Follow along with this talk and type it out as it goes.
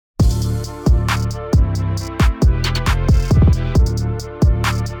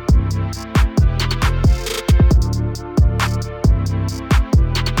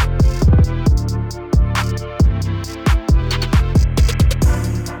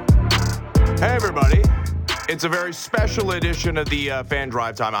It's a very special edition of the Fan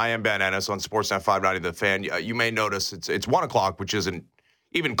Drive Time. I am Ben Ennis on Sportsnet 590 The Fan. You may notice it's 1 o'clock, which isn't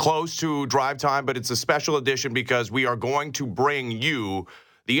even close to drive time, but it's a special edition because we are going to bring you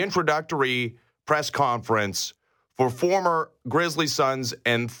the introductory press conference for former Grizzly Suns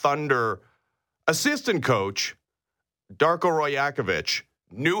and Thunder assistant coach Darko Rajakovic,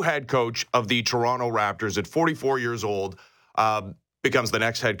 new head coach of the Toronto Raptors at 44 years old. Becomes the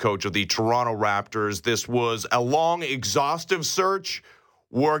next head coach of the Toronto Raptors. This was a long, exhaustive search.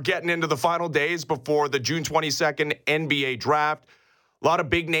 We're getting into the final days before the June 22nd NBA draft. A lot of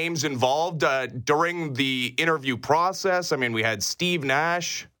big names involved during the interview process. I mean, we had Steve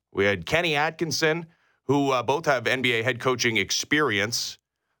Nash, we had Kenny Atkinson, who both have NBA head coaching experience.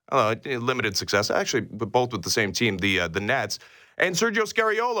 Limited success, actually, but both with the same team, the Nets. And Sergio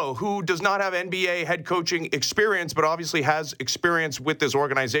Scariolo, who does not have NBA head coaching experience, but obviously has experience with this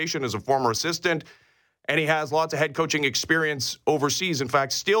organization as a former assistant. And he has lots of head coaching experience overseas. In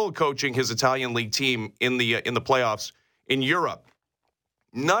fact, still coaching his Italian league team in the playoffs in Europe.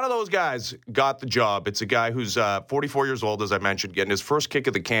 None of those guys got the job. It's a guy who's 44 years old, as I mentioned, getting his first kick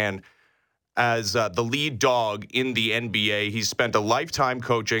of the can as the lead dog in the NBA. He's spent a lifetime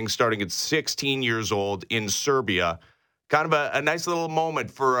coaching, starting at 16 years old in Serbia. Kind of a nice little moment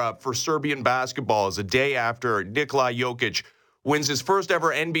for Serbian basketball. As a day after Nikola Jokic wins his first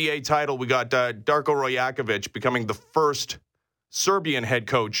ever NBA title, we got Darko Rajakovic becoming the first Serbian head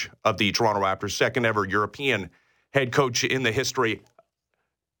coach of the Toronto Raptors, second ever European head coach in the history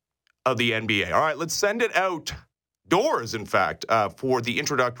of the NBA. All right, let's send it outdoors, in fact, for the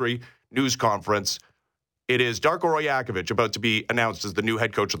introductory news conference. It is Darko Rajakovic about to be announced as the new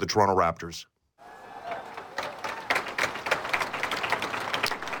head coach of the Toronto Raptors.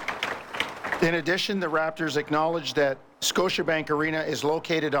 In addition, the Raptors acknowledge that Scotiabank Arena is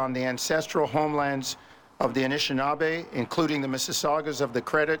located on the ancestral homelands of the Anishinaabe, including the Mississaugas of the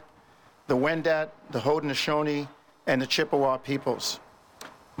Credit, the Wendat, the Haudenosaunee, and the Chippewa peoples.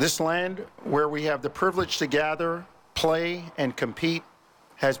 This land, where we have the privilege to gather, play, and compete,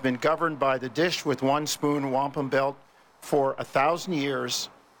 has been governed by the dish with one spoon wampum belt for 1,000 years,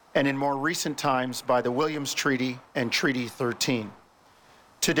 and in more recent times by the Williams Treaty and Treaty 13.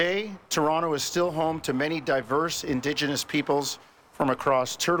 Today, Toronto is still home to many diverse Indigenous peoples from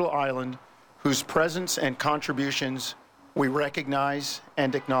across Turtle Island whose presence and contributions we recognize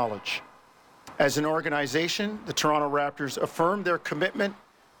and acknowledge. As an organization, the Toronto Raptors affirm their commitment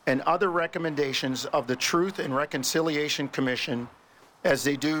and other recommendations of the Truth and Reconciliation Commission as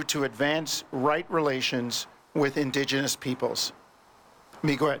they do to advance right relations with Indigenous peoples.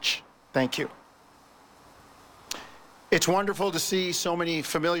 Miigwech, thank you. It's wonderful to see so many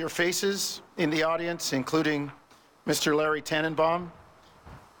familiar faces in the audience, including Mr. Larry Tannenbaum.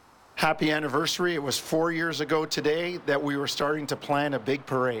 Happy anniversary. It was 4 years ago today that we were starting to plan a big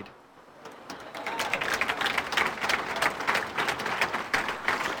parade.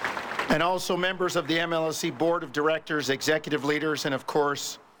 And also members of the MLSE Board of Directors, executive leaders, and of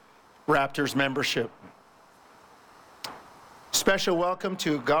course, Raptors membership. Special welcome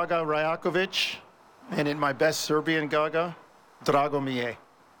to Gaga Rajakovic, and in my best Serbian, Gaga, Drago mi je.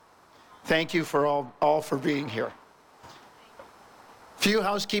 Thank you for all for being here. Few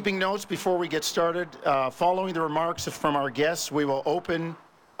housekeeping notes before we get started. Following the remarks from our guests, we will open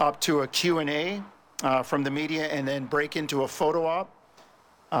up to a Q&A from the media and then break into a photo op.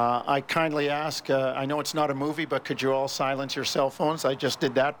 I kindly ask, I know it's not a movie, but could you all silence your cell phones? I just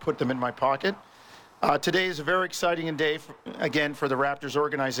did that, put them in my pocket. Today is a very exciting day, again, for the Raptors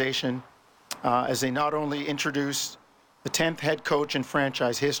organization, as they not only introduce the 10th head coach in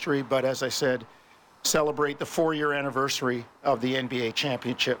franchise history, but as I said, celebrate the 4-year anniversary of the NBA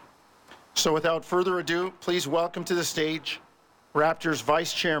championship. So without further ado, please welcome to the stage Raptors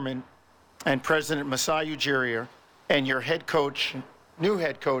Vice Chairman and President Masai Ujiri and your head coach, new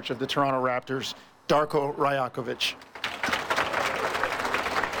head coach of the Toronto Raptors, Darko Rajakovic.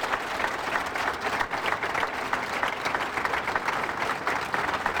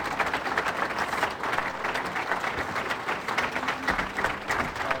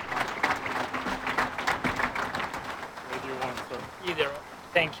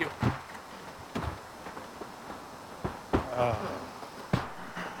 Thank you.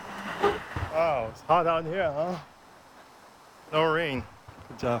 Wow, it's hot out here, huh? No rain.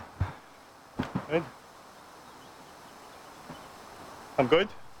 Good job. Good. I'm good.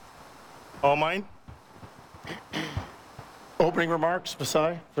 All mine? Opening remarks,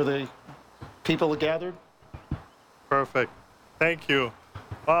 Masai, for the people gathered? Perfect. Thank you.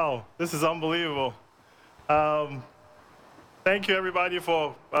 Wow, this is unbelievable. Thank you, everybody,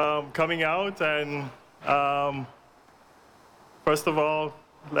 for coming out and First of all,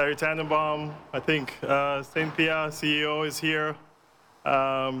 Larry Tannenbaum, I think St. Pierre CEO is here.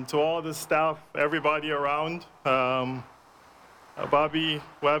 To all the staff, everybody around, Bobby,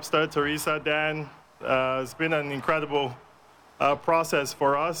 Webster, Teresa, Dan, it's been an incredible process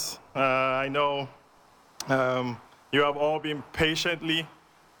for us. I know you have all been patiently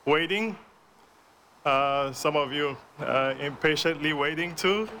waiting. Some of you impatiently waiting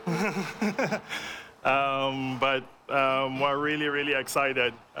too. But we're really, really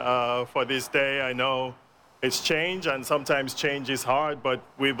excited for this day. I know it's change, and sometimes change is hard, but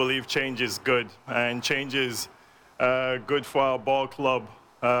we believe change is good, and change is good for our ball club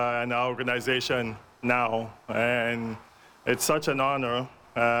and our organization now. And it's such an honor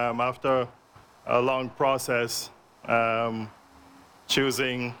after a long process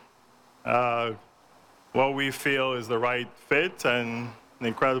choosing what we feel is the right fit, and an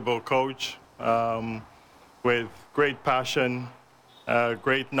incredible coach with great passion,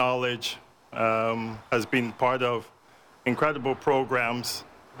 great knowledge, has been part of incredible programs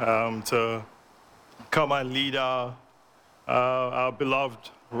to come and lead our beloved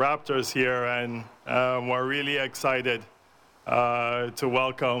Raptors here, and we're really excited to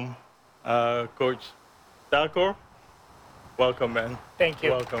welcome Coach Darko. Welcome, man. Thank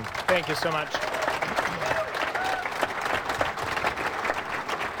you. Welcome. Thank you so much.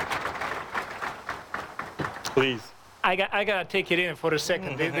 Please. I gotta take it in for a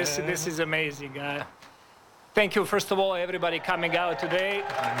second. This is amazing. Thank you, first of all, everybody coming out today.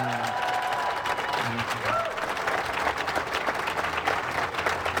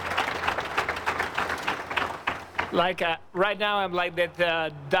 Like right now, I'm like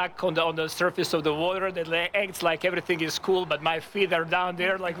that duck on the surface of the water that acts like everything is cool, but my feet are down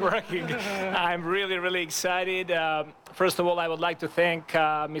there like working. I'm really, really excited. First of all, I would like to thank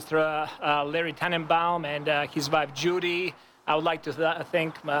Mr. Larry Tannenbaum and his wife Judy. I would like to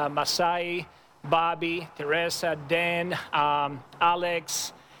thank Masai, Bobby, Teresa, Dan,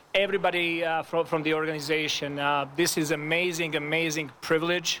 Alex, everybody from the organization. This is amazing, amazing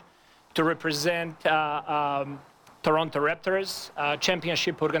privilege to represent Toronto Raptors,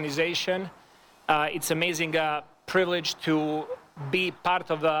 championship organization. It's amazing privilege to be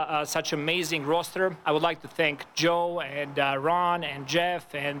part of such amazing roster. I would like to thank Joe and Ron and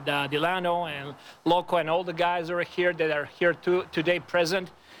Jeff and Delano and Loco and all the guys that are here today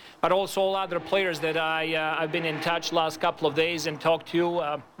present, but also all other players that I've been in touch last couple of days and talked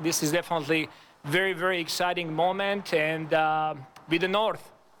to. This is definitely very, very exciting moment, and with the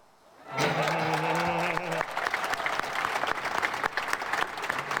North.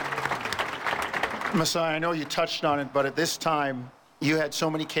 Masai, I know you touched on it, but at this time, you had so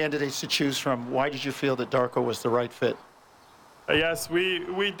many candidates to choose from. Why did you feel that Darko was the right fit? Yes,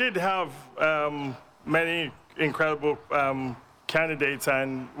 we did have many incredible candidates,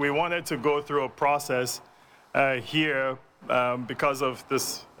 and we wanted to go through a process here because of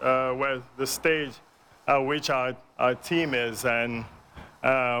this, where the stage at which our team is. And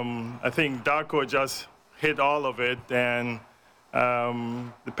I think Darko just hit all of it, and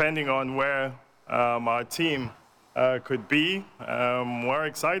depending on where our team could be, we're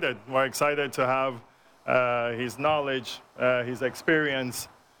excited. We're excited to have his knowledge, his experience.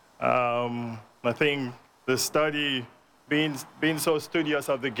 I think the study, being so studious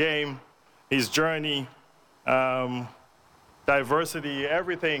of the game, his journey, diversity,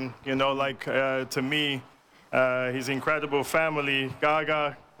 everything, you know, like to me, his incredible family,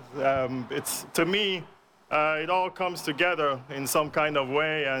 Gaga, it's, to me, it all comes together in some kind of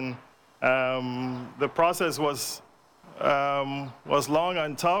way, and the process was long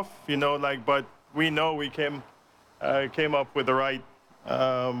and tough, you know, like, but we know we came up with the right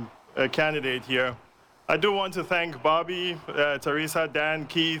candidate here. I do want to thank Bobby, Teresa, Dan,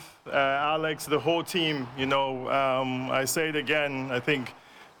 Keith, Alex, the whole team. You know, I say it again, I think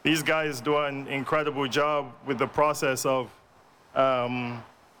these guys do an incredible job with the process of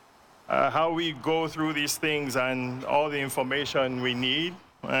how we go through these things and all the information we need,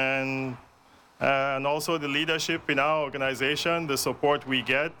 and also the leadership in our organization, the support we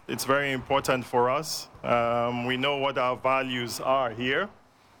get. It's very important for us. We know what our values are here.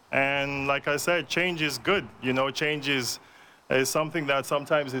 And like I said, change is good. You know, change is something that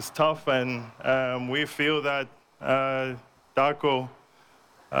sometimes is tough, and we feel that Darko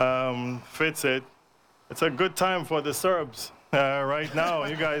fits it. It's a good time for the Serbs right now,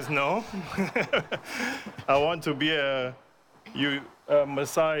 you guys know. I want to be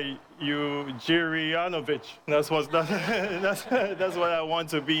Masai Ujirianovic. That's what I want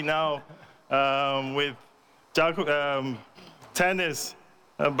to be now with tennis,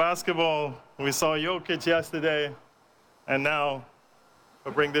 basketball, we saw Jokic yesterday, and now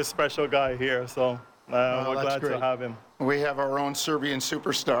we'll bring this special guy here. So we're glad to have him. We have our own Serbian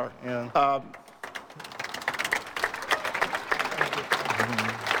superstar. Yeah.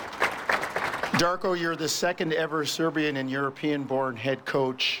 Darko, you're the second ever Serbian and European-born head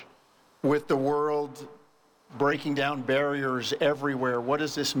coach with the world breaking down barriers everywhere. What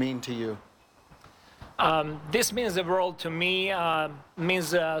does this mean to you? This means the world to me,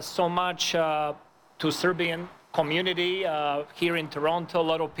 means so much to Serbian community here in Toronto. A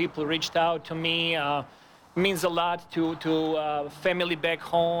lot of people reached out to me. Means a lot to family back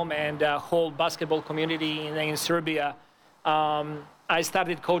home and whole basketball community in Serbia. I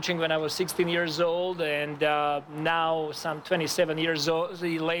started coaching when I was 16 years old, and now, some 27 years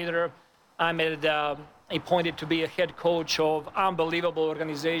later, I'm appointed to be a head coach of unbelievable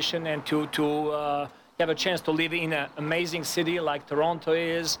organization and to have a chance to live in an amazing city like Toronto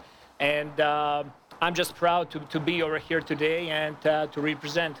is. And I'm just proud to be over here today and to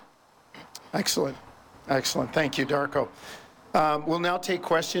represent. Excellent. Excellent. Thank you, Darko. We'll now take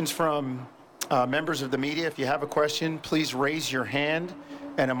questions from members of the media. If you have a question, please raise your hand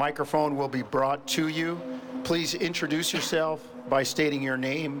and a microphone will be brought to you. Please introduce yourself by stating your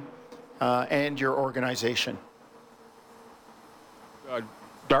name and your organization.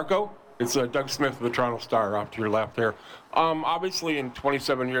 Darko, it's Doug Smith of the Toronto Star off to your left there. Obviously, in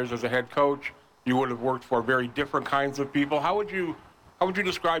 27 years as a head coach, you would have worked for very different kinds of people. How would you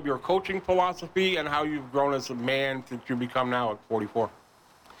describe your coaching philosophy and how you've grown as a man that you become now at 44?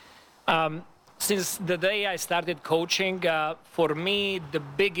 Since the day I started coaching, for me, the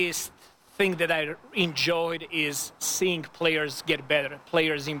biggest thing that I enjoyed is seeing players get better,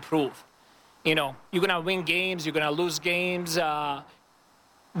 players improve. You know, you're going to win games, you're going to lose games.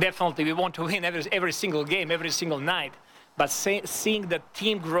 Definitely, we want to win every single game, every single night. But seeing the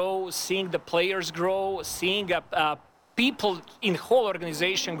team grow, seeing the players grow, seeing people in whole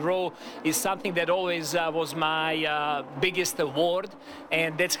organization grow is something that always was my biggest award,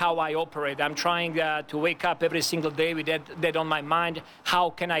 and that's how I operate. I'm trying to wake up every single day with that on my mind. How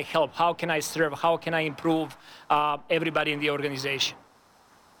can I help? How can I serve? How can I improve everybody in the organization?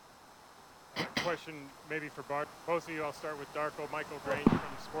 Question maybe for both of you. I'll start with Darko. Michael Grange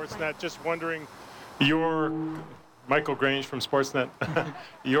from Sportsnet. Just wondering, Michael Grange from Sportsnet,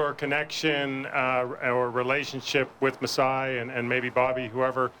 your connection or relationship with Masai and maybe Bobby,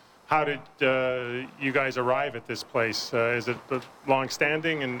 whoever, how did you guys arrive at this place? Is it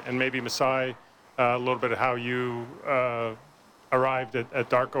long-standing? And maybe Masai, a little bit of how you arrived at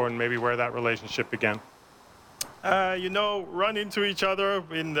Darko and maybe where that relationship began. Run into each other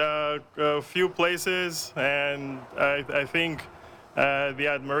in a few places, and I think the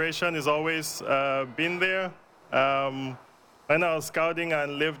admiration has always been there. When I was scouting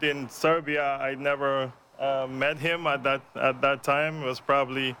and lived in Serbia, I never met him at that time. I was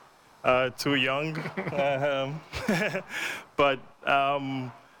probably too young. But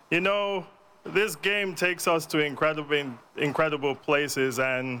this game takes us to incredible places,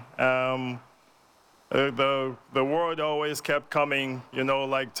 and the word always kept coming,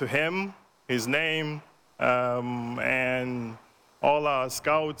 like to him, his name, and all our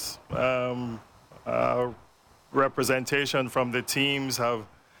scouts, representation from the teams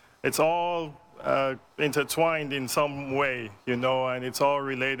it's all intertwined in some way, and it's all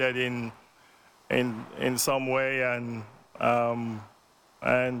related in some way,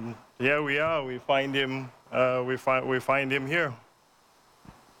 and here we are. We find him. We find him here.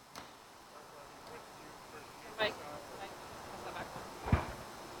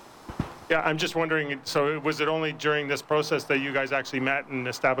 Yeah, I'm just wondering, so was it only during this process that you guys actually met and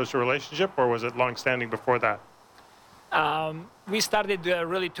established a relationship, or was it long-standing before that? We started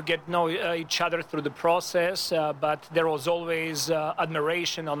really to get to know each other through the process, but there was always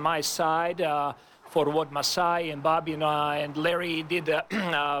admiration on my side for what Masai and Bobby and Larry did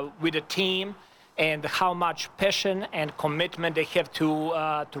with the team, and how much passion and commitment they have to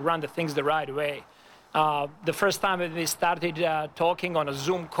run the things the right way. The first time that we started talking on a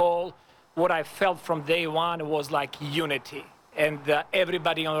Zoom call, what I felt from day one was like unity. And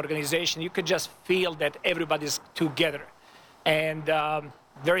everybody in the organization, you could just feel that everybody's together. And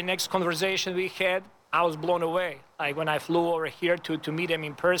very next conversation we had, I was blown away. Like when I flew over here to meet them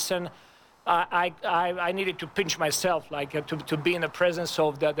in person, I needed to pinch myself, like to be in the presence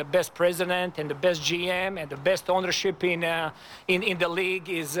of the best president and the best GM and the best ownership in the league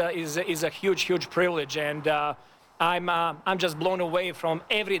is a huge privilege. And I'm just blown away from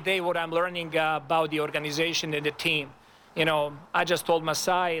every day what I'm learning about the organization and the team. I just told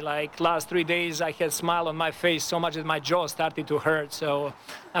Masai, like, last 3 days I had a smile on my face so much that my jaw started to hurt. So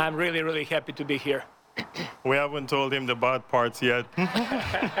I'm really, really happy to be here. We haven't told him the bad parts yet.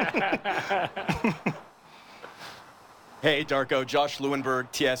 Hey, Darko, Josh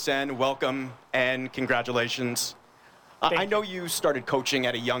Lewinberg, TSN, welcome and congratulations. I know you started coaching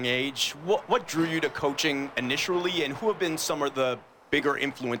at a young age. What drew you to coaching initially, and who have been some of the bigger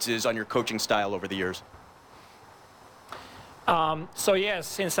influences on your coaching style over the years? So yes,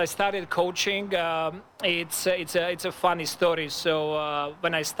 since I started coaching, it's a funny story. So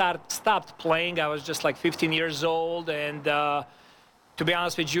when I stopped playing, I was just like 15 years old, and to be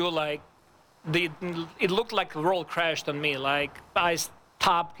honest with you, like it looked like the world crashed on me. Like I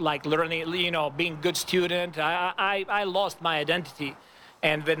stopped like learning, being a good student. I lost my identity.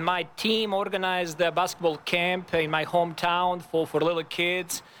 And when my team organized a basketball camp in my hometown for little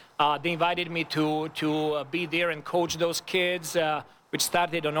kids, they invited me to be there and coach those kids, which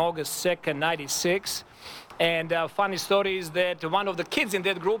started on August 2nd, 96. And funny story is that one of the kids in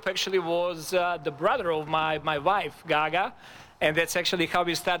that group actually was the brother of my wife, Gaga. And that's actually how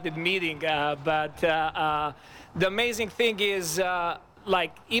we started meeting. But the amazing thing is,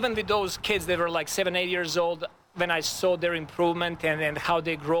 like, even with those kids that were like 7, 8 years old, when I saw their improvement and how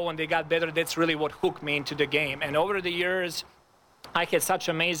they grow and they got better, that's really what hooked me into the game. And over the years, I had such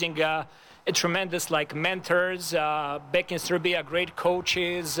amazing, tremendous like mentors back in Serbia, great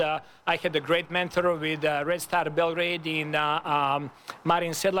coaches. I had a great mentor with Red Star Belgrade in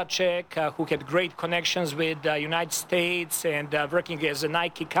Marin Sedlacek, who had great connections with the United States and working as a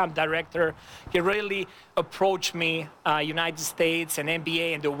Nike camp director. He really approached me, United States and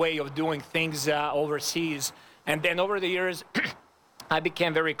NBA and the way of doing things overseas. And then over the years, I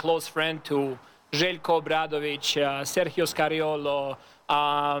became very close friend to Željko Obradović, Sergio Scariolo,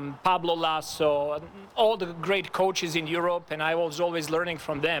 Pablo Lasso, all the great coaches in Europe, and I was always learning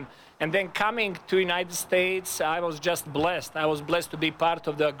from them. And then coming to United States, I was just blessed. I was blessed to be part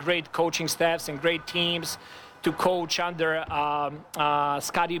of the great coaching staffs and great teams, to coach under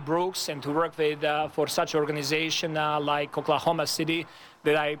Scotty Brooks and to work with for such organization like Oklahoma City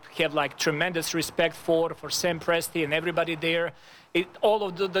that I have like tremendous respect for Sam Presti and everybody there. All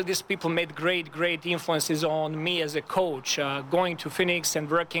of these people made great influences on me as a coach. Going to Phoenix and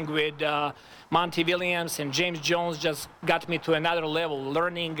working with Monty Williams and James Jones just got me to another level,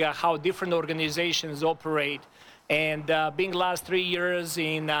 learning how different organizations operate. And being last 3 years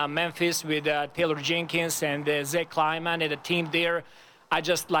in Memphis with Taylor Jenkins and Zach Kleiman and the team there, I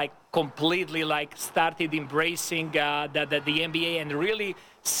just like completely like started embracing the NBA and really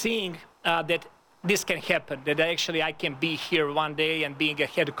seeing that this can happen, that actually I can be here one day and being a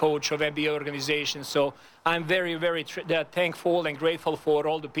head coach of NBA organization. So I'm very thankful and grateful for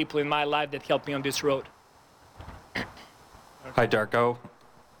all the people in my life that helped me on this road. Hi, Darko.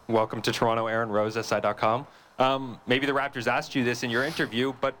 Welcome to Toronto. Aaron Rose, SI.com. Maybe the Raptors asked you this in your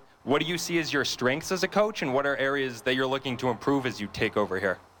interview, but what do you see as your strengths as a coach, and what are areas that you're looking to improve as you take over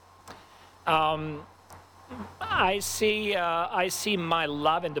here? I see my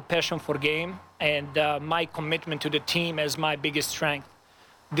love and the passion for game and my commitment to the team as my biggest strength.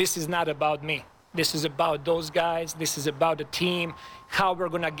 This is not about me. This is about those guys. This is about the team, how we're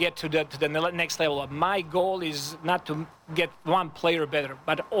going to get to the next level. My goal is not to get one player better,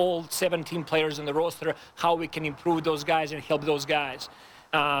 but all 17 players on the roster, how we can improve those guys and help those guys.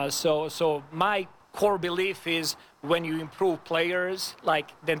 So my core belief is when you improve players,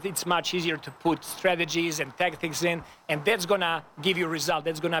 then it's much easier to put strategies and tactics in, and that's going to give you a result.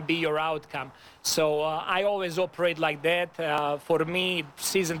 That's going to be your outcome. So I always operate like that. For me,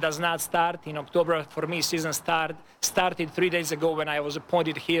 season does not start in October. For me, season started 3 days ago when I was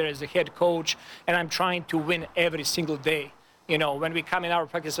appointed here as a head coach, and I'm trying to win every single day. When we come in our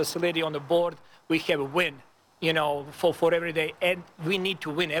practice facility on the board, we have a win. For every day. And we need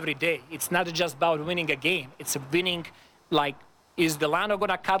to win every day. It's not just about winning a game. It's a winning, is Delano going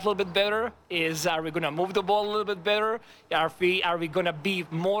to cut a little bit better? Are we going to move the ball a little bit better? Are we going to be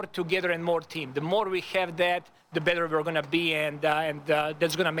more together and more team? The more we have that, the better we're going to be, and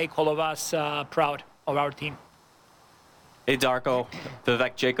that's going to make all of us proud of our team. Hey, Darko.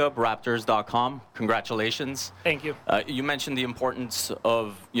 Vivek Jacob, Raptors.com. Congratulations. Thank you. You mentioned the importance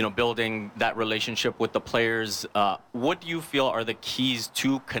of, building that relationship with the players. What do you feel are the keys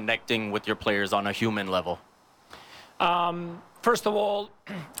to connecting with your players on a human level? First of all,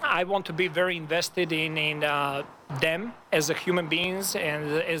 I want to be very invested in them as a human beings,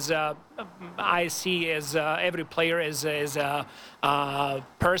 and as I see as every player as a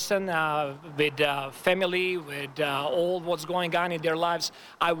person with family, with all what's going on in their lives.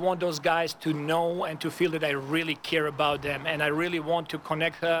 I want those guys to know and to feel that I really care about them, and I really want to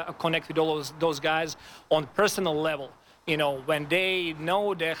connect with all those guys on personal level. You know, when they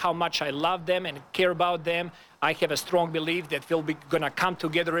know how much I love them and care about them, I have a strong belief that we'll be going to come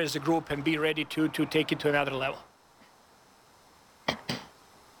together as a group and be ready to take it to another level.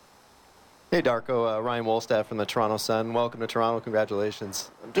 Hey, Darko, Ryan Wolstaff from the Toronto Sun. Welcome to Toronto. Congratulations.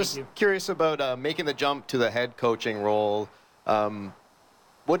 I'm just curious about making the jump to the head coaching role.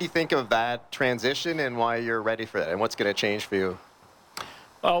 What do you think of that transition and why you're ready for that, and what's going to change for you?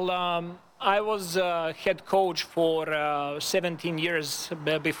 Well, I was head coach for 17 years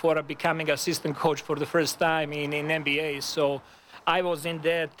before becoming assistant coach for the first time in NBA. So I was in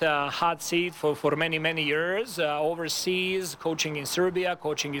that hot seat for many, many years, overseas, coaching in Serbia,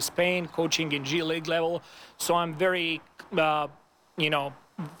 coaching in Spain, coaching in G League level. So I'm very,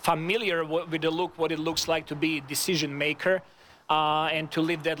 familiar with what it looks like to be a decision maker. And to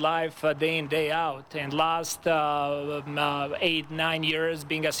live that life day in, day out. And last 8-9 years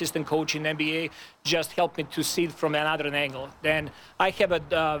being assistant coach in NBA just helped me to see it from another angle. Then I have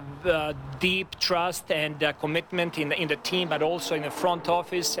a deep trust and commitment in the team, but also in the front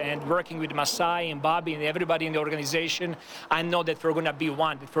office, and working with Masai and Bobby and everybody in the organization. I know that we're going to be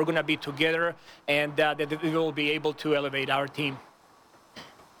one, that we're going to be together, and that we will be able to elevate our team.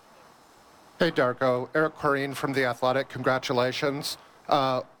 Hey, Darko. Eric Corrine from The Athletic. Congratulations.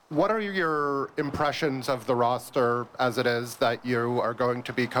 What are your impressions of the roster as it is that you are going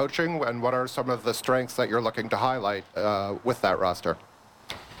to be coaching, and what are some of the strengths that you're looking to highlight with that roster?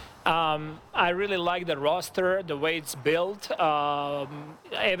 I really like the roster, the way it's built.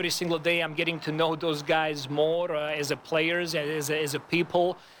 Every single day I'm getting to know those guys more as a players, as a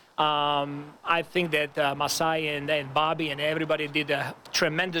people. I think that Masai and Bobby and everybody did a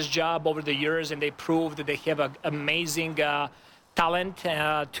tremendous job over the years, and they proved that they have an amazing talent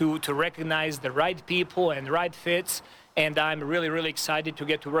to recognize the right people and the right fits, and I'm really, really excited to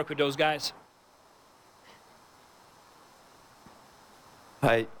get to work with those guys.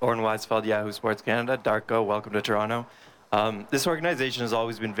 Hi, Orrin Weisfeld, Yahoo Sports Canada. Darko, welcome to Toronto. This organization has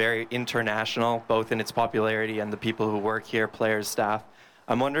always been very international, both in its popularity and the people who work here, players, staff.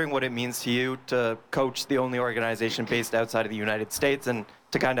 I'm wondering what it means to you to coach the only organization based outside of the United States and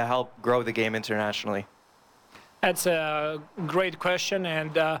to kind of help grow the game internationally. That's a great question,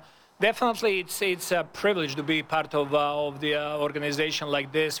 and definitely it's a privilege to be part of the organization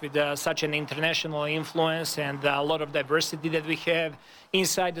like this with such an international influence and a lot of diversity that we have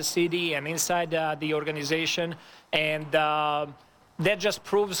inside the city and inside the organization. And that just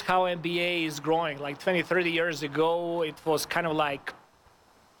proves how NBA is growing. Like 20, 30 years ago, it was kind of like,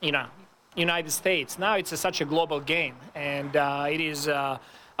 United States. Now it's such a global game, and it is the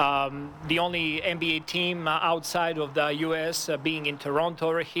only NBA team outside of the U.S. Being in Toronto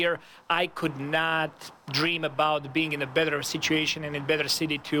over here. I could not dream about being in a better situation and in a better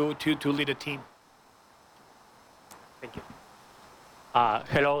city to lead a team. Thank you.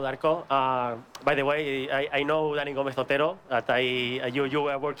 Hello, Darko. By the way, I know Dani Gómez-Otero, that you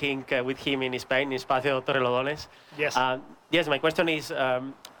were working with him in Spain, in Espacio Torrelodones. Yes. Yes, my question is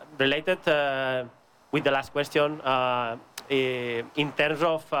related with the last question. In terms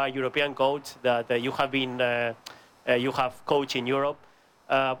of European coach that you have coached in Europe,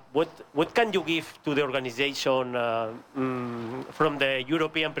 what can you give to the organization from the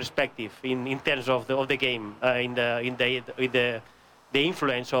European perspective in terms of the game, in the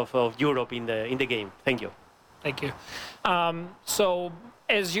influence of Europe in the game? Thank you. Thank you. So,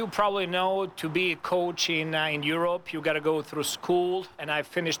 as you probably know, to be a coach in Europe, you got to go through school, and I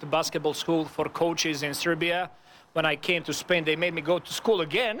finished the basketball school for coaches in Serbia. When I came to Spain, they made me go to school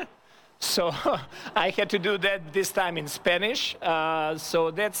again, so I had to do that this time in Spanish.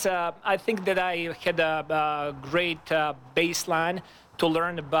 So that's, I think that I had a great baseline to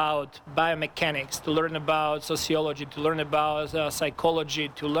learn about biomechanics, to learn about sociology, to learn about psychology,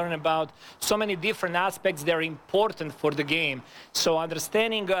 to learn about so many different aspects that are important for the game. So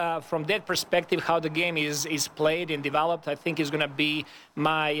understanding from that perspective how the game is played and developed, I think is going to be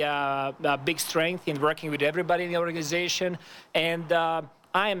my big strength in working with everybody in the organization. And I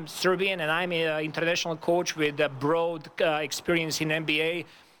am Serbian, and I'm an international coach with a broad experience in NBA.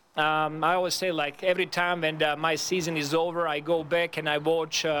 I always say, like, every time when my season is over, I go back and I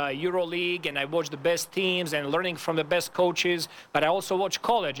watch EuroLeague and I watch the best teams and learning from the best coaches, but I also watch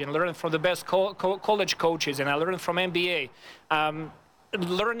college and learn from the best college coaches, and I learn from NBA.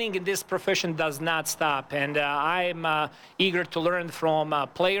 learning in this profession does not stop, and I'm eager to learn from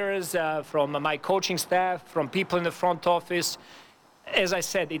players, from my coaching staff, from people in the front office. As I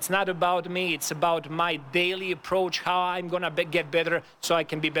said, it's not about me, it's about my daily approach, how I'm going to get better so I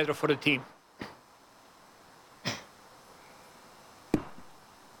can be better for the team.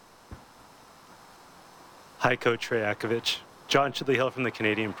 Hi, Coach Rajakovic. John Chidley-Hill from the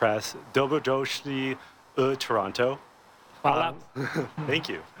Canadian Press. Dobrodošli u Toronto. Thank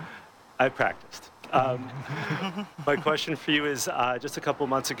you. I practiced. My question for you is, just a couple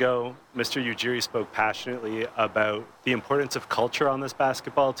months ago, Mr. Ujiri spoke passionately about the importance of culture on this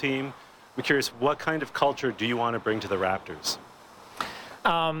basketball team. I'm curious, what kind of culture do you want to bring to the Raptors?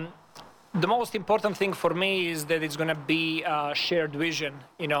 The most important thing for me is that it's going to be a shared vision,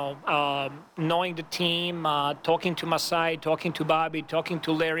 knowing the team, talking to Masai, talking to Bobby, talking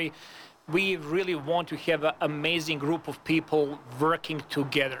to Larry. We really want to have an amazing group of people working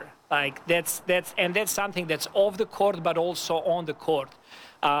together. Like that's something that's off the court, but also on the court.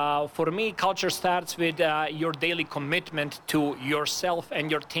 For me, culture starts with your daily commitment to yourself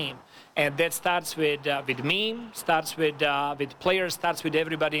and your team. And that starts with me, starts with players, starts with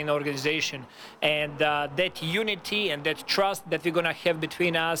everybody in the organization. And that unity and that trust that we're going to have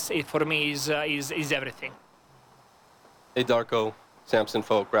between us, for me, is everything. Hey, Darko. Samson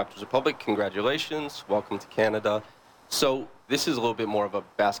Folk, Raptors Republic. Congratulations. Welcome to Canada. So this is a little bit more of a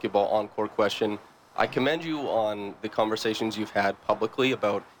basketball on-court question. I commend you on the conversations you've had publicly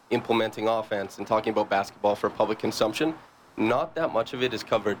about implementing offense and talking about basketball for public consumption. Not that much of it is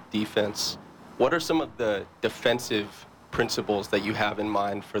covered defense. What are some of the defensive principles that you have in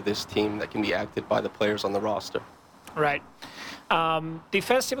mind for this team that can be acted by the players on the roster? Right.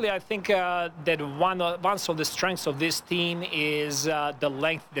 Defensively, I think that one of the strengths of this team is the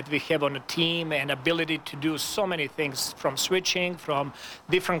length that we have on the team and ability to do so many things, from switching, from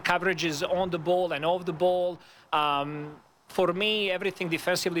different coverages on the ball and off the ball. For me, everything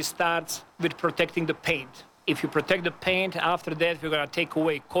defensively starts with protecting the paint. If you protect the paint, after that, we're going to take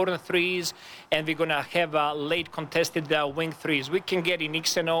away corner threes, and we're going to have late contested wing threes. We can get in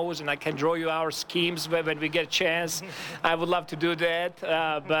X and O's, and I can draw you our schemes when we get a chance. I would love to do that,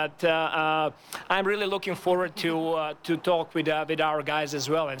 but I'm really looking forward to talk with our guys as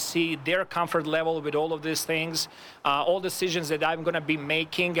well and see their comfort level with all of these things. All decisions that I'm going to be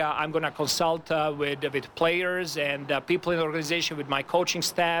making, I'm going to consult with players and people in the organization, with my coaching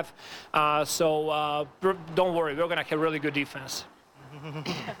staff. So don't worry, we're going to have really good defense.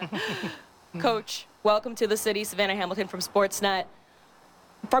 Coach, welcome to the city. Savannah Hamilton from Sportsnet.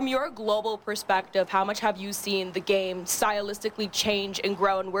 From your global perspective, how much have you seen the game stylistically change and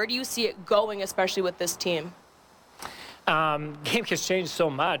grow, and where do you see it going, especially with this team? Game has changed so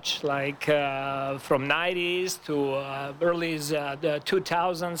much, like from 90s to early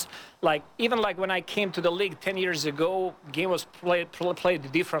 2000s. Even when I came to the league 10 years ago, game was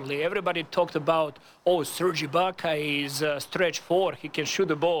played differently. Everybody talked about, Serge Ibaka is stretch 4, he can shoot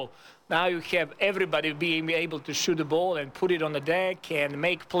the ball. Now you have everybody being able to shoot the ball and put it on the deck and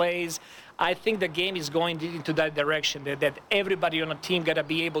make plays. I think the game is going into that direction, that everybody on a team got to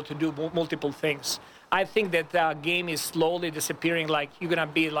be able to do multiple things. I think that game is slowly disappearing, you're going to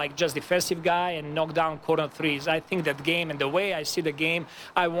be just defensive guy and knock down corner threes. I think that game, and the way I see the game,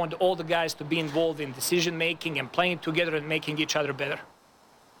 I want all the guys to be involved in decision-making and playing together and making each other better.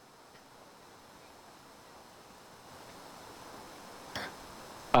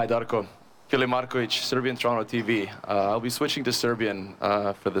 Hi, Darko. Filip Markovic, Serbian Toronto TV. I'll be switching to Serbian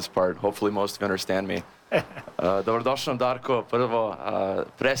for this part. Hopefully most of you understand me. Dobrodošao, Darko. Prvo,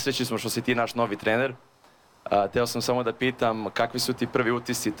 presrećni smo što si ti naš novi trener. Teo sam samo da pitam kakvi su ti prvi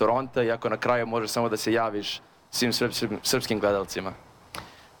utisci Toronta i ako na kraju možeš samo da se javiš svim srpskim gledalcima.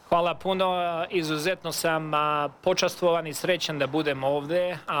 Hvala puno. Izuzetno sam počastvovan i srećan da budem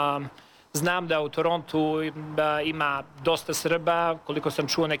ovde. Znam da u Torontu ima dosta Srba, koliko sam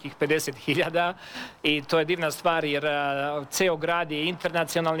čuo nekih 50.000, i to je divna stvar jer ceo grad je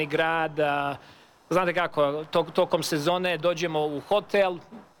internacionalni grad. Znate kako, tokom sezone dođemo u hotel,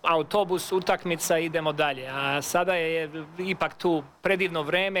 autobus, utakmica, idemo dalje. A sada je ipak tu predivno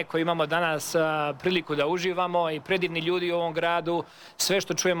vreme koje imamo danas priliku da uživamo i predivni ljudi u ovom gradu. Sve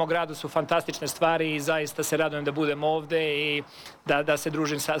što čujemo o gradu su fantastične stvari i zaista se radujem da budem ovde i da se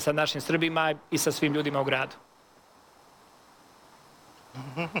družim sa našim Srbima i sa svim ljudima u gradu.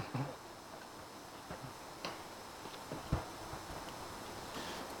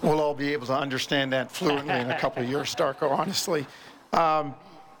 We'll all be able to understand that fluently in a couple of years, Darko, honestly.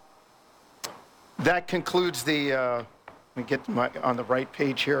 That concludes the Let me get on the right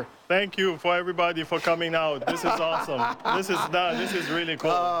page here. Thank you for everybody for coming out. This is awesome. This is really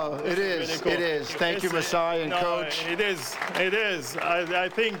cool. Oh, it is. Really cool. It is. Thank you, Masai and Coach. It is. It is. I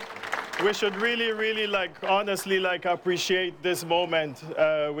think we should really, honestly, appreciate this moment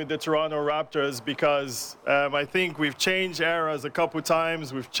with the Toronto Raptors, because I think we've changed eras a couple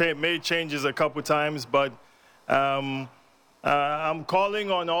times. We've made changes a couple times, but I'm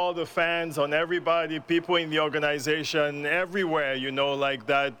calling on all the fans, on everybody, people in the organization, everywhere,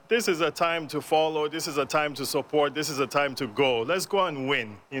 that this is a time to follow, this is a time to support, this is a time to go. Let's go and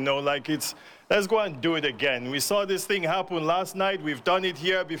win, let's go and do it again. We saw this thing happen last night, we've done it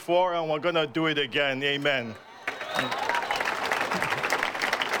here before, and we're going to do it again. Amen.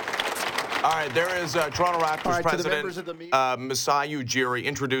 All right, there is Toronto Raptors president Masai Ujiri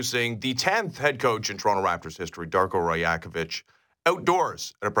introducing the 10th head coach in Toronto Raptors history, Darko Rajakovic,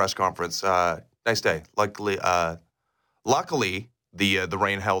 outdoors at a press conference. Nice day. Luckily, the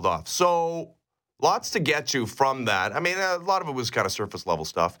rain held off. So lots to get to from that. I mean, a lot of it was kind of surface level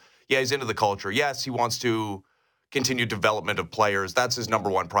stuff. Yeah, he's into the culture. Yes, he wants to continue development of players. That's his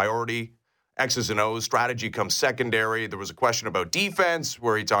number one priority. X's and O's. Strategy comes secondary. There was a question about defense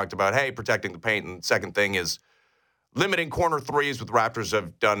where he talked about, hey, protecting the paint. And second thing is limiting corner threes, what the Raptors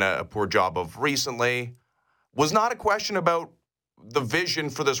have done a poor job of recently. Was not a question about the vision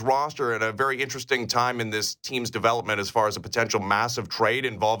for this roster at a very interesting time in this team's development as far as a potential massive trade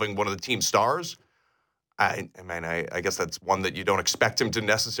involving one of the team's stars. I guess that's one that you don't expect him to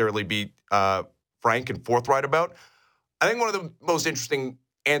necessarily be frank and forthright about. I think one of the most interesting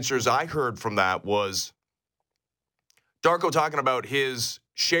answers I heard from that was Darko talking about his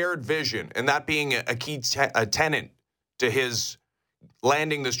shared vision and that being a key tenet to his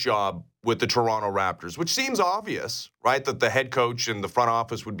landing this job with the Toronto Raptors, which seems obvious, right? That the head coach and the front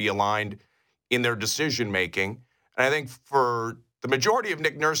office would be aligned in their decision making. And I think for the majority of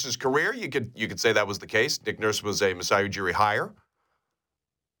Nick Nurse's career, you could say that was the case. Nick Nurse was a Masai Ujiri hire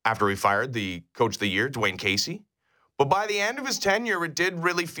after he fired the coach of the year, Dwayne Casey. But by the end of his tenure, it did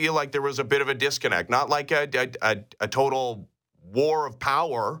really feel like there was a bit of a disconnect. Not like a total war of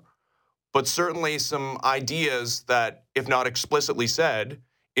power, but certainly some ideas that, if not explicitly said,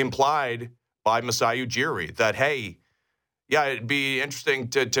 implied by Masai Ujiri that, hey, yeah, it'd be interesting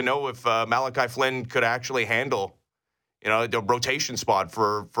to know if Malachi Flynn could actually handle, the rotation spot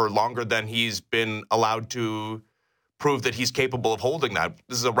for longer than he's been allowed to prove that he's capable of holding that.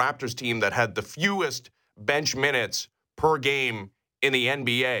 This is a Raptors team that had the fewest bench minutes per game in the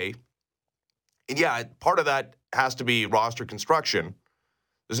NBA. And yeah, part of that has to be roster construction.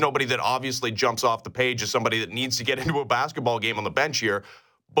 There's nobody that obviously jumps off the page as somebody that needs to get into a basketball game on the bench here.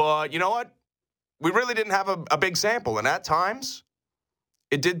 But you know what? We really didn't have a big sample. And at times,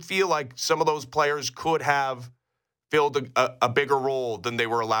 it did feel like some of those players could have filled a bigger role than they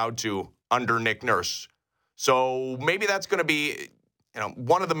were allowed to under Nick Nurse. So maybe that's going to be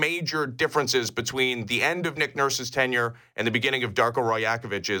one of the major differences between the end of Nick Nurse's tenure and the beginning of Darko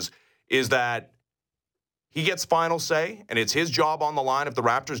Rajakovic is that he gets final say, and it's his job on the line if the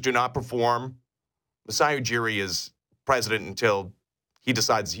Raptors do not perform. Masai Ujiri is president until he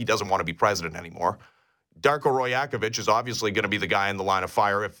decides he doesn't want to be president anymore. Darko Rajakovic is obviously going to be the guy in the line of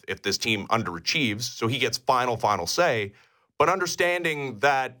fire if this team underachieves, so he gets final say, but understanding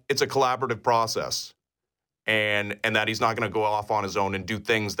that it's a collaborative process. And that he's not going to go off on his own and do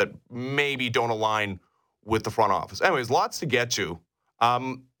things that maybe don't align with the front office. Anyways, lots to get to.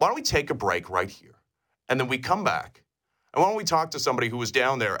 Why don't we take a break right here? And then we come back. And why don't we talk to somebody who was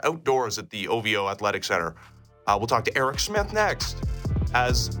down there outdoors at the OVO Athletic Center. We'll talk to Eric Smith next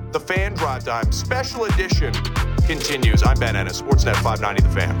as the Fan Drive Time Special Edition continues. I'm Ben Ennis, Sportsnet 590 The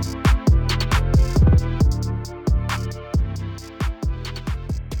Fan.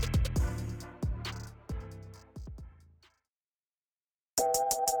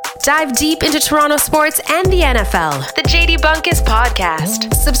 Dive deep into Toronto sports and the NFL. The JD Bunkus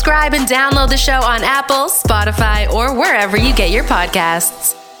Podcast. Subscribe and download the show on Apple, Spotify, or wherever you get your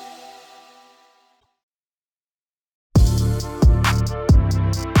podcasts.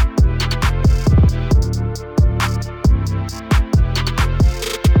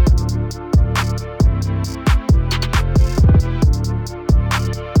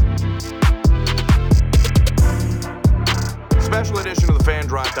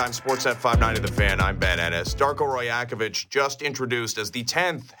 Sportsnet 590 The Fan. I'm Ben Ennis. Darko Rajakovic just introduced as the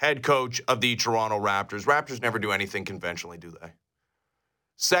 10th head coach of the Toronto Raptors. Raptors never do anything conventionally, do they?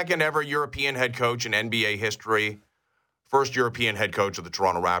 Second ever European head coach in NBA history. First European head coach of the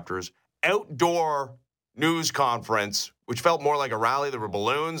Toronto Raptors. Outdoor news conference, which felt more like a rally. There were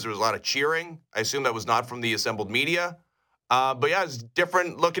balloons. There was a lot of cheering. I assume that was not from the assembled media. But yeah, it's a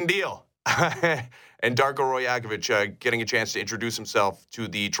different looking deal. And Darko Royakovich getting a chance to introduce himself to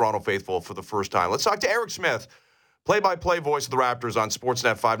the Toronto faithful for the first time. Let's talk to Eric Smith, play-by-play voice of the Raptors on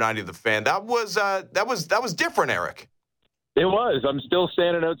Sportsnet 590 The Fan. That was different, Eric. It was. I'm still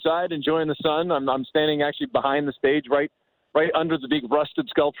standing outside enjoying the sun. I'm standing actually behind the stage, right under the big rusted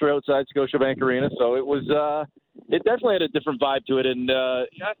sculpture outside Scotiabank Arena. So it was. It definitely had a different vibe to it, and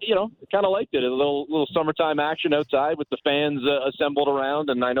kind of liked it. A little summertime action outside with the fans assembled around,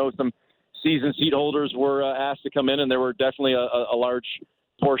 and I know some season seat holders were asked to come in, and there were definitely a large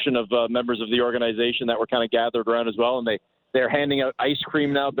portion of members of the organization that were kind of gathered around as well, and they're handing out ice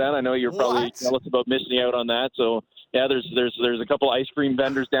cream now, Ben. I know you're probably jealous about missing out on that, so. Yeah, there's a couple ice cream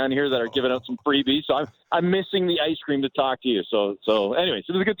vendors down here that are giving out some freebies. So I'm missing the ice cream to talk to you. So anyways,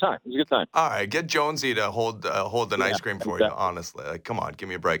 it was a good time. All right, get Jonesy to hold an ice cream for you. Honestly, come on, give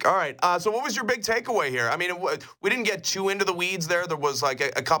me a break. All right. So what was your big takeaway here? I mean, we didn't get too into the weeds there. There was like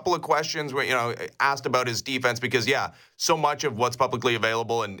a couple of questions where asked about his defense because so much of what's publicly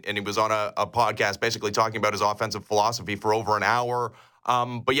available, and he was on a podcast basically talking about his offensive philosophy for over an hour.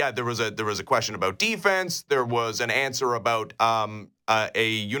 But yeah, there was a question about defense. There was an answer about a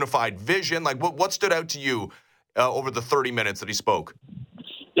unified vision. Like, what stood out to you over the 30 minutes that he spoke?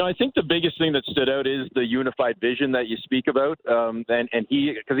 I think the biggest thing that stood out is the unified vision that you speak about. And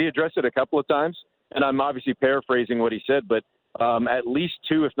because he addressed it a couple of times, and I'm obviously paraphrasing what he said, but at least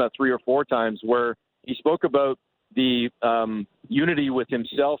 2, if not 3 or 4 times, where he spoke about the unity with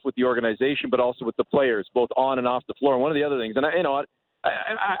himself, with the organization, but also with the players, both on and off the floor. And one of the other things, and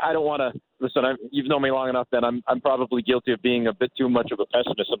I don't want to listen. You've known me long enough that I'm probably guilty of being a bit too much of a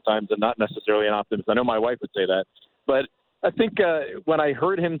pessimist sometimes, and not necessarily an optimist. I know my wife would say that, but I think when I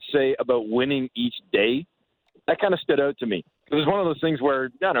heard him say about winning each day, that kind of stood out to me. It was one of those things where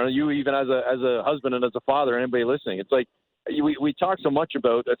I don't know. You even as a husband and as a father, anybody listening, it's like we talk so much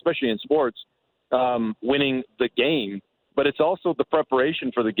about, especially in sports, winning the game, but it's also the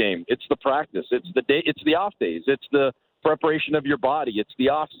preparation for the game. It's the practice. It's the day. It's the off days. It's the preparation of your body. It's the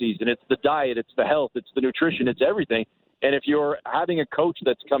off season. It's the diet. It's the health. It's the nutrition. It's everything. And if you're having a coach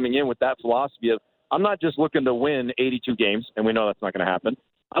that's coming in with that philosophy of, I'm not just looking to win 82 games, and we know that's not going to happen.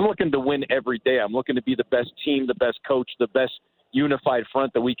 I'm looking to win every day. I'm looking to be the best team, the best coach, the best unified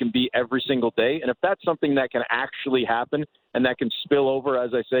front that we can be every single day. And if that's something that can actually happen and that can spill over,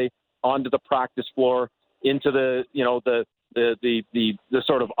 as I say, onto the practice floor, into the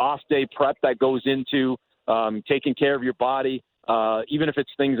sort of off day prep that goes into taking care of your body, even if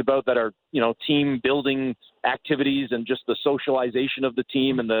it's things about that are, team building activities and just the socialization of the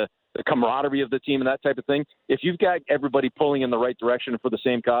team and the camaraderie of the team and that type of thing. If you've got everybody pulling in the right direction for the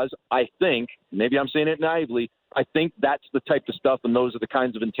same cause, I think, maybe I'm saying it naively, I think that's the type of stuff and those are the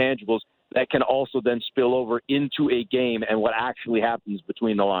kinds of intangibles that can also then spill over into a game and what actually happens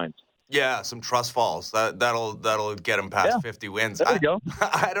between the lines. Yeah, some trust falls. That'll get him past 50 wins. There you go.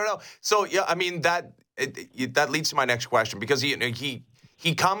 I don't know. So yeah, I mean that leads to my next question because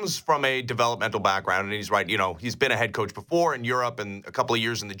he comes from a developmental background and he's right. He's been a head coach before in Europe and a couple of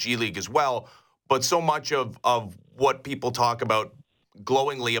years in the G League as well. But so much of what people talk about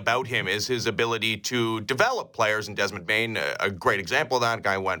glowingly about him is his ability to develop players. And Desmond Bain, a great example of that.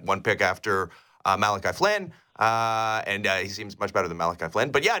 Guy went 1 pick after Malachi Flynn. And he seems much better than Malachi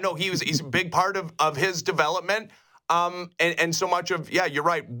Flynn. But yeah, no, he's a big part of his development. And so much of, you're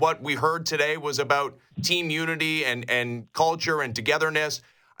right. What we heard today was about team unity and culture and togetherness.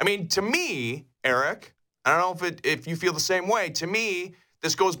 I mean, to me, Eric, I don't know if you feel the same way. To me,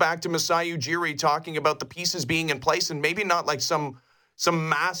 this goes back to Masai Ujiri talking about the pieces being in place and maybe not like some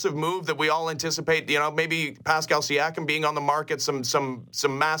massive move that we all anticipate, maybe Pascal Siakam being on the market, some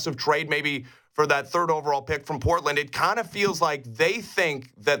massive trade maybe for that 3rd overall pick from Portland. It kind of feels like they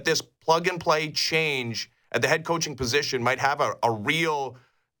think that this plug-and-play change at the head coaching position might have a real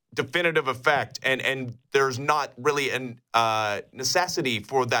definitive effect, and there's not really a necessity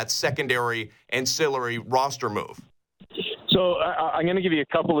for that secondary ancillary roster move. So I'm going to give you a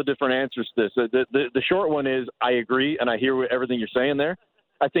couple of different answers to this. The short one is I agree, and I hear everything you're saying there.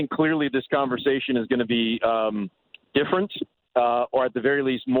 I think clearly this conversation is going to be different, or at the very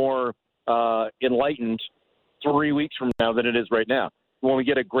least more enlightened 3 weeks from now than it is right now, when we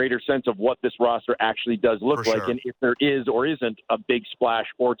get a greater sense of what this roster actually does look like and if there is or isn't a big splash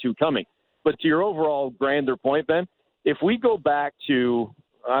or two coming. But to your overall grander point, Ben, if we go back to,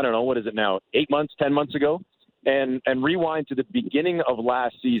 I don't know, what is it now, 8 months, 10 months ago, and rewind to the beginning of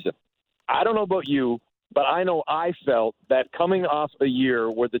last season, I don't know about you, but I know I felt that coming off a year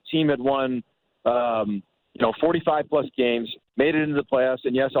where the team had won 45-plus games, made it into the playoffs,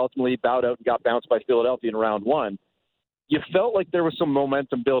 and yes, ultimately bowed out and got bounced by Philadelphia in round 1, you felt like there was some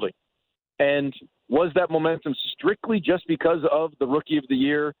momentum building. And was that momentum strictly just because of the Rookie of the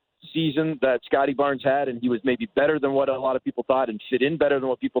Year season that Scotty Barnes had, and he was maybe better than what a lot of people thought and fit in better than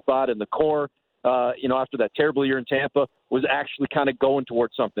what people thought, and the core, after that terrible year in Tampa, was actually kind of going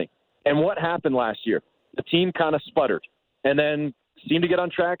towards something? And what happened last year? The team kind of sputtered and then seemed to get on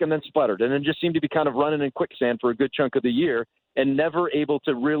track and then sputtered and then just seemed to be kind of running in quicksand for a good chunk of the year and never able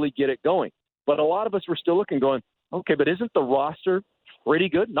to really get it going. But a lot of us were still looking, going, okay, but isn't the roster pretty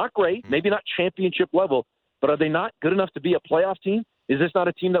good? Not great, maybe not championship level, but are they not good enough to be a playoff team? Is this not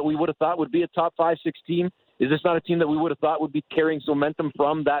a team that we would have thought would be a top 5-6 team? Is this not a team that we would have thought would be carrying some momentum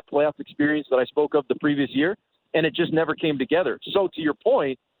from that playoff experience that I spoke of the previous year? And it just never came together. So to your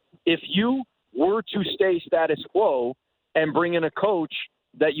point, if you were to stay status quo and bring in a coach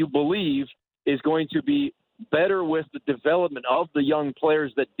that you believe is going to be better with the development of the young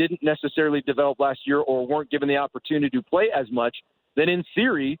players that didn't necessarily develop last year or weren't given the opportunity to play as much, then in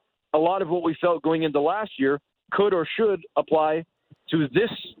theory, a lot of what we felt going into last year could or should apply to this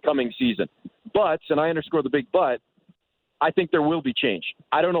coming season. But, and I underscore the big but, I think there will be change.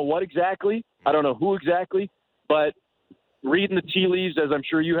 I don't know what exactly. I don't know who exactly. But reading the tea leaves, as I'm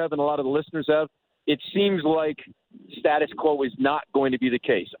sure you have and a lot of the listeners have, it seems like status quo is not going to be the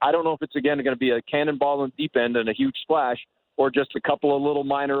case. I don't know if it's, again, going to be a cannonball in the deep end and a huge splash or just a couple of little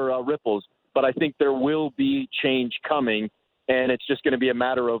minor ripples. But I think there will be change coming, and it's just going to be a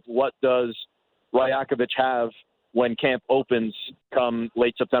matter of what does Rajakovic have when camp opens come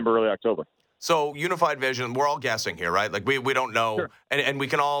late September, early October. So unified vision, we're all guessing here, right? Like we don't know. Sure. And we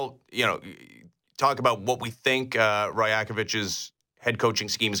can all, talk about what we think Rajakovic's head coaching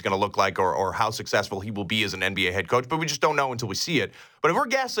scheme is going to look like or how successful he will be as an NBA head coach, but we just don't know until we see it. But if we're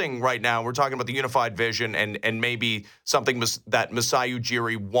guessing right now, we're talking about the unified vision and maybe something that Masai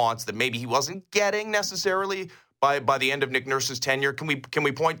Ujiri wants that maybe he wasn't getting necessarily by the end of Nick Nurse's tenure. Can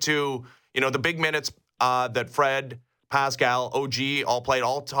we point to, the big minutes that Fred, Pascal, OG all played,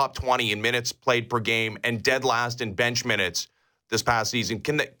 all top 20 in minutes played per game and dead last in bench minutes this past season?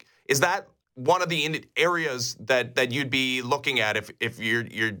 Is that one of the areas that you'd be looking at if you're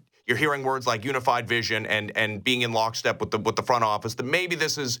hearing words like unified vision and being in lockstep with the front office, that maybe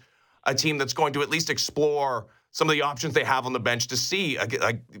this is a team that's going to at least explore some of the options they have on the bench to see?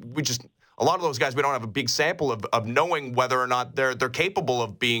 A lot of those guys, we don't have a big sample of knowing whether or not they're capable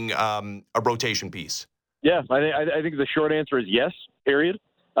of being a rotation piece. Yeah, I think the short answer is yes, period.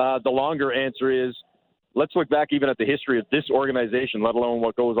 The longer answer is let's look back even at the history of this organization, let alone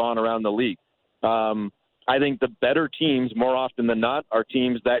what goes on around the league. I think the better teams, more often than not, are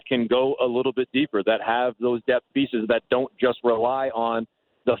teams that can go a little bit deeper, that have those depth pieces that don't just rely on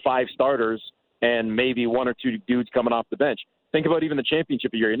the 5 starters and maybe 1 or 2 dudes coming off the bench. Think about even the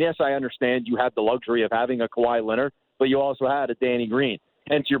championship year. And yes, I understand you had the luxury of having a Kawhi Leonard, but you also had a Danny Green.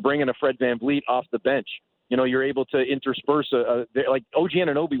 Hence, you're bringing a Fred VanVleet off the bench. You're able to intersperse like OG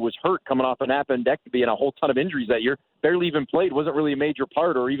Anunoby was hurt coming off an appendectomy and a whole ton of injuries that year. Barely even played, wasn't really a major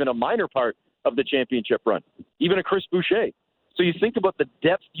part or even a minor part of the championship run. Even a Chris Boucher. So you think about the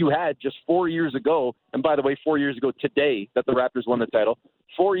depth you had just 4 years ago, and by the way, 4 years ago today that the Raptors won the title,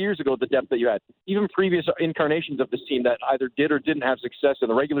 4 years ago the depth that you had. Even previous incarnations of this team that either did or didn't have success in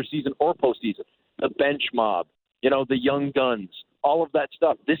the regular season or postseason. The bench mob, the young guns, all of that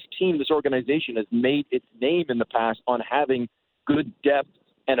stuff. This team, this organization has made its name in the past on having good depth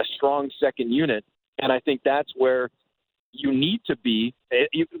and a strong second unit, and I think that's where you need to be,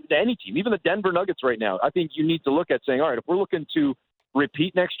 any team, even the Denver Nuggets right now. I think you need to look at saying, all right, if we're looking to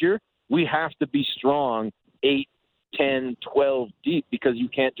repeat next year, we have to be strong 8, 10, 12 deep because you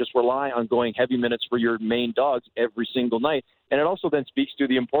can't just rely on going heavy minutes for your main dogs every single night. And it also then speaks to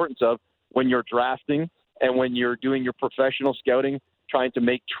the importance of when you're drafting and when you're doing your professional scouting, trying to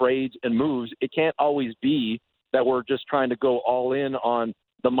make trades and moves, it can't always be that we're just trying to go all in on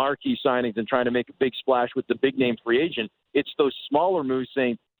the marquee signings and trying to make a big splash with the big name free agent. It's those smaller moves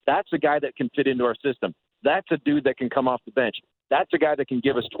saying, that's a guy that can fit into our system. That's a dude that can come off the bench. That's a guy that can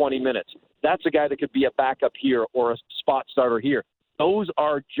give us 20 minutes. That's a guy that could be a backup here or a spot starter here. Those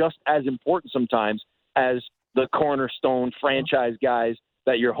are just as important sometimes as the cornerstone franchise guys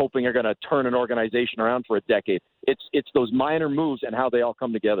that you're hoping are going to turn an organization around for a decade. It's those minor moves and how they all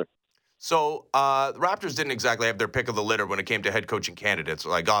come together. So the Raptors didn't exactly have their pick of the litter when it came to head coaching candidates.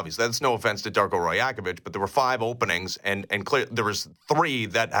 Like, obviously, that's no offense to Darko Rajakovic, but there were 5 openings, and there was 3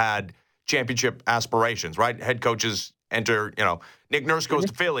 that had championship aspirations, right? Head coaches enter, Nick Nurse goes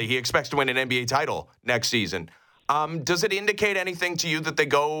to Philly. He expects to win an NBA title next season. Does it indicate anything to you that they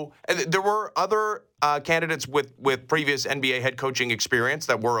go? There were other candidates with previous NBA head coaching experience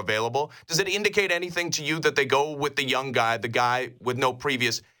that were available. Does it indicate anything to you that they go with the young guy, the guy with no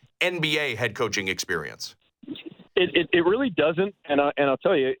previous NBA head coaching experience? It really doesn't, and I'll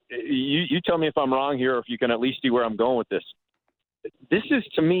tell you, you tell me if I'm wrong here, or if you can at least see where I'm going with this. This is,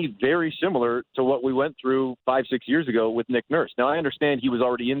 to me, very similar to what we went through 5-6 years ago with Nick Nurse. Now, I understand he was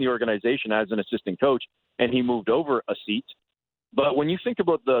already in the organization as an assistant coach, and he moved over a seat. But when you think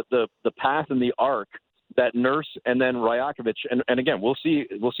about the path and the arc that Nurse and then Rajakovic, and again, we'll see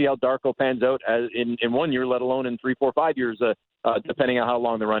how Darko pans out as in 1 year, let alone in 3, 4, 5 years, depending on how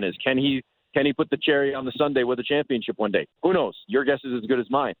long the run is. Can he put the cherry on the sundae with a championship one day? Who knows? Your guess is as good as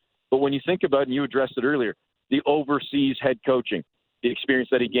mine. But when you think about, and you addressed it earlier, the overseas head coaching, the experience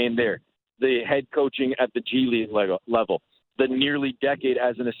that he gained there, the head coaching at the G League level, the nearly decade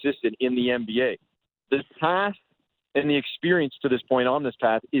as an assistant in the NBA. The path and the experience to this point on this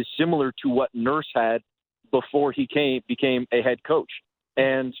path is similar to what Nurse had before he became a head coach.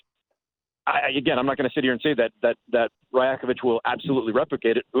 And I'm not going to sit here and say that Rajakovic will absolutely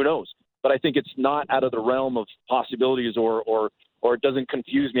replicate it. Who knows? But I think it's not out of the realm of possibilities or it doesn't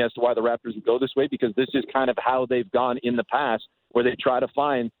confuse me as to why the Raptors would go this way, because this is kind of how they've gone in the past, where they try to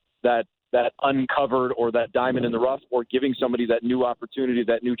find that uncovered or that diamond in the rough, or giving somebody that new opportunity,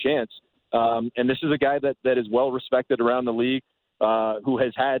 that new chance. And this is a guy that is well respected around the league, who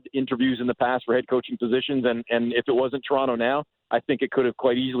has had interviews in the past for head coaching positions. And if it wasn't Toronto now, I think it could have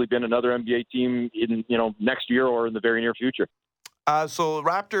quite easily been another NBA team in next year or in the very near future. So the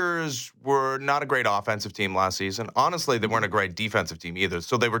Raptors were not a great offensive team last season. Honestly, they weren't a great defensive team either.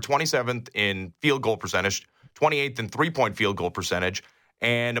 So they were 27th in field goal percentage, 28th in three-point field goal percentage,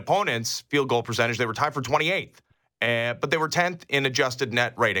 and opponents' field goal percentage, they were tied for 28th. But they were 10th in adjusted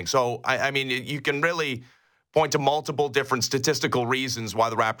net rating. So, I mean, you can really point to multiple different statistical reasons why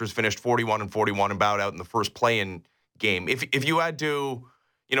the Raptors finished 41-41 and bowed out in the first play-in game. If you had to,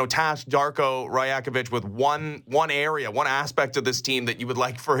 task Darko Rajakovic with one area, one aspect of this team that you would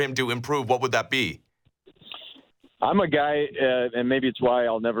like for him to improve, what would that be? I'm a guy, and maybe it's why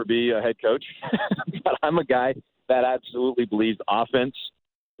I'll never be a head coach, but I'm a guy that absolutely believes offense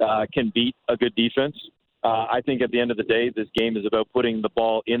can beat a good defense. I think at the end of the day, this game is about putting the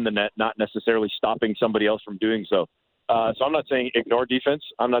ball in the net, not necessarily stopping somebody else from doing so. So I'm not saying ignore defense.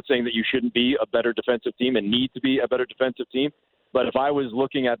 I'm not saying that you shouldn't be a better defensive team and need to be a better defensive team. But if I was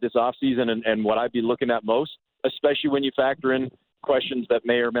looking at this offseason and what I'd be looking at most, especially when you factor in questions that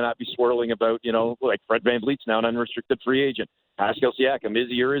may or may not be swirling about, like Fred VanVleet's now an unrestricted free agent. Pascal Siakam, is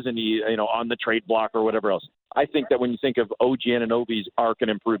he or isn't he, on the trade block or whatever else? I think that when you think of OG Anunoby's arc and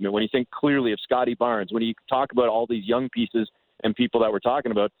improvement, when you think clearly of Scotty Barnes, when you talk about all these young pieces and people that we're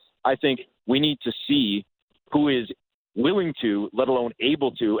talking about, I think we need to see who is willing to, let alone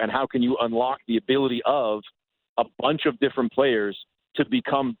able to, and how can you unlock the ability of a bunch of different players to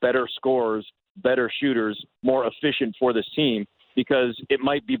become better scorers, better shooters, more efficient for this team, because it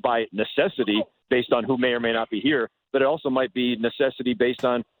might be by necessity based on who may or may not be here, but it also might be necessity based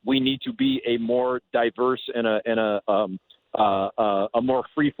on we need to be a more diverse and a more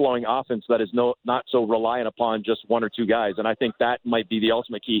free-flowing offense that is not so reliant upon just one or two guys. And I think that might be the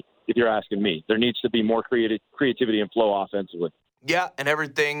ultimate key if you're asking me. There needs to be more creativity and flow offensively. Yeah, and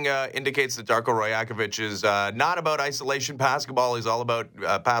everything indicates that Darko Rajakovic is not about isolation basketball. He's all about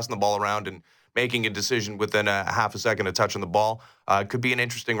passing the ball around and making a decision within a half a second of touching the ball. Could be an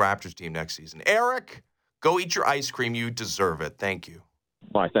interesting Raptors team next season. Eric, go eat your ice cream. You deserve it. Thank you.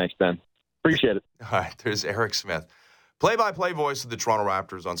 All right, thanks, Ben. Appreciate it. All right, there's Eric Smith. Play-by-play voice of the Toronto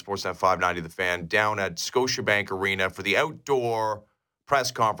Raptors on Sportsnet 590 The Fan down at Scotiabank Arena for the outdoor press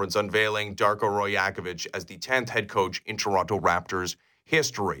conference unveiling Darko Rajakovic as the 10th head coach in Toronto Raptors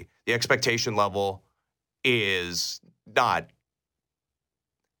history. The expectation level is not,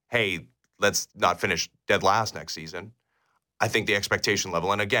 hey, let's not finish dead last next season. I think the expectation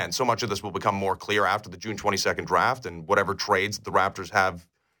level, and again, so much of this will become more clear after the June 22nd draft and whatever trades the Raptors have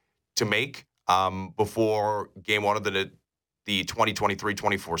to make before game one of the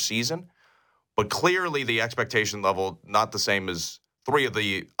 2023-24 season. But clearly the expectation level, not the same as three of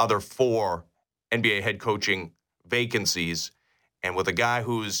the other four NBA head coaching vacancies. And with a guy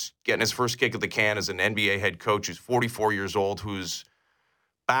who's getting his first kick of the can as an NBA head coach, who's 44 years old, whose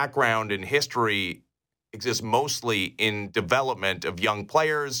background and history exists mostly in development of young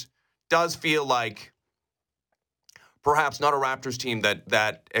players, does feel like perhaps not a Raptors team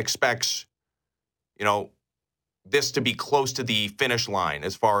that expects, this to be close to the finish line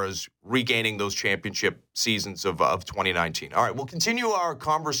as far as regaining those championship seasons of 2019. All right, we'll continue our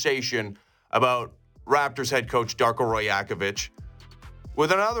conversation about Raptors head coach Darko Dialogue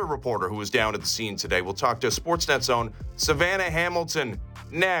with another reporter who was down at the scene today. We'll talk to Sportsnet's own Savannah Hamilton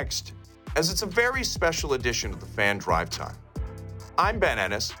next, as it's a very special edition of the Fan Drive Time. I'm Ben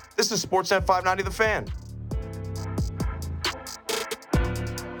Ennis. This is Sportsnet 590 The Fan.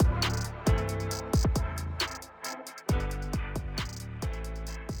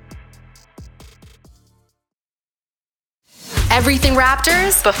 Everything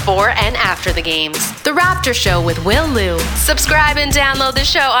Raptors before and after the games. The Raptor Show with Will Liu. Subscribe and download the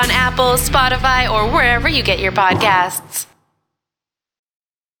show on Apple, Spotify, or wherever you get your podcasts.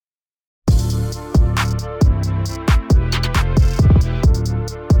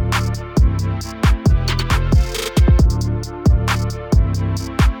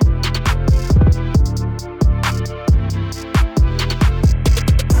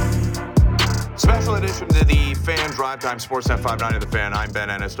 Special edition to the Fan Drive Time Sportsnet 590 The Fan. I'm Ben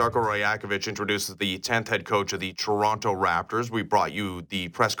Ennis. Darko Dialogue introduces the 10th head coach of the Toronto Raptors. We brought you the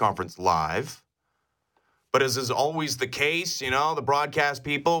press conference live. But as is always the case, the broadcast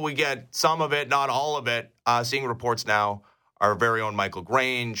people, we get some of it, not all of it. Seeing reports now, our very own Michael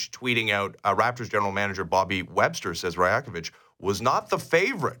Grange tweeting out, Raptors general manager Bobby Webster says Rajakovic was not the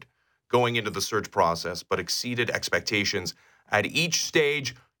favorite going into the search process, but exceeded expectations at each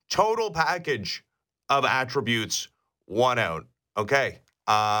stage. Total package of attributes, 1 out. Okay,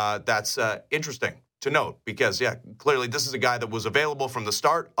 that's interesting to note because, clearly this is a guy that was available from the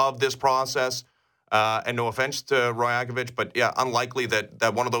start of this process. And no offense to Rajakovic, but unlikely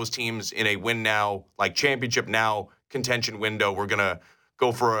that one of those teams in a win now, like championship now contention window, we're going to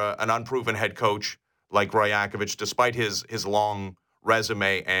go for an unproven head coach like Rajakovic, despite his long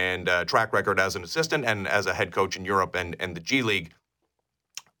resume and track record as an assistant and as a head coach in Europe and the G League.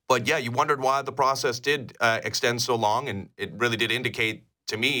 But you wondered why the process did extend so long, and it really did indicate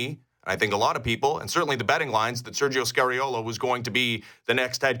to me, and I think a lot of people, and certainly the betting lines, that Sergio Scariolo was going to be the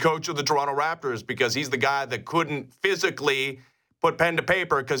next head coach of the Toronto Raptors because he's the guy that couldn't physically put pen to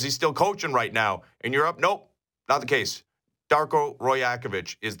paper because he's still coaching right now. In Europe, nope, not the case. Darko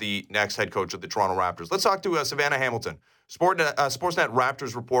Dialogue is the next head coach of the Toronto Raptors. Let's talk to Savannah Hamilton, Sportsnet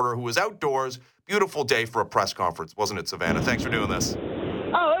Raptors reporter who was outdoors. Beautiful day for a press conference, wasn't it, Savannah? Thanks for doing this.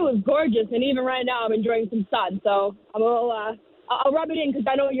 Oh, it was gorgeous, and even right now I'm enjoying some sun, so I'm a little, I'll rub it in because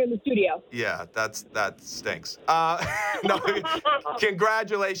I know you're in the studio. Yeah, that stinks.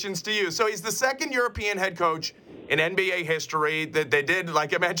 Congratulations to you. So he's the second European head coach in NBA history that they did,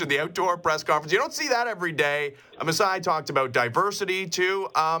 like I mentioned, the outdoor press conference. You don't see that every day. Masai talked about diversity, too.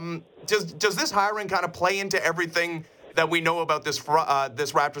 Does this hiring kind of play into everything that we know about this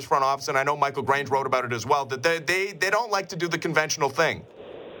Raptors front office? And I know Michael Grange wrote about it as well, that they don't like to do the conventional thing.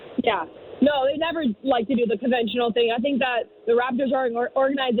 Yeah. No, they never like to do the conventional thing. I think that the Raptors are an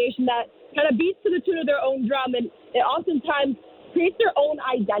organization that kind of beats to the tune of their own drum, and it oftentimes creates their own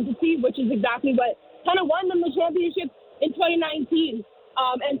identity, which is exactly what kind of won them the championship in 2019.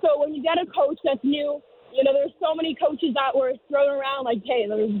 And so when you get a coach that's new, there's so many coaches that were thrown around, like, hey,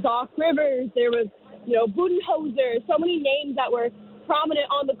 there was Doc Rivers, there was, Budenholzer, so many names that were prominent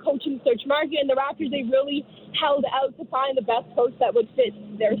on the coaching search market, and the Raptors, they really held out to find the best coach that would fit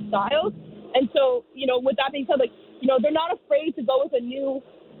their styles. And so, with that being said, they're not afraid to go with a new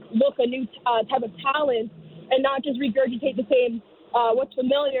look, a new type of talent, and not just regurgitate the same what's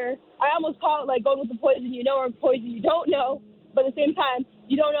familiar. I almost call it like going with the poison you know or poison you don't know, but at the same time,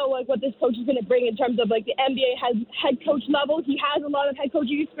 you don't know what this coach is going to bring in terms of the NBA head coach level. He has a lot of head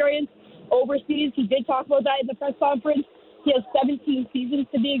coaching experience overseas. He did talk about that in the press conference. He has 17 seasons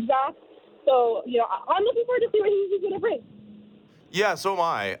to be exact. So, I'm looking forward to see what he's going to bring. Yeah, so am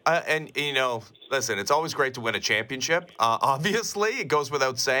I. And listen, it's always great to win a championship. Obviously, it goes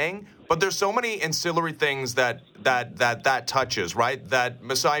without saying. But there's so many ancillary things that touches, right? That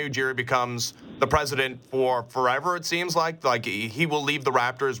Masai Ujiri becomes the president for forever, it seems like. Like, he will leave the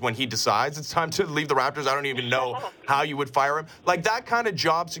Raptors when he decides it's time to leave the Raptors. I don't even know how you would fire him. Like, that kind of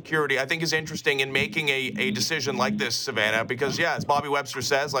job security, I think, is interesting in making a decision like this, Savannah. Because, as Bobby Webster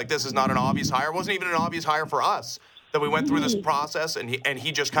says, this is not an obvious hire. It wasn't even an obvious hire for us. That we went through this process, and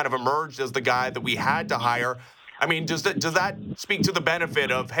he just kind of emerged as the guy that we had to hire. I mean, does that speak to the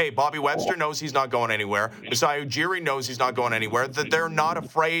benefit of, hey, Bobby Webster knows he's not going anywhere, Masai Ujiri knows he's not going anywhere, that they're not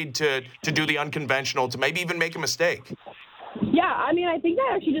afraid to do the unconventional, to maybe even make a mistake? Yeah, I mean, I think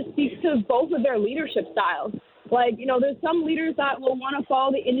that actually just speaks to both of their leadership styles. There's some leaders that will want to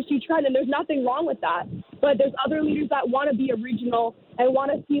follow the industry trend, and there's nothing wrong with that. But there's other leaders that want to be original and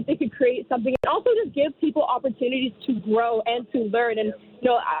want to see if they could create something, and also just give people opportunities to grow and to learn. And,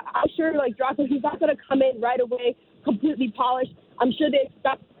 I'm sure, Darko, he's not going to come in right away completely polished. I'm sure they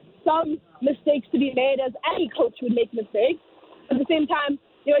expect some mistakes to be made, as any coach would make mistakes. At the same time,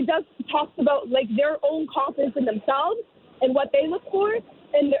 it does talk about like their own confidence in themselves and what they look for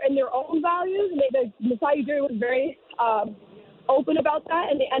and their own values. And Masai Ujiri was very open about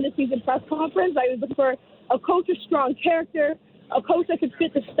that in the end of season press conference. I was looking for a coach with strong character, a coach that could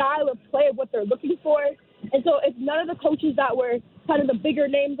fit the style of play of what they're looking for. And so if none of the coaches that were kind of the bigger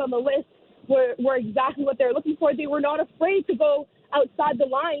names on the list were exactly what they're looking for, they were not afraid to go outside the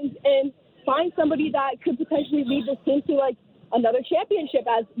lines and find somebody that could potentially lead this team to like another championship,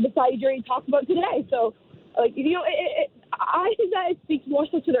 as Masai Ujiri talked about today. So, I think that it speaks more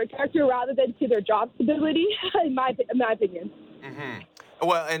so to their character rather than to their job stability, in my opinion. Mm-hmm.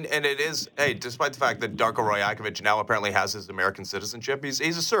 Well, and it is, hey, despite the fact that Darko Rajakovic now apparently has his American citizenship, he's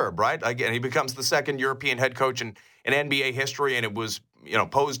a Serb, right? Again, he becomes the second European head coach in NBA history, and it was,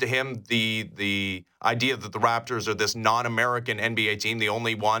 posed to him the idea that the Raptors are this non-American NBA team, the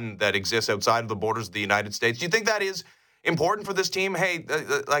only one that exists outside of the borders of the United States. Do you think that is important for this team? Hey,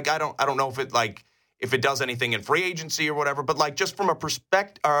 I don't know if it does anything in free agency or whatever, but like just from a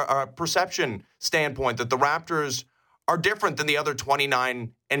perception standpoint, that the Raptors are different than the other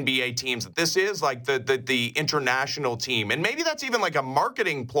 29 NBA teams. That this is like the international team, and maybe that's even like a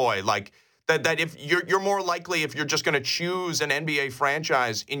marketing ploy, like that if you're more likely, if you're just going to choose an NBA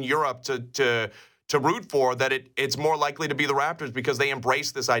franchise in Europe to root for, that it's more likely to be the Raptors because they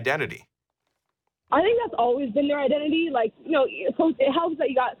embrace this identity. I think that's always been their identity. Like, it helps that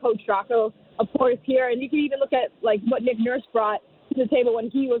you got Coach Darko, of course, here. And you can even look at, like, what Nick Nurse brought to the table when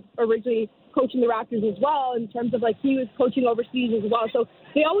he was originally coaching the Raptors as well, in terms of, like, he was coaching overseas as well. So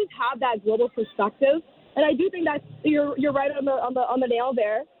they always have that global perspective. And I do think that you're right on the nail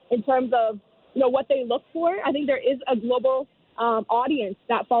there in terms of, what they look for. I think there is a global audience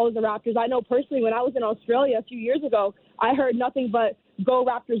that follows the Raptors. I know personally when I was in Australia a few years ago, I heard nothing but "Go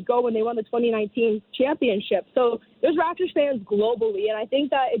Raptors, go" when they won the 2019 championship. So there's Raptors fans globally, and I think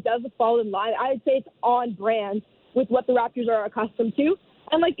that it does fall in line. I'd say it's on brand with what the Raptors are accustomed to.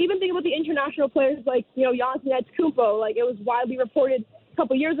 And, like, even thinking about the international players like, Giannis Antetokounmpo, like, it was widely reported a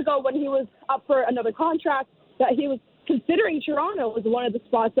couple years ago when he was up for another contract that he was considering Toronto as one of the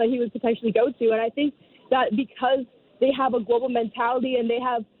spots that he would potentially go to. And I think that because they have a global mentality and they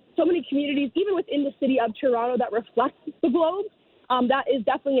have so many communities, even within the city of Toronto, that reflect the globe, that is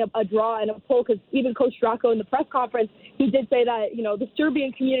definitely a draw and a pull, because even Coach Darko in the press conference, he did say that, the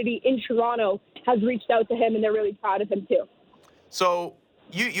Serbian community in Toronto has reached out to him and they're really proud of him too. So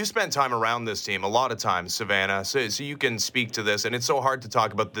you spent time around this team a lot of times, Savannah, so you can speak to this, and it's so hard to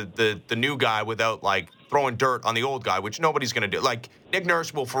talk about the new guy without, like, throwing dirt on the old guy, which nobody's going to do. Like, Nick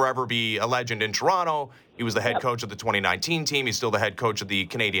Nurse will forever be a legend in Toronto. He was the head coach of the 2019 team. He's still the head coach of the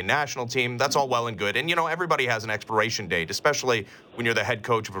Canadian national team. That's all well and good. And, everybody has an expiration date, especially when you're the head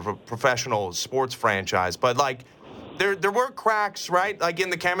coach of a professional sports franchise. But, like, there were cracks, right? Like, in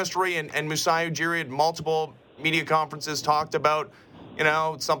the chemistry, and Masai Ujiri at multiple media conferences talked about,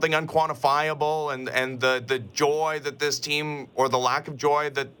 something unquantifiable, and the joy that this team, or the lack of joy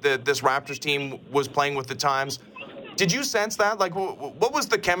that this Raptors team was playing with at times. Did you sense that? Like, what was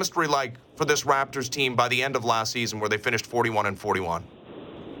the chemistry like for this Raptors team by the end of last season, where they finished 41-41?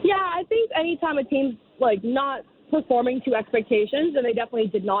 Yeah, I think anytime a team's, like, not performing to expectations, and they definitely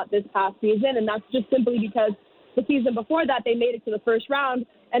did not this past season, and that's just simply because the season before that they made it to the first round,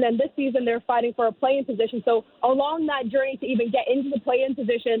 and then this season they're fighting for a play-in position. So along that journey to even get into the play-in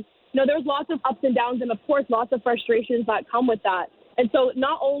position, there's lots of ups and downs, and of course lots of frustrations that come with that. And so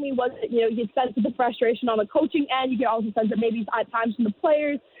not only was it, you could sense the frustration on the coaching end, you could also sense it maybe at times from the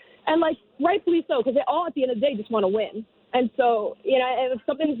players, and, like, rightfully so, because they all at the end of the day just want to win. And so, and if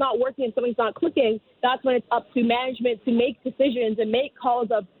something's not working and something's not clicking, that's when it's up to management to make decisions and make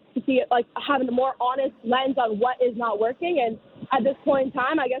calls of, to see it, like, having a more honest lens on what is not working. And at this point in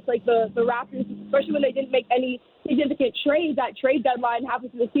time, I guess, like, the Raptors, especially when they didn't make any significant trades, that trade deadline halfway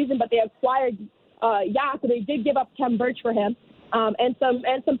through the season, but they acquired so they did give up Kem Birch for him, and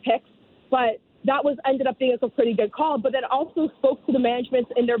some picks, but that ended up being a pretty good call. But then also spoke to the management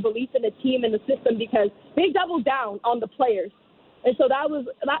and their belief in the team and the system, because they doubled down on the players. And so that was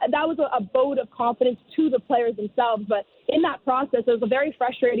a vote of confidence to the players themselves. But in that process, it was a very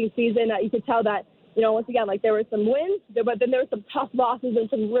frustrating season. You could tell that, once again, like, there were some wins, but then there were some tough losses and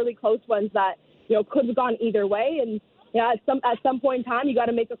some really close ones that, could have gone either way. And at some point in time, you got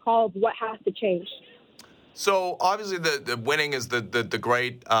to make a call of what has to change. So obviously the winning is the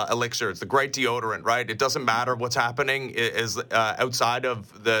great elixir. It's the great deodorant, right? It doesn't matter what's happening is outside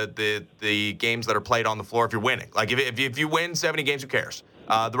of the games that are played on the floor if you're winning. Like, if you win 70 games, who cares?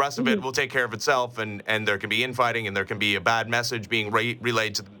 The rest of it will take care of itself, and there can be infighting, and there can be a bad message being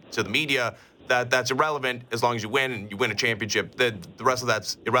relayed to the media, that's irrelevant as long as you win and you win a championship. The rest of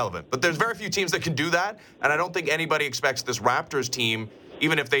that's irrelevant. But there's very few teams that can do that, and I don't think anybody expects this Raptors team,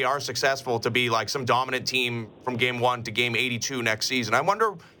 even if they are successful, to be like some dominant team from game 1 to game 82 next season. I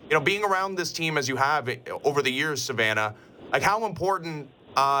wonder, being around this team as you have over the years, Savannah, like how important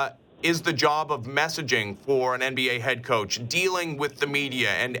is the job of messaging for an NBA head coach, dealing with the media,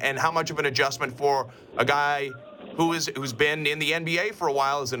 and how much of an adjustment for a guy who's been in the NBA for a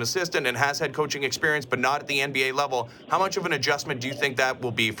while as an assistant and has head coaching experience, but not at the NBA level? How much of an adjustment do you think that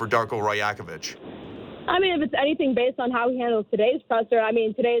will be for Darko Rajakovic? I mean, if it's anything based on how he handles today's presser, I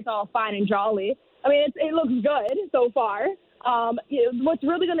mean, today's all fine and jolly. I mean, it looks good so far. What's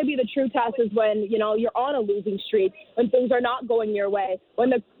really going to be the true test is when, you're on a losing streak, when things are not going your way, when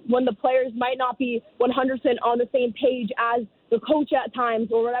the players might not be 100% on the same page as the coach at times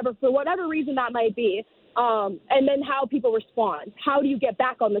or whatever, for whatever reason that might be. And then how people respond. How do you get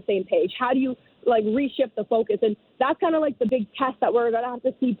back on the same page? How do you reshift the focus? And that's kind of like the big test that we're going to have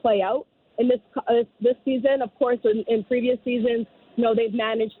to see play out in this season. Of course, in previous seasons, they've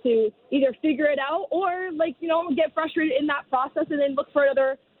managed to either figure it out or get frustrated in that process and then look for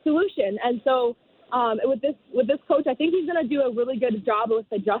another solution. And so with this coach, I think he's going to do a really good job with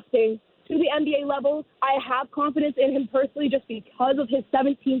adjusting to the NBA level. I have confidence in him personally just because of his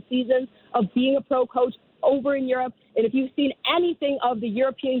 17 seasons of being a pro coach over in Europe. And if you've seen anything of the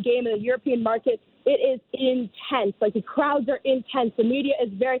European game and the European market, it is intense. Like, the crowds are intense. The media is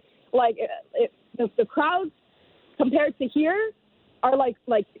very, the crowds compared to here are like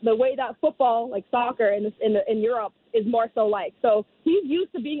the way that football, like soccer in Europe, is more so like. So he's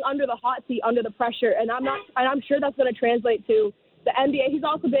used to being under the hot seat, under the pressure, and I'm sure that's going to translate to the NBA. He's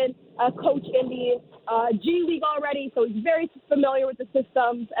also been a coach in the G League already, so he's very familiar with the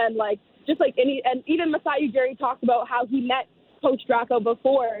systems and and even Masai Ujiri talked about how he met Coach Darko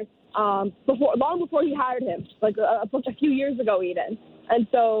long before he hired him, a few years ago even. And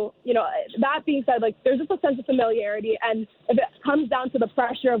so, that being said, there's just a sense of familiarity, and if it comes down to the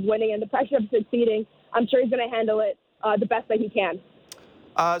pressure of winning and the pressure of succeeding, I'm sure he's going to handle it the best that he can.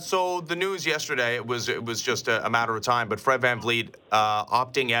 So the news yesterday, it was just a matter of time, but Fred VanVleet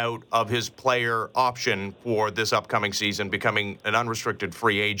opting out of his player option for this upcoming season, becoming an unrestricted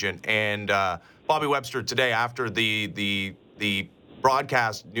free agent. And Bobby Webster today, after the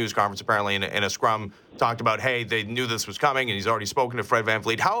broadcast news conference, apparently in a scrum, talked about, hey, they knew this was coming, and he's already spoken to Fred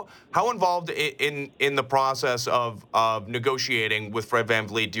VanVleet. How involved in the process of negotiating with Fred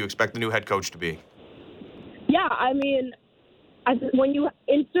VanVleet do you expect the new head coach to be? Yeah, I mean, when you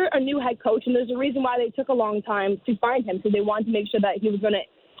insert a new head coach, and there's a reason why they took a long time to find him, because they wanted to make sure that he was going to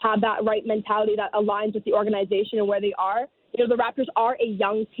have that right mentality that aligns with the organization and where they are. The Raptors are a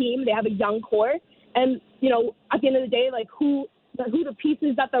young team. They have a young core. And, at the end of the day, who the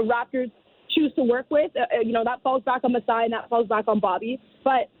pieces that the Raptors choose to work with, that falls back on Masai and that falls back on Bobby.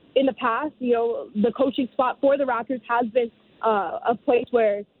 But in the past, the coaching spot for the Raptors has been a place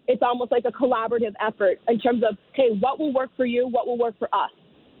where it's almost like a collaborative effort in terms of, hey, what will work for you, what will work for us.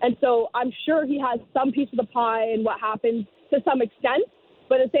 And so I'm sure he has some piece of the pie in what happens to some extent,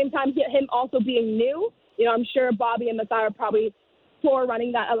 but at the same time, him also being new, I'm sure Bobby and Masai are probably front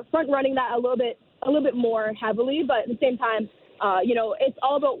running that a little bit more heavily, but at the same time, it's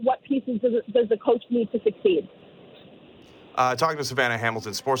all about what pieces does the coach need to succeed. Talking to Savannah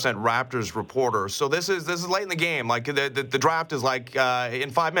Hamilton, Sportsnet Raptors reporter. So this is late in the game. The draft is in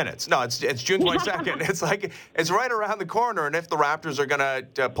 5 minutes. No, it's June 22nd. It's right around the corner. And if the Raptors are going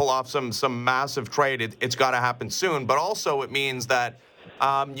to pull off some massive trade, it's got to happen soon. But also it means that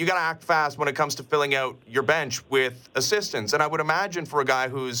you got to act fast when it comes to filling out your bench with assistants. And I would imagine for a guy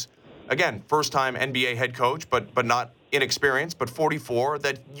who's, again, first-time NBA head coach, but not inexperienced, but 44,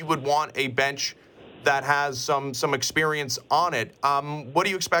 that you would want a bench that has some experience on it. What are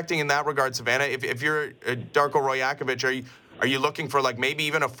you expecting in that regard, Savannah? If you're Darko Rajakovic, are you looking for maybe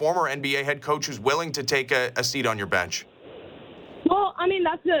even a former NBA head coach who's willing to take a seat on your bench? Well, I mean,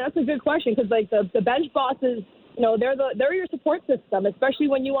 that's a good question, because the bench bosses, they're your support system, especially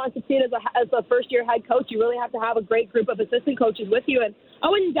when you want to succeed as a first-year head coach. You really have to have a great group of assistant coaches with you. And I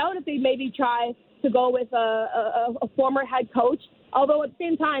wouldn't doubt if they maybe try to go with a former head coach. Although at the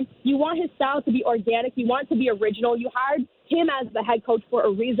same time, you want his style to be organic. You want it to be original. You hired him as the head coach for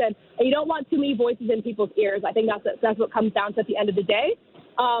a reason, and you don't want too many voices in people's ears. I think that's what comes down to at the end of the day.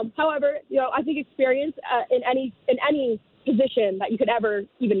 However, I think experience in any position that you could ever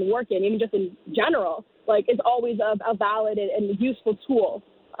even work in, even just in general, is always a valid and useful tool.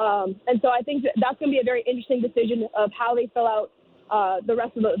 And so I think that's going to be a very interesting decision of how they fill out the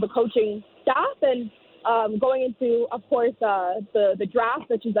rest of the coaching staff. And going into, of course, the draft,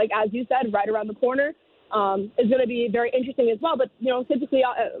 which is, like, as you said, right around the corner, is going to be very interesting as well. But, typically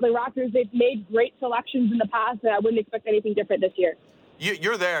the Raptors, they've made great selections in the past, and I wouldn't expect anything different this year.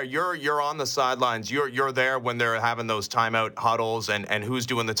 You're there. You're on the sidelines. You're there when they're having those timeout huddles and who's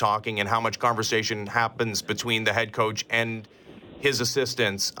doing the talking and how much conversation happens between the head coach and his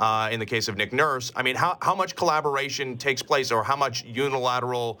assistants, in the case of Nick Nurse. I mean, how much collaboration takes place or how much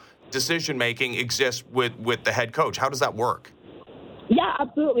unilateral decision-making exists with the head coach? How does that work? Yeah,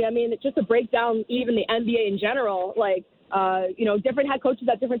 absolutely. I mean, just to break down even the NBA in general, like, different head coaches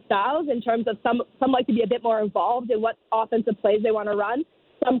have different styles in terms of some like to be a bit more involved in what offensive plays they want to run.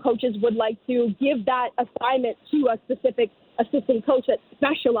 Some coaches would like to give that assignment to a specific assistant coach that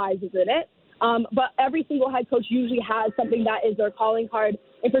specializes in it. But every single head coach usually has something that is their calling card.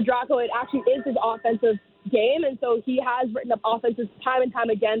 And for Darko, it actually is his offensive game. And so he has written up offenses time and time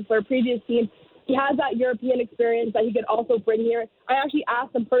again for previous teams. He has that European experience that he could also bring here. I actually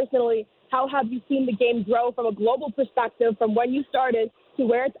asked him personally, how have you seen the game grow from a global perspective from when you started to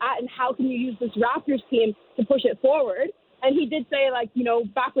where it's at, and how can you use this Raptors team to push it forward? And he did say,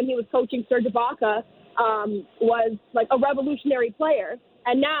 back when he was coaching Serge Ibaka, was like a revolutionary player.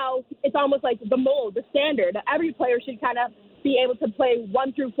 And now it's almost like the mold, the standard. Every player should kind of be able to play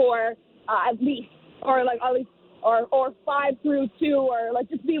 1 through 4 at least, or 5 through 2, or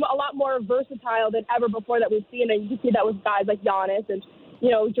just be a lot more versatile than ever before that we've seen. And you can see that with guys like Giannis and,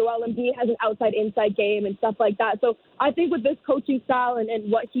 Joel Embiid has an outside-inside game and stuff like that. So I think with this coaching style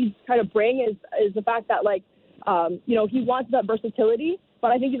and what he's trying to bring is the fact that, he wants that versatility. But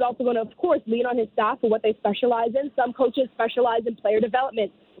I think he's also going to, of course, lean on his staff for what they specialize in. Some coaches specialize in player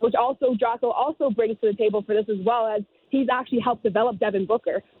development, which also Darko also brings to the table for this, as well as he's actually helped develop Devin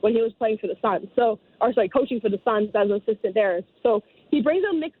Booker when he was playing for the Suns. Coaching for the Suns as an assistant there. So he brings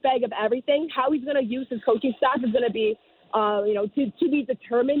a mixed bag of everything. How he's going to use his coaching staff is going to be, to be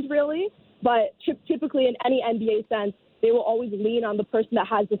determined, really. But typically in any NBA sense, they will always lean on the person that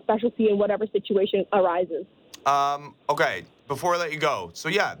has the specialty in whatever situation arises. Okay, before I let you go, so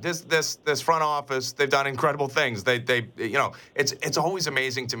yeah, this front office, they've done incredible things. They it's always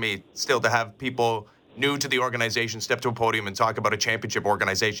amazing to me still to have people new to the organization step to a podium and talk about a championship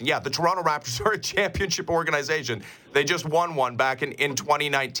organization. Yeah, the Toronto Raptors are a championship organization. They just won one back in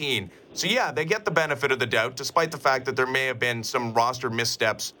 2019. So yeah, they get the benefit of the doubt, despite the fact that there may have been some roster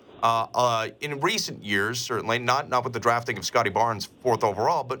missteps in recent years, certainly, not with the drafting of Scotty Barnes 4th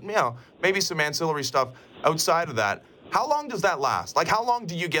overall, but maybe some ancillary stuff outside of that. How long does that last? How long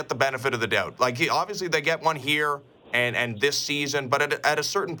do you get the benefit of the doubt? Obviously they get one here and this season, but at a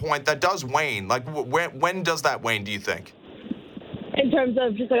certain point that does wane. When does that wane, do you think? In terms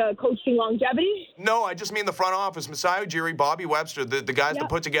of just coaching longevity? No, I just mean the front office. Masai Ujiri, Bobby Webster, the guys that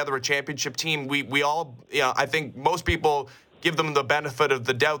put together a championship team. We all, I think most people give them the benefit of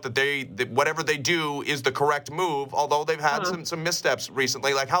the doubt that whatever they do is the correct move, although they've had some missteps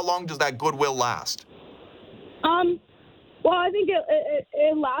recently. How long does that goodwill last? Well, I think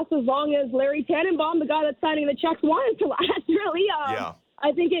it lasts as long as Larry Tannenbaum, the guy that's signing the checks, wanted to last, really.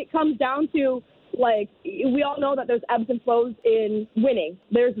 I think it comes down to, we all know that there's ebbs and flows in winning.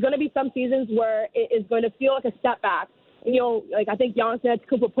 There's going to be some seasons where it is going to feel like a step back. And, I think Giannis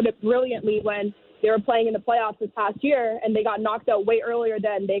Antetokounmpo put it brilliantly when they were playing in the playoffs this past year, and they got knocked out way earlier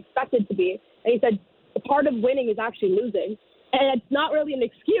than they expected to be. And he said, part of winning is actually losing. And it's not really an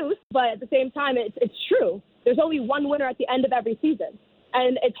excuse, but at the same time, it's true. There's only one winner at the end of every season.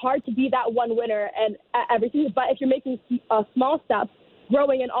 And it's hard to be that one winner and at every season. But if you're making small steps,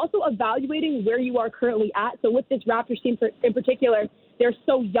 growing, and also evaluating where you are currently at. So with this Raptors team in particular, they're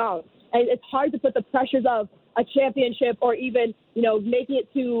so young. And it's hard to put the pressures of a championship or even, making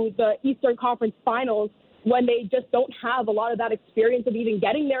it to the Eastern Conference Finals when they just don't have a lot of that experience of even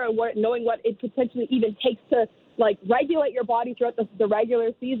getting there and knowing what it potentially even takes to, regulate your body throughout the regular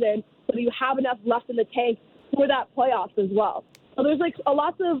season so that you have enough left in the tank for that playoffs as well. So there's a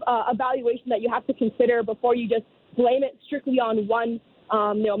lots of evaluation that you have to consider before you just blame it strictly on one,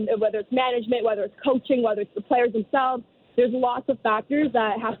 whether it's management, whether it's coaching, whether it's the players themselves. There's lots of factors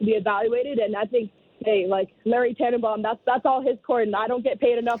that have to be evaluated, and I think, Larry Tannenbaum, that's all his court, and I don't get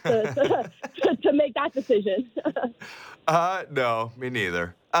paid enough to make that decision. No, me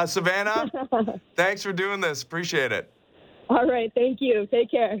neither. Savannah, thanks for doing this. Appreciate it. All right, thank you.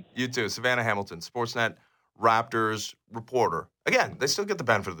 Take care. You too. Savannah Hamilton, Sportsnet Raptors reporter. Again, they still get the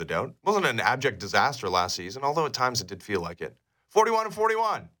benefit of the doubt. It wasn't an abject disaster last season, although at times it did feel like it.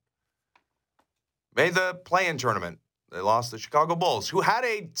 41-41. Made the play-in tournament. They lost the Chicago Bulls, who had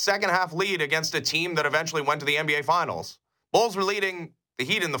a second-half lead against a team that eventually went to the NBA Finals. Bulls were leading the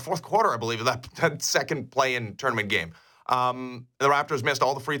Heat in the fourth quarter, I believe, of that second play-in tournament game. The Raptors missed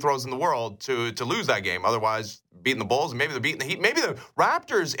all the free throws in the world to lose that game. Otherwise, beating the Bulls, and maybe they're beating the Heat. Maybe the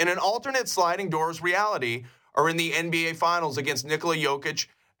Raptors, in an alternate sliding doors reality, are in the NBA Finals against Nikola Jokic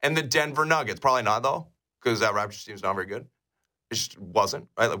and the Denver Nuggets. Probably not, though, because that Raptors team's not very good. It just wasn't,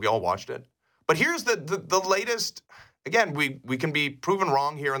 right? Like, we all watched it. But here's the latest. Again, we can be proven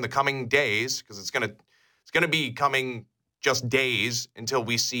wrong here in the coming days, because it's gonna be coming just days until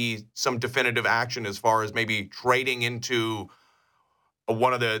we see some definitive action as far as maybe trading into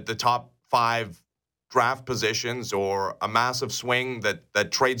one of the top 5 draft positions, or a massive swing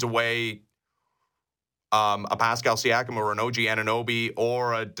that trades away a Pascal Siakam or an OG Anunoby,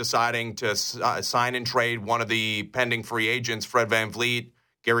 or deciding to sign and trade one of the pending free agents, Fred VanVleet,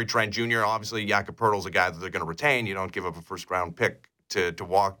 Gary Trent Jr. Obviously, Jakob Poeltl's a guy that they're going to retain. You don't give up a first-round pick to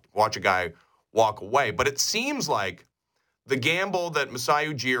watch a guy walk away. But it seems like the gamble that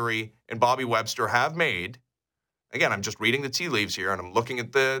Masai Ujiri and Bobby Webster have made, again, I'm just reading the tea leaves here, and I'm looking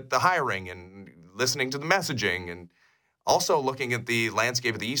at the hiring and listening to the messaging, and also looking at the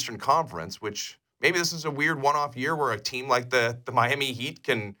landscape of the Eastern Conference, which maybe this is a weird one-off year where a team like the Miami Heat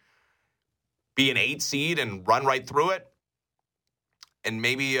can be an 8 seed and run right through it. And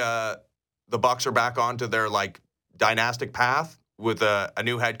maybe the Bucks are back onto their dynastic path with a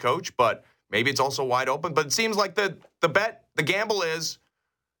new head coach, but maybe it's also wide open. But it seems like the gamble is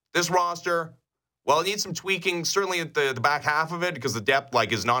this roster, well, it needs some tweaking, certainly at the back half of it, because the depth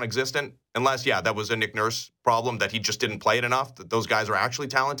is non-existent. Unless, that was a Nick Nurse problem, that he just didn't play it enough, that those guys are actually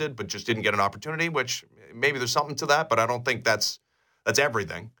talented, but just didn't get an opportunity, which maybe there's something to that, but I don't think that's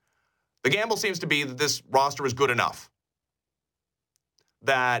everything. The gamble seems to be that this roster is good enough.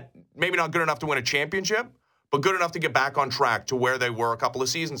 That maybe not good enough to win a championship, but good enough to get back on track to where they were a couple of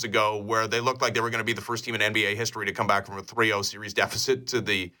seasons ago, where they looked like they were going to be the first team in NBA history to come back from a 3-0 series deficit to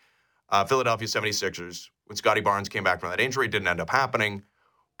the Philadelphia 76ers. When Scotty Barnes came back from that injury, it didn't end up happening.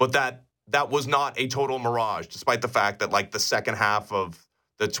 But that was not a total mirage, despite the fact that the second half of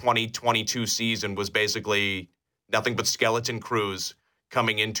the 2022 season was basically nothing but skeleton crews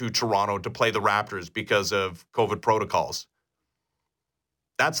coming into Toronto to play the Raptors because of COVID protocols.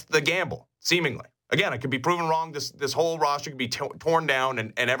 That's the gamble, seemingly. Again, I could be proven wrong. This whole roster could be torn down,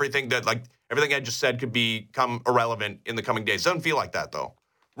 and everything that everything I just said could become irrelevant in the coming days. Doesn't feel like that, though.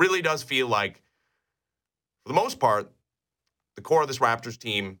 Really does feel like, for the most part, the core of this Raptors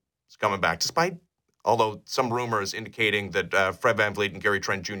team is coming back, although some rumors indicating that Fred VanVleet and Gary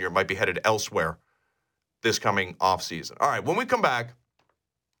Trent Jr. might be headed elsewhere this coming offseason. All right, when we come back,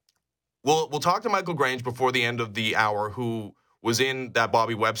 we'll talk to Michael Grange before the end of the hour, who was in that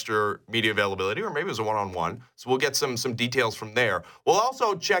Bobby Webster media availability, or maybe it was a one-on-one. So we'll get some details from there. We'll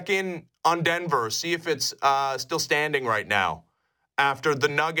also check in on Denver, see if it's still standing right now after the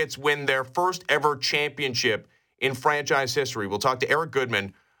Nuggets win their first ever championship in franchise history. We'll talk to Eric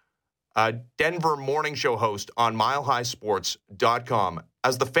Goodman, Denver morning show host on MileHighSports.com.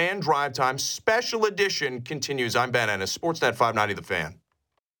 As the Fan Drive Time Special Edition continues, I'm Ben Ennis, Sportsnet 590 The Fan.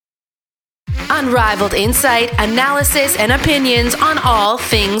 Unrivaled insight, analysis, and opinions on all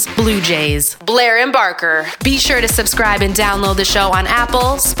things Blue Jays. Blair and Barker. Be sure to subscribe and download the show on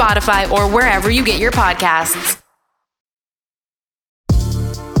Apple, Spotify, or wherever you get your podcasts.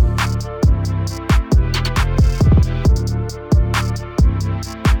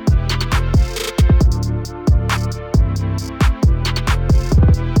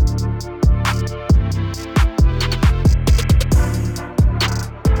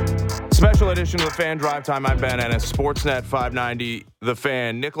 Special edition of the Fan Drive Time. I'm Ben Ennis, Sportsnet 590 The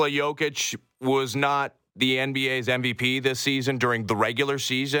Fan. Nikola Jokic was not the NBA's MVP this season during the regular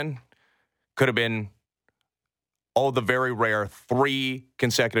season. Could have been all the very rare 3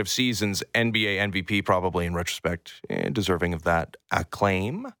 consecutive seasons NBA MVP, probably in retrospect, deserving of that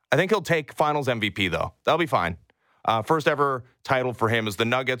acclaim. I think he'll take Finals MVP, though. That'll be fine. First ever title for him as the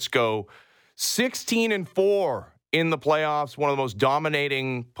Nuggets go 16-4 in the playoffs, one of the most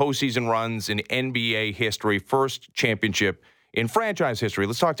dominating postseason runs in NBA history. First championship in franchise history.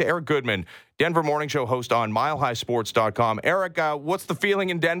 Let's talk to Eric Goodman, Denver morning show host on MileHighSports.com. Eric, what's the feeling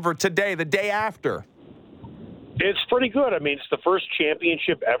in Denver today, the day after? It's pretty good. I mean, it's the first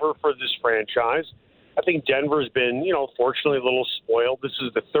championship ever for this franchise. I think Denver's been, fortunately a little spoiled. This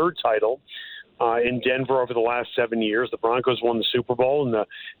is the 3rd title in Denver over the last 7 years. The Broncos won the Super Bowl in the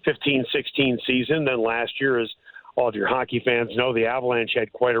 15-16 season. Then last year, as all of your hockey fans know, the Avalanche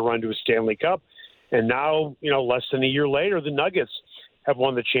had quite a run to a Stanley Cup. And now, less than a year later, the Nuggets have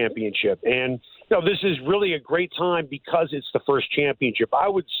won the championship. And, this is really a great time because it's the first championship. I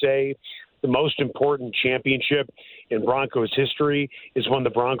would say the most important championship in Broncos history is when the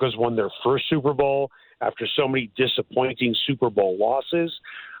Broncos won their first Super Bowl after so many disappointing Super Bowl losses.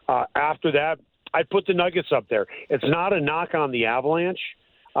 After that, I'd put the Nuggets up there. It's not a knock on the Avalanche.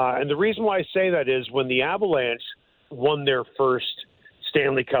 And the reason why I say that is when the Avalanche won their first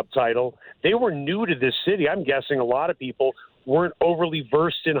Stanley Cup title, they were new to this city. I'm guessing a lot of people weren't overly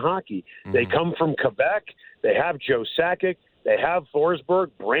versed in hockey. Mm-hmm. They come from Quebec. They have Joe Sakic. They have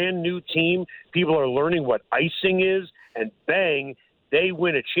Forsberg, brand new team. People are learning what icing is, and bang, they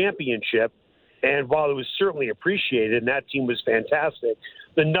win a championship. And while it was certainly appreciated, and that team was fantastic,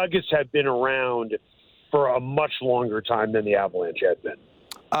 the Nuggets have been around for a much longer time than the Avalanche had been.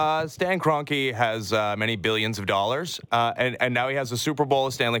 Stan Kroenke has many billions of dollars, and now he has a Super Bowl,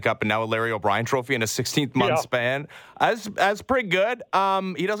 a Stanley Cup, and now a Larry O'Brien trophy in a 16-month span. That's pretty good.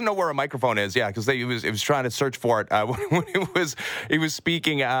 He doesn't know where a microphone is, because he was trying to search for it when he was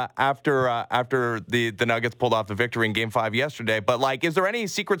speaking after the Nuggets pulled off the victory in Game 5 yesterday. But is there any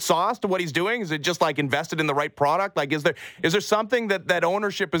secret sauce to what he's doing? Is it just invested in the right product? Is there something that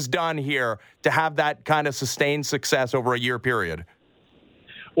ownership has done here to have that kind of sustained success over a year period?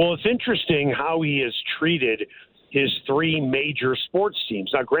 Well, it's interesting how he has treated his three major sports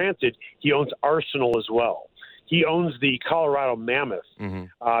teams. Now, granted, he owns Arsenal as well. He owns the Colorado Mammoth. Mm-hmm.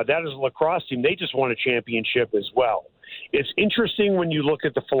 That is a lacrosse team. They just won a championship as well. It's interesting when you look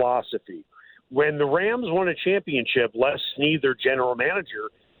at the philosophy. When the Rams won a championship, Les Snead, their general manager,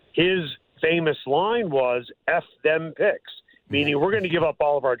 his famous line was, F them picks, meaning we're going to give up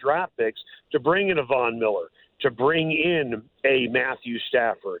all of our draft picks to bring in a Von Miller, to bring in a Matthew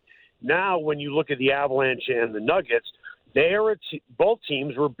Stafford. Now, when you look at the Avalanche and the Nuggets, both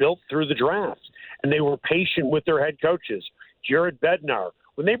teams were built through the draft, and they were patient with their head coaches. Jared Bednar.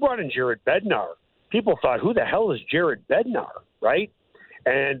 When they brought in Jared Bednar, people thought, who the hell is Jared Bednar, right?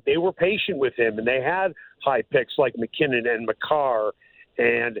 And they were patient with him, and they had high picks like McKinnon and McCarr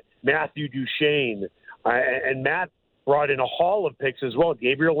and Matthew Duchene. And Matt brought in a haul of picks as well,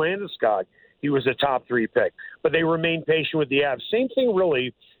 Gabriel Landeskog. He was a top 3 pick. But they remained patient with the Avs. Same thing,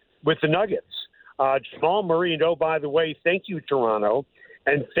 really, with the Nuggets. Jamal Murray, and, oh, by the way, thank you, Toronto,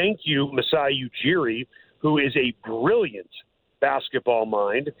 and thank you, Masai Ujiri, who is a brilliant basketball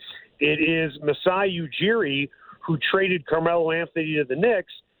mind. It is Masai Ujiri who traded Carmelo Anthony to the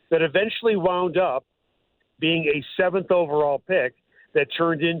Knicks that eventually wound up being a 7th overall pick that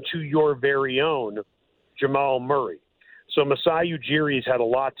turned into your very own Jamal Murray. So Masai Ujiri has had a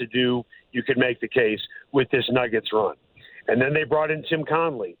lot to do, you could make the case, with this Nuggets run. And then they brought in Tim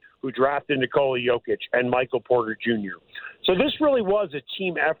Conley, who drafted Nikola Jokic and Michael Porter Jr. So this really was a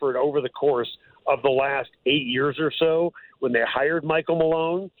team effort over the course of the last 8 years or so. When they hired Michael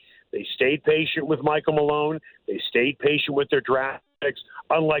Malone, they stayed patient with Michael Malone. They stayed patient with their draft picks.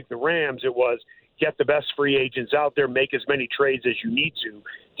 Unlike the Rams, it was get the best free agents out there, make as many trades as you need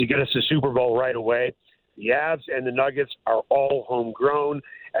to get us a Super Bowl right away. The Avs and the Nuggets are all homegrown,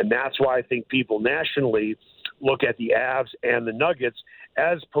 and that's why I think people nationally look at the Avs and the Nuggets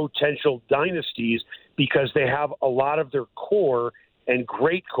as potential dynasties because they have a lot of their core and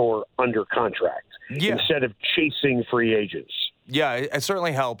great core under contract instead of chasing free agents. Yeah, it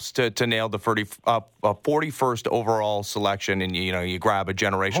certainly helps to nail the 41st overall selection, and you grab a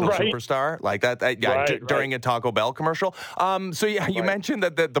generational superstar like that. During a Taco Bell commercial. You mentioned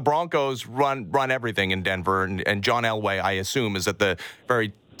that the Broncos run everything in Denver, and John Elway, I assume, is at the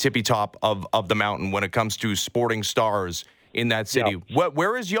very tippy top of the mountain when it comes to sporting stars in that city. Yep.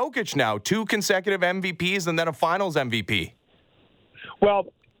 Where is Jokic now? 2 consecutive MVPs and then a Finals MVP. Well,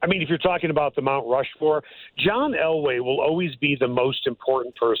 I mean, if you're talking about the Mount Rushmore, John Elway will always be the most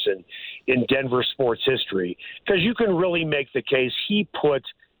important person in Denver sports history because you can really make the case he put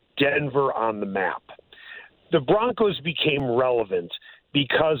Denver on the map. The Broncos became relevant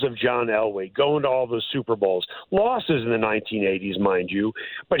because of John Elway going to all those Super Bowls. Losses in the 1980s, mind you,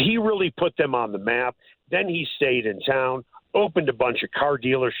 but he really put them on the map. Then he stayed in town, opened a bunch of car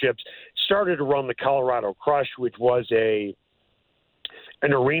dealerships, started to run the Colorado Crush, which was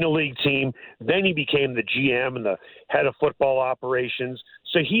an Arena League team. Then he became the GM and the head of football operations.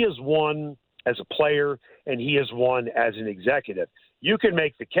 So he has won as a player, and he has won as an executive. You can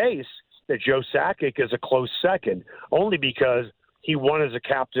make the case that Joe Sakic is a close second, only because he won as a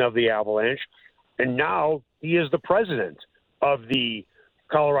captain of the Avalanche, and now he is the president of the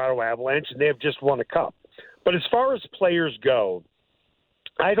Colorado Avalanche, and they have just won a cup. But as far as players go,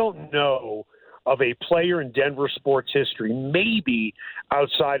 I don't know of a player in Denver sports history, maybe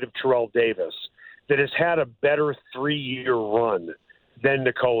outside of Terrell Davis, that has had a better 3-year run than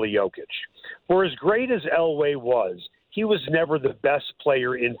Nikola Jokic. For as great as Elway was, he was never the best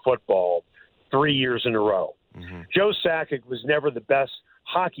player in football 3 years in a row. Joe Sakic was never the best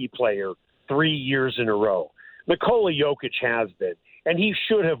hockey player 3 years in a row. Nikola Jokic has been, and he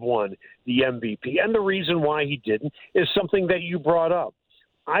should have won the MVP. And the reason why he didn't is something that you brought up.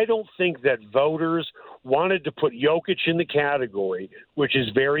 I don't think that voters wanted to put Jokic in the category, which is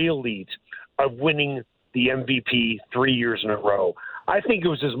very elite, of winning the MVP 3 years in a row. I think it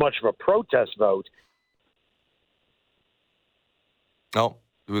was as much of a protest vote.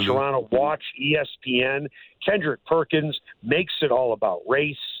 Toronto Watch, ESPN, Kendrick Perkins makes it all about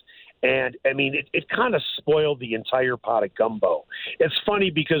race. And, I mean, it kind of spoiled the entire pot of gumbo. It's funny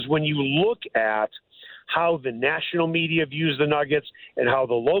because when you look at how the national media views the Nuggets and how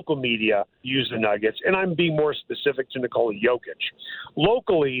the local media views the Nuggets, and I'm being more specific to Nikola Jokic.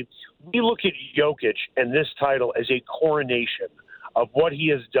 Locally, we look at Jokic and this title as a coronation of what he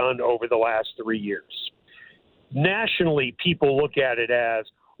has done over the last 3 years. Nationally, people look at it as,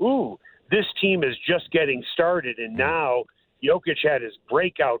 ooh, this team is just getting started, and now Jokic had his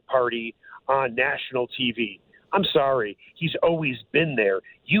breakout party on national TV. I'm sorry, he's always been there.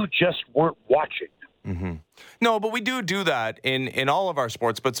 You just weren't watching. No, but we do that in all of our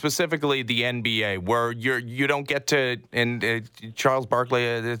sports, but specifically the NBA, where you don't get to. And Charles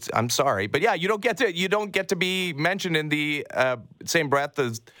Barkley, I'm sorry, but yeah, you don't get to be mentioned in the same breath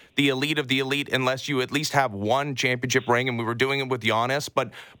as the elite of the elite unless you at least have one championship ring. And we were doing it with Giannis,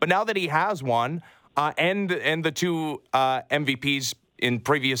 but now that he has one, and the two MVPs in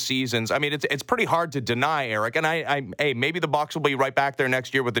previous seasons, I mean, it's pretty hard to deny, Eric. And hey, maybe the Bucs will be right back there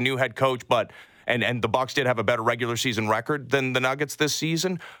next year with the new head coach, but. And the Bucs did have a better regular season record than the Nuggets this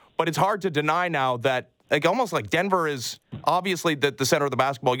season. But it's hard to deny now that, almost like Denver is obviously the center of the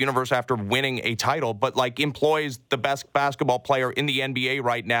basketball universe after winning a title, but employs the best basketball player in the NBA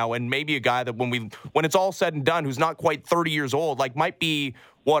right now, and maybe a guy that when it's all said and done, who's not quite 30 years old, might be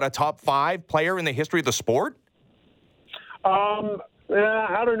a top 5 player in the history of the sport.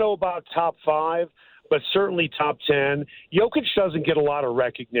 I don't know about top 5. But certainly top 10. Jokic doesn't get a lot of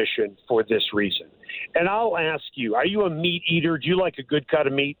recognition for this reason. And I'll ask you, are you a meat eater? Do you like a good cut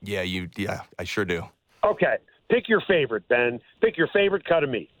of meat? Yeah, I sure do. Okay. Pick your favorite, Ben. Pick your favorite cut of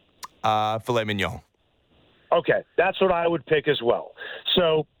meat. Filet mignon. Okay, that's what I would pick as well.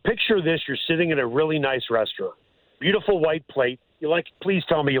 So picture this. You're sitting in a really nice restaurant. Beautiful white plate. Please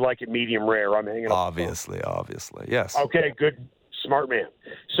tell me you like it medium rare. I'm hanging up. Obviously, yes. Okay, good. Smart man.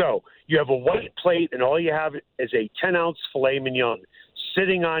 So you have a white plate, and all you have is a 10-ounce filet mignon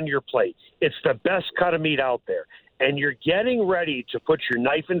sitting on your plate. It's the best cut of meat out there. And you're getting ready to put your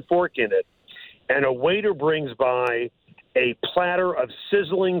knife and fork in it, and a waiter brings by a platter of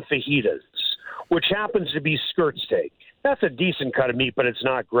sizzling fajitas, which happens to be skirt steak. That's a decent cut of meat, but it's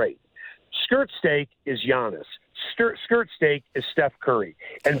not great. Skirt steak is Giannis. Skirt steak is Steph Curry.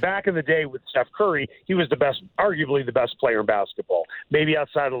 And back in the day with Steph Curry, he was arguably the best player in basketball, maybe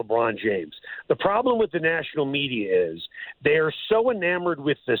outside of LeBron James. The problem with the national media is they are so enamored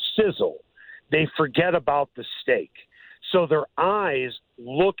with the sizzle, they forget about the steak. So their eyes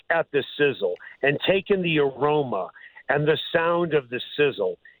look at the sizzle and take in the aroma and the sound of the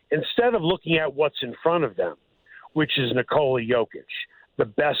sizzle instead of looking at what's in front of them, which is Nikola Jokic, the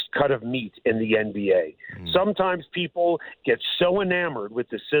best cut of meat in the NBA. Sometimes people get so enamored with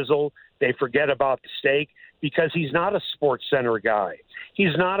the sizzle, they forget about the steak because he's not a Sports Center guy.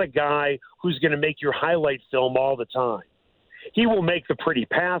 He's not a guy who's going to make your highlight film all the time. He will make the pretty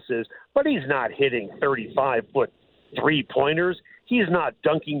passes, but he's not hitting 35-foot three-pointers. He's not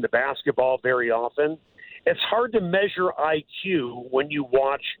dunking the basketball very often. It's hard to measure IQ when you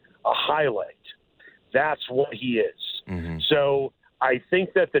watch a highlight. That's what he is. So I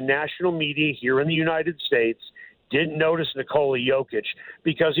think that the national media here in the United States didn't notice Nikola Jokic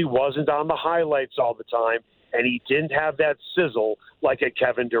because he wasn't on the highlights all the time, and he didn't have that sizzle like a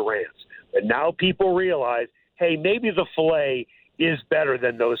Kevin Durant. But now people realize, hey, maybe the filet is better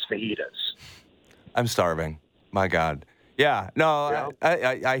than those fajitas. I'm starving. My God. Yeah. No,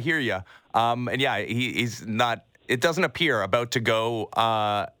 yeah. I hear you. And yeah, he's not. It doesn't appear about to go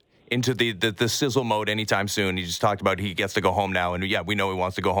into the sizzle mode anytime soon. He just talked about he gets to go home now, and yeah, we know he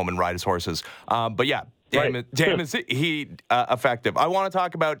wants to go home and ride his horses. But yeah, damn is he effective. I want to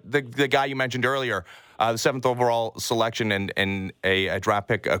talk about the guy you mentioned earlier, the 7th overall selection and a draft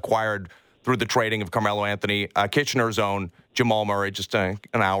pick acquired through the trading of Carmelo Anthony, Kitchener's own Jamal Murray, just an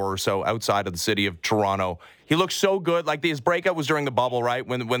hour or so outside of the city of Toronto. He looks so good. His breakout was during the bubble, right?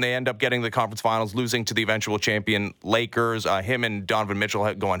 When they end up getting the conference finals, losing to the eventual champion Lakers. Him and Donovan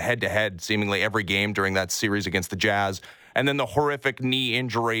Mitchell going head-to-head seemingly every game during that series against the Jazz. And then the horrific knee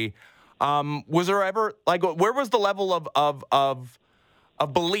injury. Was there ever, where was the level of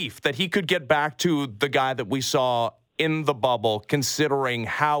of belief that he could get back to the guy that we saw in the bubble, considering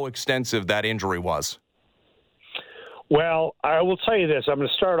how extensive that injury was? Well, I will tell you this. I'm going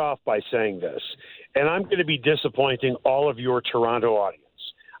to start off by saying this, and I'm going to be disappointing all of your Toronto audience.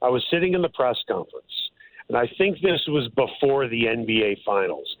 I was sitting in the press conference, and I think this was before the NBA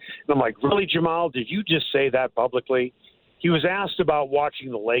Finals. And I'm like, really, Jamal, did you just say that publicly? He was asked about watching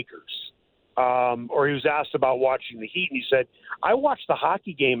the Lakers, or he was asked about watching the Heat, and he said, I watched the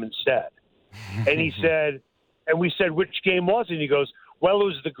hockey game instead. And he said, and we said, which game was it? And he goes, well, it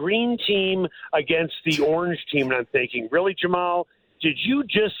was the green team against the orange team. And I'm thinking, really, Jamal, did you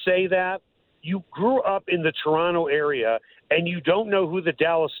just say that? You grew up in the Toronto area, and you don't know who the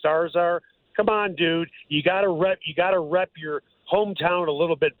Dallas Stars are? Come on, dude. You got to rep your hometown a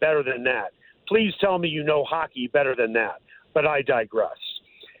little bit better than that. Please tell me you know hockey better than that. But I digress.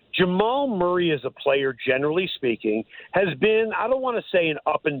 Jamal Murray, as a player, generally speaking, has been, I don't want to say an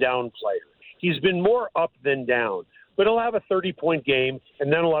up-and-down player. He's been more up than down. But he'll have a 30-point game,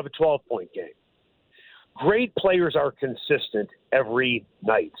 and then he'll have a 12-point game. Great players are consistent every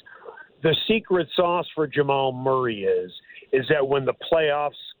night. The secret sauce for Jamal Murray is that when the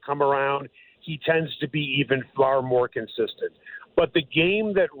playoffs come around, he tends to be even far more consistent. But the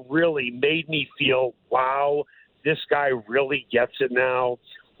game that really made me feel, wow, this guy really gets it now,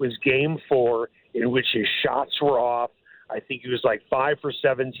 was Game 4, in which his shots were off. I think he was like 5 for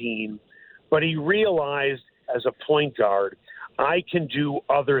 17. But he realized as a point guard, I can do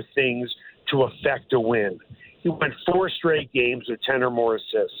other things to affect a win. He went 4 straight games with 10 or more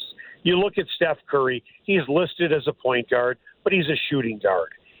assists. You look at Steph Curry, he's listed as a point guard, but he's a shooting guard,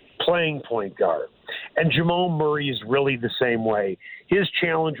 playing point guard. And Jamal Murray is really the same way. His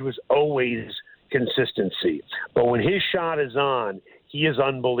challenge was always consistency. But when his shot is on, he is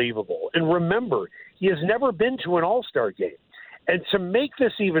unbelievable. And remember, he has never been to an All-Star game. And to make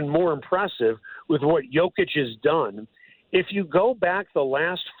this even more impressive with what Jokic has done, if you go back the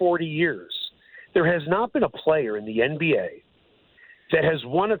last 40 years, there has not been a player in the NBA that has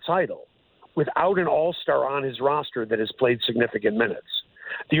won a title without an all-star on his roster that has played significant minutes.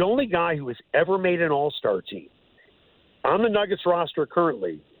 The only guy who has ever made an all-star team on the Nuggets roster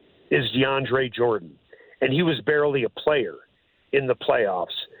currently is DeAndre Jordan, and he was barely a player in the playoffs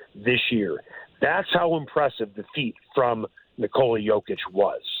this year. That's how impressive the feat from Nikola Jokic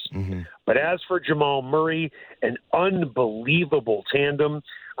was. Mm-hmm. But as for Jamal Murray, an unbelievable tandem.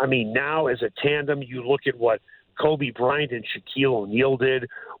 I mean, now as a tandem, you look at what Kobe Bryant and Shaquille O'Neal did,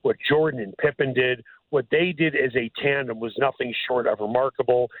 what Jordan and Pippen did. What they did as a tandem was nothing short of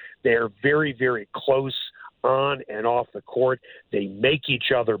remarkable. They are very, very close on and off the court. They make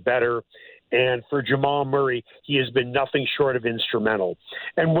each other better. And for Jamal Murray, he has been nothing short of instrumental.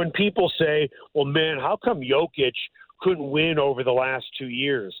 And when people say, well, man, how come Jokic couldn't win over the last 2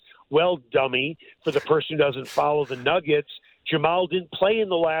 years? Well, dummy, for the person who doesn't follow the Nuggets, Jamal didn't play in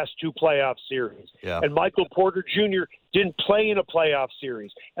the last 2 playoff series. Yeah. And Michael Porter Jr. didn't play in a playoff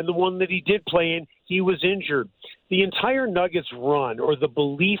series. And the one that he did play in, he was injured. The entire Nuggets run, or the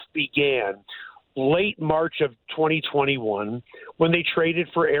belief began late March of 2021 when they traded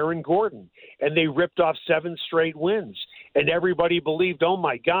for Aaron Gordon. And they ripped off 7 straight wins. And everybody believed, oh,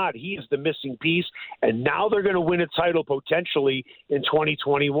 my God, he is the missing piece. And now they're going to win a title potentially in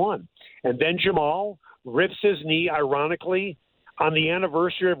 2021. And then Jamal rips his knee, ironically, on the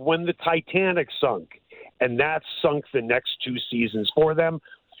anniversary of when the Titanic sunk. And that sunk the next 2 seasons for them.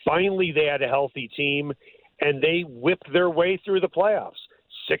 Finally, they had a healthy team, and they whipped their way through the playoffs,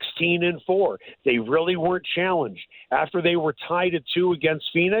 16-4. They really weren't challenged. After they were tied at 2 against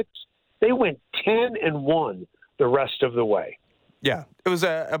Phoenix, they went 10-1 the rest of the way. Yeah, it was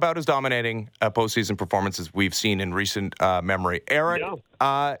about as dominating a postseason performance as we've seen in recent memory. Eric,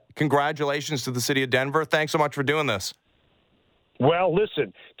 congratulations to the city of Denver. Thanks so much for doing this. Well,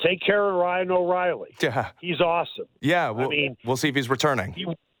 listen, take care of Ryan O'Reilly. Yeah. He's awesome. Yeah, we'll see if he's returning.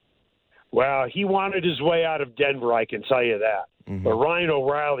 He wanted his way out of Denver, I can tell you that. Mm-hmm. But Ryan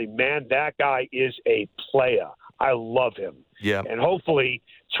O'Reilly, man, that guy is a player. I love him. Yeah. And hopefully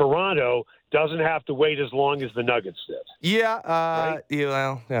Toronto doesn't have to wait as long as the Nuggets did. Yeah. Right?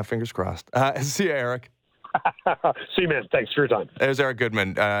 Yeah, fingers crossed. See you, Eric. See you, man. Thanks for your time. There's Eric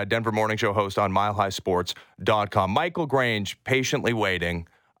Goodman, Denver Morning Show host on MileHighSports.com. Michael Grange patiently waiting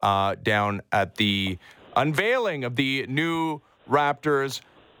down at the unveiling of the new Raptors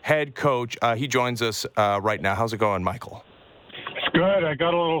head coach. He joins us right now. How's it going, Michael? It's good. I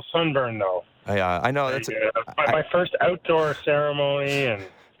got a little sunburn, though. I know. That's my first outdoor ceremony, and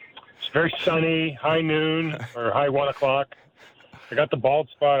it's very sunny, high noon or high 1 o'clock. I got the bald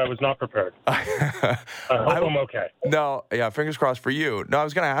spot. I was not prepared. I hope I'm okay. No, yeah, fingers crossed for you. No, I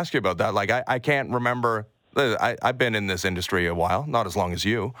was going to ask you about that. Like, I can't remember. I've been in this industry a while, not as long as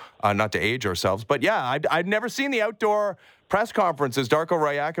you, not to age ourselves. But yeah, I'd never seen the outdoor press conferences. Darko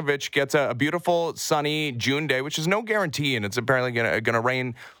Rajakovic gets a beautiful sunny June day, which is no guarantee, and it's apparently going to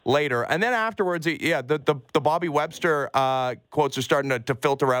rain later. And then afterwards, the Bobby Webster quotes are starting to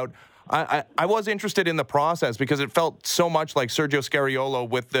filter out. I was interested in the process because it felt so much like Sergio Scariolo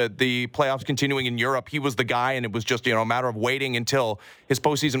with the playoffs continuing in Europe. He was the guy, and it was just a matter of waiting until his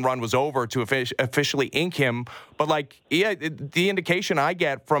postseason run was over to officially ink him. But the indication I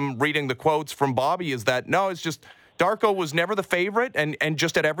get from reading the quotes from Bobby is that no, it's just Darko was never the favorite, and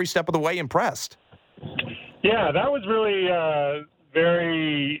just at every step of the way impressed. Yeah, that was really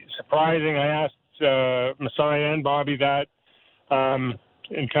very surprising. I asked Messiah and Bobby that.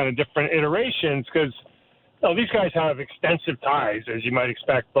 In kind of different iterations, because these guys have extensive ties, as you might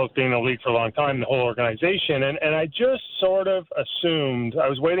expect, both being in the league for a long time, the whole organization. And I just sort of assumed, I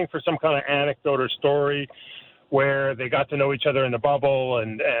was waiting for some kind of anecdote or story where they got to know each other in the bubble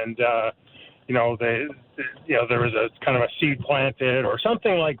and there was a kind of a seed planted or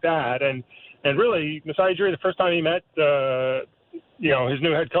something like that. And really, Masai Ujiri, the first time he met, his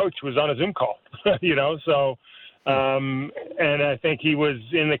new head coach was on a Zoom call, so. And I think he was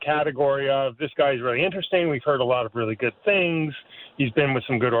in the category of this guy's really interesting. We've heard a lot of really good things. He's been with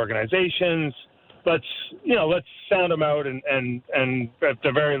some good organizations. Let's sound him out and at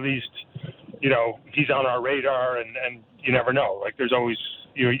the very least, he's on our radar and you never know. Like there's always,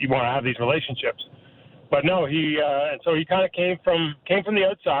 you want to have these relationships. But no, and so he kind of came from the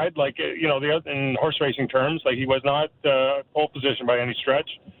outside, like, in horse racing terms, like he was not pole position by any stretch.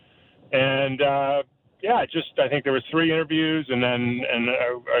 And, I think there was 3 interviews and I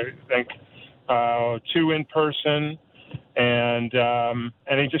think 2 in person, and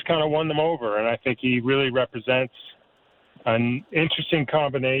he just kind of won them over. And I think he really represents an interesting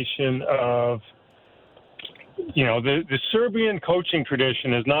combination of, the Serbian coaching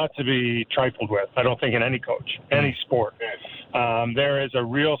tradition is not to be trifled with. I don't think in any coach, any sport. There is a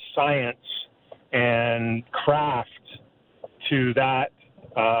real science and craft to that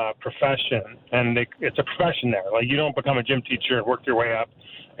profession, and it's a profession there. Like you don't become a gym teacher and work your way up,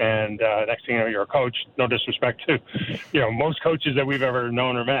 and next thing you know, you're a coach. No disrespect to, most coaches that we've ever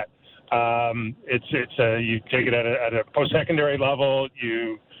known or met. You take it at a post-secondary level.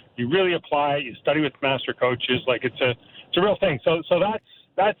 You really apply it. You study with master coaches. Like it's a real thing. So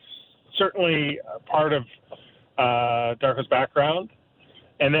that's certainly a part of Darko's background,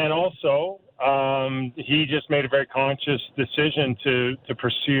 and then also. He just made a very conscious decision to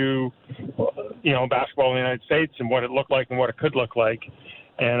pursue, basketball in the United States and what it looked like and what it could look like.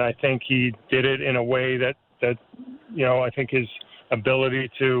 And I think he did it in a way that I think his ability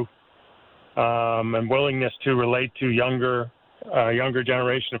to and willingness to relate to younger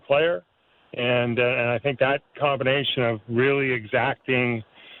generation of player. And I think that combination of really exacting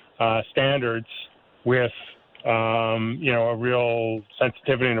standards with a real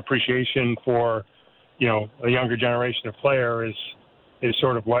sensitivity and appreciation for, a younger generation of player is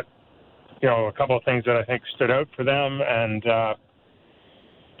sort of what, a couple of things that I think stood out for them. And,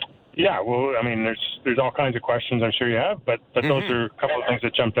 there's all kinds of questions I'm sure you have, but those are a couple of things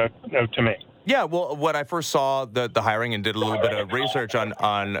that jumped out to me. Yeah, well, when I first saw the hiring and did a little bit of research on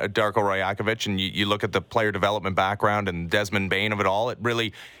Darko Rajakovic, and you look at the player development background and Desmond Bain of it all, it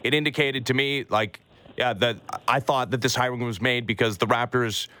indicated to me, that I thought that this hiring was made because the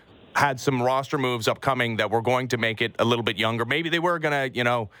Raptors had some roster moves upcoming that were going to make it a little bit younger. Maybe they were going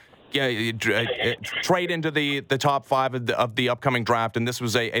to, trade into the top 5 of the upcoming draft, and this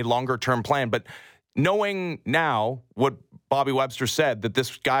was a longer-term plan. But knowing now what Bobby Webster said, that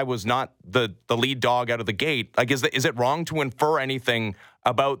this guy was not the lead dog out of the gate, is it wrong to infer anything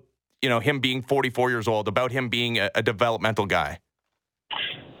about him being 44 years old, about him being a developmental guy?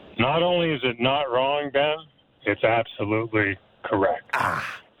 Not only is it not wrong, Ben, it's absolutely correct.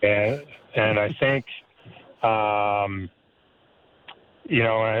 And I think, I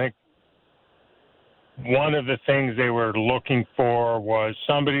think one of the things they were looking for was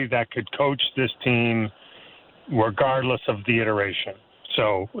somebody that could coach this team regardless of the iteration.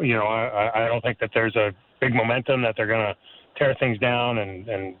 So, I don't think that there's a big momentum that they're going to tear things down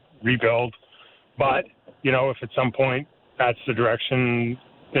and rebuild. But, if at some point that's the direction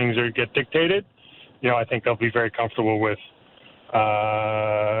things get dictated, I think they'll be very comfortable with,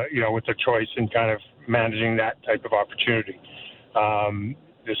 with their choice in kind of managing that type of opportunity.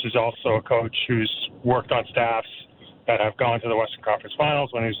 This is also a coach who's worked on staffs that have gone to the Western Conference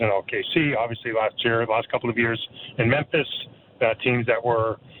Finals when he was in OKC, obviously last couple of years in Memphis, teams that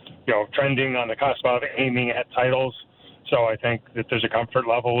were, trending on the cusp of aiming at titles. So I think that there's a comfort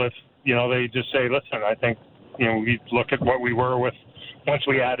level if, they just say, listen, I think, we look at what we were with once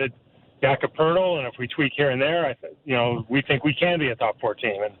we added Jakob Pertl, and if we tweak here and there, we think we can be a top 4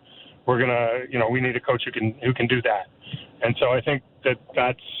 team, and we're gonna, we need a coach who can do that. And so I think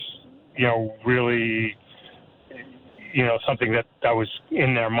that's, really, something that was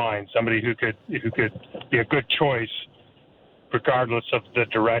in their mind, somebody who could be a good choice, regardless of the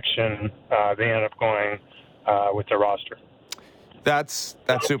direction they end up going with their roster. That's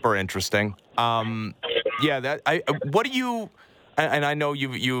super interesting. What do you? And I know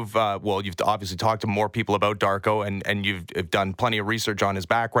you've obviously talked to more people about Darko, and you've done plenty of research on his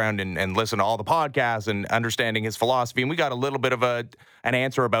background and listened to all the podcasts and understanding his philosophy. And we got a little bit of an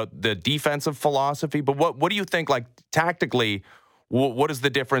answer about the defensive philosophy. But what do you think, like, tactically, what is the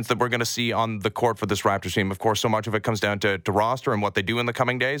difference that we're going to see on the court for this Raptors team? Of course, so much of it comes down to roster and what they do in the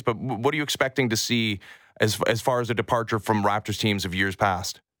coming days. But what are you expecting to see as far as a departure from Raptors teams of years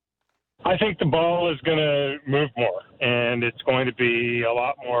past? I think the ball is going to move more, and it's going to be a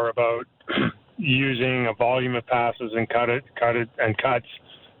lot more about using a volume of passes and cuts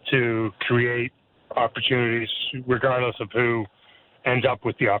to create opportunities, regardless of who ends up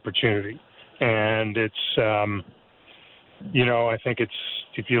with the opportunity. And it's, I think it's,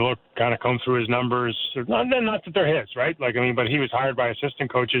 if you look, kind of comb through his numbers, not that they're his, right? But he was hired by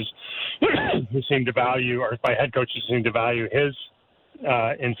assistant coaches who seemed to value, or by head coaches who seemed to value his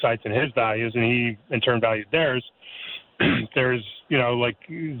insights and his values, and he in turn valued theirs. There's,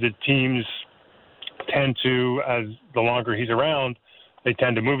 the teams tend to, as the longer he's around, they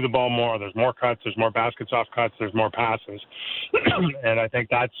tend to move the ball more. There's more cuts, there's more baskets off cuts, there's more passes. And I think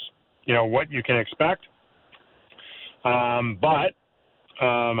that's, what you can expect. But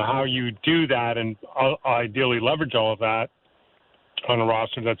how you do that and ideally leverage all of that on a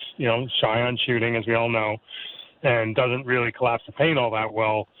roster that's, shy on shooting, as we all know, and doesn't really collapse the paint all that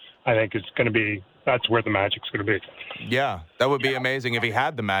well, I think that's where the magic's going to be. Yeah, that would be amazing if he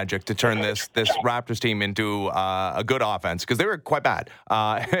had the magic to turn this Raptors team into a good offense, because they were quite bad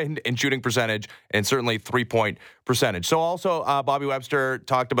in shooting percentage and certainly three-point percentage. So also, Bobby Webster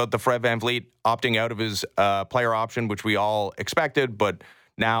talked about the Fred VanVleet opting out of his player option, which we all expected, but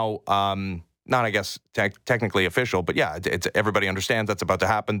now not, I guess, technically official, but yeah, it's everybody understands that's about to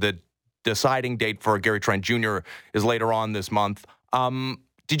happen. The deciding date for Gary Trent Jr. is later on this month.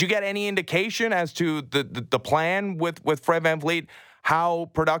 Did you get any indication as to the plan with Fred VanVleet,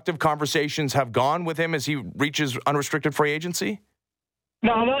 how productive conversations have gone with him as he reaches unrestricted free agency?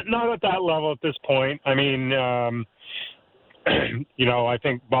 No, not at that level at this point. I mean, I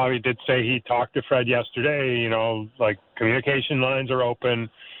think Bobby did say he talked to Fred yesterday, communication lines are open.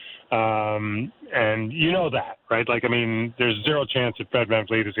 And that, right? There's zero chance that Fred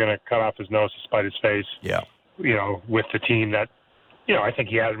VanVleet is going to cut off his nose to spite his face. Yeah. With the team that, I think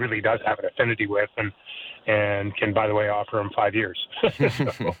he really does have an affinity with, and can, by the way, offer him 5 years.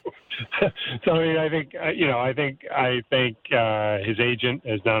 So I think his agent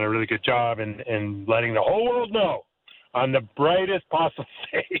has done a really good job in letting the whole world know on the brightest possible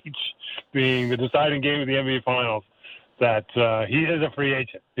stage, being the deciding game of the NBA Finals, that he is a free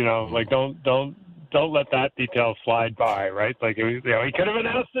agent. Don't let that detail slide by, right? He could have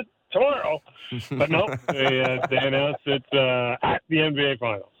announced it tomorrow, but no, they announced it at the NBA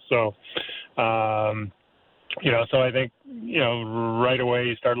Finals. So, so I think right away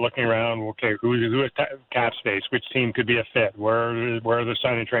you start looking around. Okay, who has cap space? Which team could be a fit? Where are the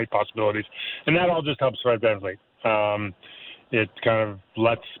sign and trade possibilities? And that all just helps Fred VanVleet. It kind of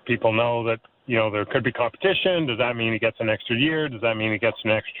lets people know that there could be competition. Does that mean he gets an extra year? Does that mean he gets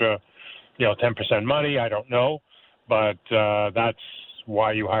an extra, 10% money? I don't know. But that's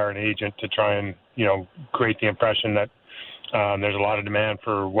why you hire an agent, to try and, create the impression that there's a lot of demand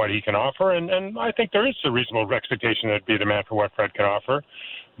for what he can offer. And I think there is a reasonable expectation there'd be demand for what Fred can offer.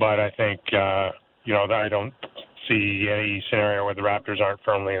 But I think, that I don't see any scenario where the Raptors aren't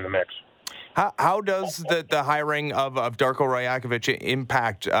firmly in the mix. How does the hiring of Darko Rajakovic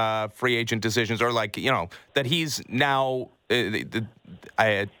impact free agent decisions, or that he's now the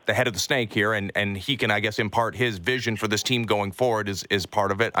head of the snake here, and he can, I guess, impart his vision for this team going forward is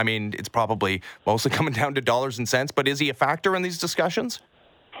part of it? I mean, it's probably mostly coming down to dollars and cents, but is he a factor in these discussions?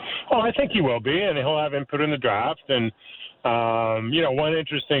 Oh, I think he will be, and he'll have input in the draft. And, one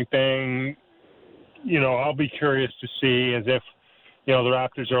interesting thing, I'll be curious to see is if, the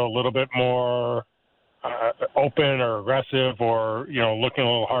Raptors are a little bit more open or aggressive, or, looking a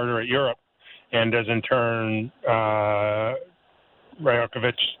little harder at Europe. And does in turn,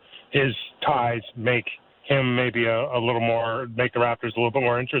 Rajakovic, his ties make him maybe a little more, make the Raptors a little bit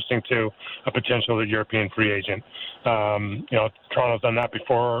more interesting to a potential European free agent. Toronto's done that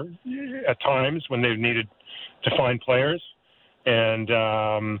before at times when they've needed to find players. And,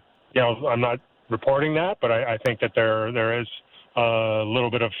 I'm not reporting that, but I think that there is a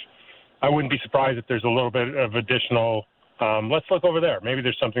little bit of, I wouldn't be surprised if there's a little bit of additional, let's look over there. Maybe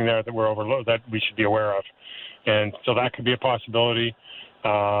there's something there that we're overlooked that we should be aware of. And so that could be a possibility.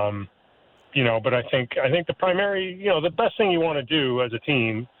 But I think the primary, the best thing you want to do as a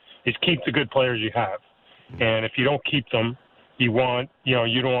team is keep the good players you have. And if you don't keep them, you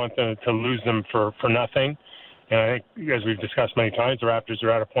don't want to lose them for nothing. And I think, as we've discussed many times, the Raptors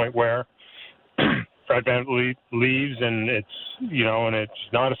are at a point where Fred VanVleet leaves, and it's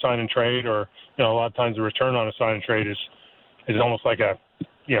not a sign and trade, or a lot of times the return on a sign and trade is almost like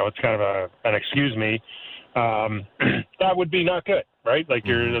it's kind of an excuse me. That would be not good, right? Like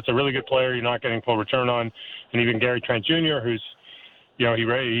that's a really good player you're not getting full return on, and even Gary Trent Jr., who's you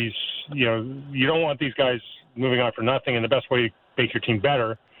don't want these guys moving on for nothing, and the best way to make your team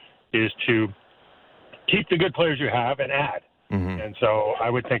better is to keep the good players you have and add. And so I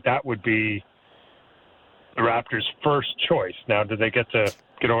would think that would be the Raptors' first choice. Now, did they get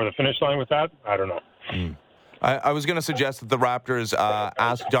over the finish line with that? I don't know. I was going to suggest that the Raptors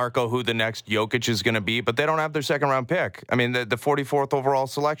ask Darko who the next Jokic is going to be, but they don't have their second-round pick. I mean, the 44th overall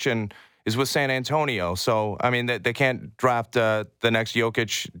selection is with San Antonio, so, I mean, they can't draft the next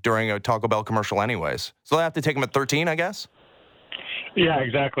Jokic during a Taco Bell commercial anyways. So they have to take him at 13, I guess? Yeah,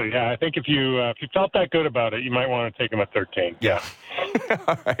 exactly. Yeah, I think if you felt that good about it, you might want to take him at 13. Yeah.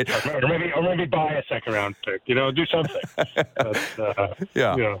 All right. Or maybe buy a second-round pick. Do something.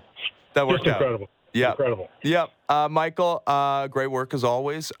 Yeah. That worked out. Incredible. Yeah. Incredible. Yep. Michael, great work as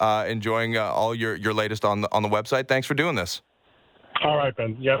always. Enjoying all your latest on the website. Thanks for doing this. All right,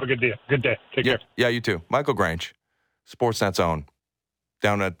 Ben. You have a good day. Take care. Yeah, you too. Michael Grange, Sportsnet's own,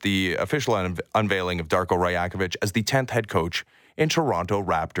 down at the official unveiling of Darko Rajakovic as the 10th head coach in Toronto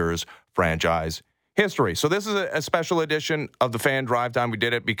Raptors franchise history. So this is a special edition of the Fan Drive Time. We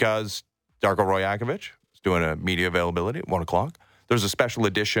did it because Darko Rajakovic is doing a media availability at 1 o'clock. There's a special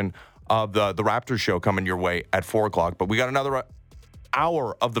edition of the Raptors show coming your way at 4 o'clock. But we got another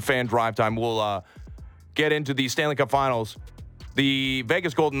hour of the Fan Drive Time. We'll get into the Stanley Cup Finals. The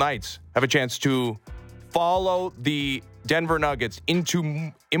Vegas Golden Knights have a chance to follow the Denver Nuggets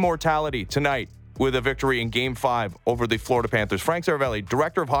into immortality tonight with a victory in Game 5 over the Florida Panthers. Frank Saravelli,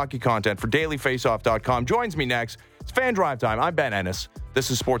 Director of Hockey Content for DailyFaceoff.com, joins me next. It's Fan Drive Time. I'm Ben Ennis.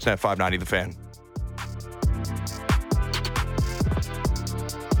 This is Sportsnet 590 The Fan.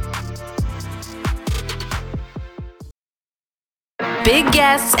 Big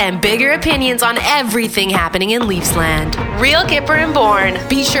guests and bigger opinions on everything happening in Leafsland. Real Kipper and Bourne.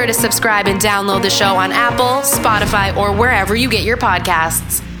 Be sure to subscribe and download the show on Apple, Spotify, or wherever you get your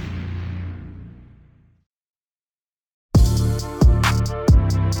podcasts.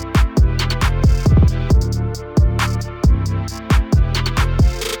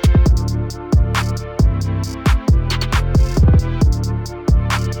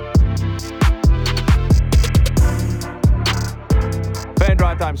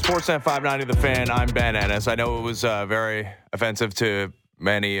 Time, Sportsnet 590 The Fan. I'm Ben Ennis. I know it was very offensive to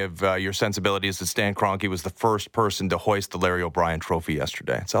many of your sensibilities that Stan Kroenke was the first person to hoist the Larry O'Brien Trophy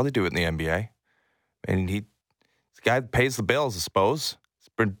yesterday. That's how they do it in the NBA. And this guy pays the bills, I suppose. He's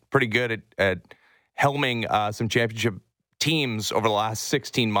been pretty good at helming some championship teams over the last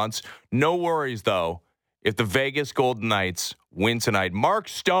 16 months. No worries, though, if the Vegas Golden Knights win tonight. Mark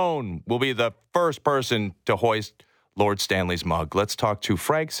Stone will be the first person to hoist Lord Stanley's mug. Let's talk to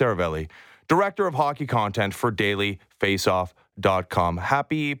Frank Saravelli, Director of Hockey Content for DailyFaceoff.com.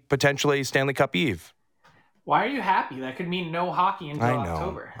 Happy, potentially, Stanley Cup Eve. Why are you happy? That could mean no hockey until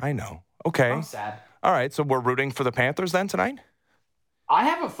October. I know. Okay. I'm sad. All right, so we're rooting for the Panthers then tonight? I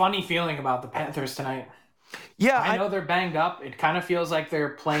have a funny feeling about the Panthers tonight. Yeah. I know they're banged up. It kind of feels like they're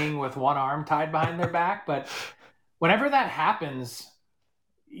playing with one arm tied behind their back, but whenever that happens,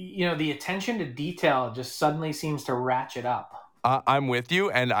 the attention to detail just suddenly seems to ratchet up. I'm with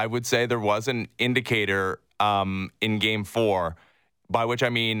you, and I would say there was an indicator in Game 4, by which I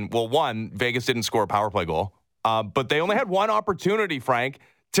mean, well, one, Vegas didn't score a power play goal, but they only had one opportunity, Frank.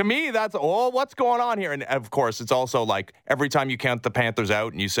 To me, that's, what's going on here? And, of course, it's also like every time you count the Panthers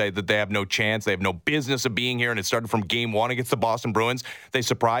out and you say that they have no chance, they have no business of being here, and it started from Game 1 against the Boston Bruins, they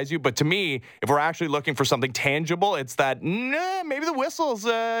surprise you. But to me, if we're actually looking for something tangible, it's that, maybe the whistle's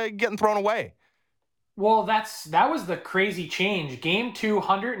getting thrown away. Well, that was the crazy change. Game 2,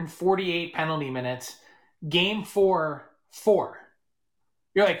 148 penalty minutes. Game 4, 4.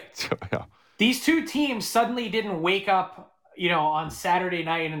 You're like, yeah. these two teams suddenly didn't wake up, on Saturday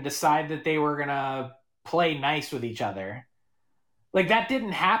night and decide that they were going to play nice with each other. Like, that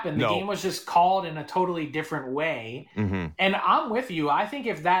didn't happen. The game was just called in a totally different way. Mm-hmm. And I'm with you. I think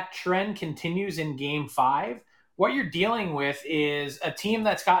if that trend continues in Game 5, what you're dealing with is a team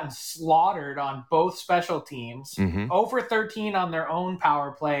that's gotten slaughtered on both special teams, 0 for 13 on their own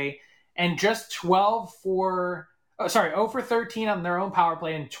power play, and just 0 for 13 on their own power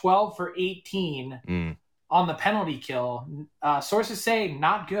play and 12 for 18 on the penalty kill. Sources say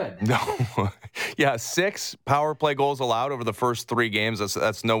not good. No. Yeah, 6 power play goals allowed over the first 3 games.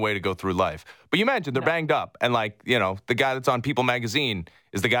 That's no way to go through life. But you mentioned they're banged up. And, the guy that's on People Magazine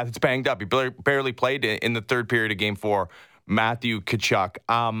is the guy that's banged up. He barely played in the third period of Game 4, Matthew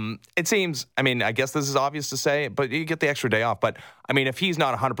Tkachuk. It seems, I guess this is obvious to say, but you get the extra day off. But, if he's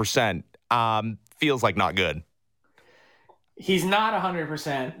not 100%, feels like not good. He's not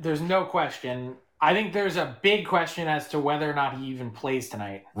 100%. There's no question. I think there's a big question as to whether or not he even plays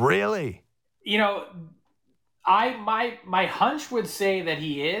tonight. Really? My hunch would say that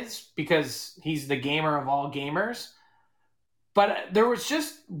he is, because he's the gamer of all gamers. But there was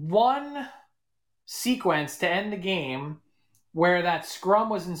just one sequence to end the game where that scrum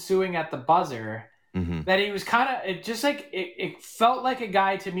was ensuing at the buzzer that he was kind of, it felt like a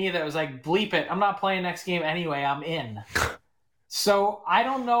guy to me that was like, bleep it, I'm not playing next game anyway, I'm in. So I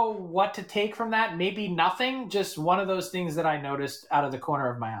don't know what to take from that. Maybe nothing. Just one of those things that I noticed out of the corner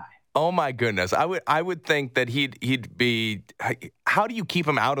of my eye. Oh my goodness! I would think that he'd be. How do you keep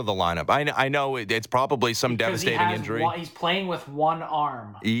him out of the lineup? I know it's probably some devastating injury. He's playing with one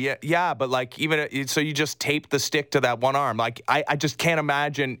arm. Yeah, but even so, you just tape the stick to that one arm. I just can't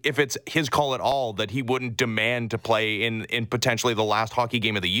imagine, if it's his call at all, that he wouldn't demand to play in potentially the last hockey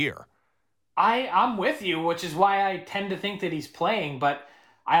game of the year. I'm with you, which is why I tend to think that he's playing, but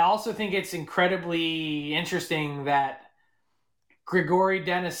I also think it's incredibly interesting that Grigory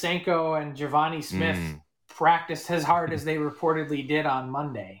Denisenko and Giovanni Smith practiced as hard as they reportedly did on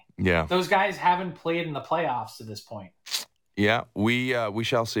Monday. Yeah. Those guys haven't played in the playoffs to this point. Yeah, we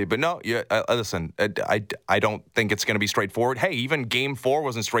shall see. But no, listen, I don't think it's going to be straightforward. Hey, even Game 4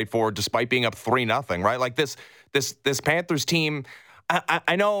 wasn't straightforward despite being up 3-0, right? Like this Panthers team,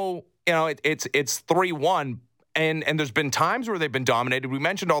 I know, it's 3-1, and there's been times where they've been dominated. We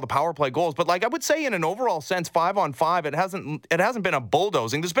mentioned all the power play goals, but I would say in an overall sense, 5-on-5, it hasn't been a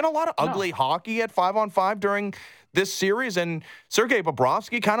bulldozing. There's been a lot of ugly hockey at 5-on-5 during this series, and Sergei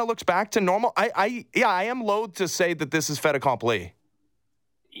Bobrovsky kind of looks back to normal. I am loath to say that this is fait accompli.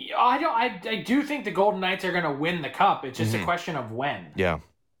 I do think the Golden Knights are going to win the cup. It's just a question of when. Yeah.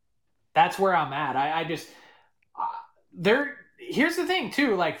 That's where I'm at. Here's the thing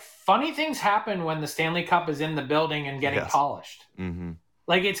too, funny things happen when the Stanley Cup is in the building and getting polished. Mm-hmm.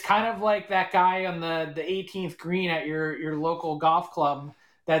 It's kind of like that guy on the 18th green at your local golf club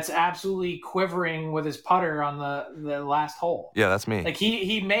that's absolutely quivering with his putter on the last hole. Yeah, that's me.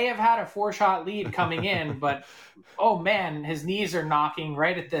 He may have had a 4-shot lead coming in, but oh man, his knees are knocking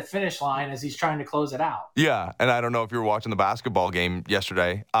right at the finish line as he's trying to close it out. Yeah, and I don't know if you were watching the basketball game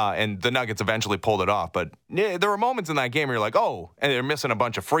yesterday, and the Nuggets eventually pulled it off, but there were moments in that game where you're like, oh, and they're missing a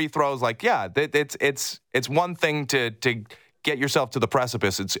bunch of free throws. It's one thing to get yourself to the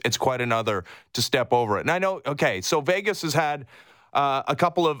precipice. It's quite another to step over it. And I know, okay, so Vegas has had a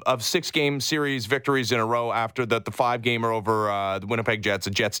couple of 6-game series victories in a row after the 5-gamer over the Winnipeg Jets,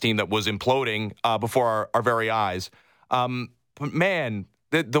 a Jets team that was imploding before our very eyes. But man,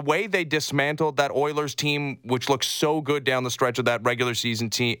 the way they dismantled that Oilers team, which looked so good down the stretch of that regular season,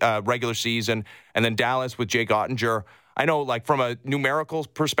 and then Dallas with Jake Ottinger. I know, from a numerical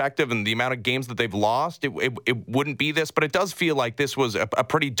perspective and the amount of games that they've lost, it wouldn't be this, but it does feel like this was a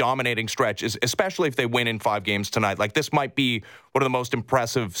pretty dominating stretch, especially if they win in 5 games tonight. This might be one of the most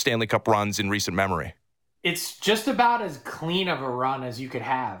impressive Stanley Cup runs in recent memory. It's just about as clean of a run as you could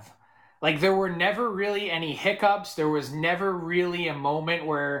have. There were never really any hiccups. There was never really a moment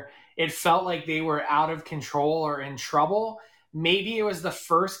where it felt like they were out of control or in trouble. Maybe it was the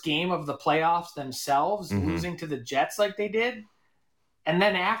first game of the playoffs themselves, losing to the Jets like they did. And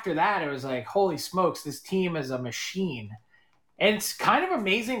then after that, it was like, holy smokes, this team is a machine. And it's kind of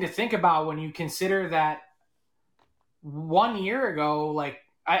amazing to think about when you consider that 1 year ago,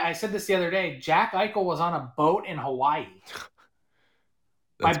 I said this the other day, Jack Eichel was on a boat in Hawaii.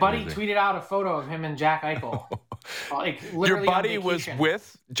 My buddy tweeted out a photo of him and Jack Eichel. Your buddy was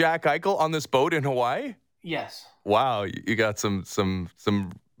with Jack Eichel on this boat in Hawaii? Yes. Wow, you got some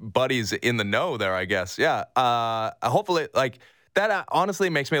buddies in the know there, I guess. Yeah. Hopefully, That honestly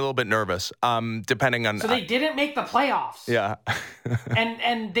makes me a little bit nervous, depending on... So they didn't make the playoffs. Yeah.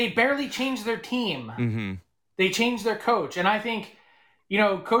 and they barely changed their team. Mm-hmm. They changed their coach. And I think,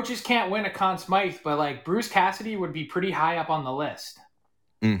 coaches can't win a Conn Smythe, but like Bruce Cassidy would be pretty high up on the list.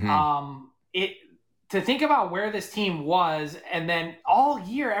 Mm-hmm. To think about where this team was, and then all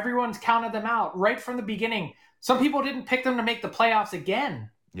year everyone's counted them out right from the beginning. Some people didn't pick them to make the playoffs again.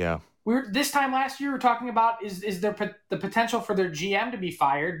 Yeah. This time last year we were talking about is there the potential for their GM to be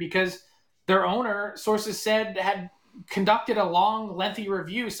fired because their owner, sources said, had conducted a long, lengthy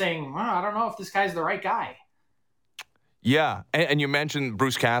review saying, well, I don't know if this guy's the right guy. Yeah, and you mentioned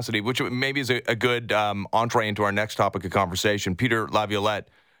Bruce Cassidy, which maybe is a good entree into our next topic of conversation. Peter Laviolette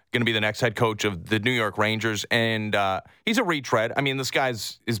going to be the next head coach of the New York Rangers, and he's a retread. I mean, this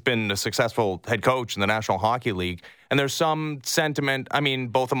guy's has been a successful head coach in the National Hockey League, and there's some sentiment, I mean,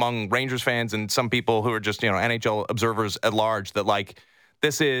 both among Rangers fans and some people who are just, NHL observers at large, that, like,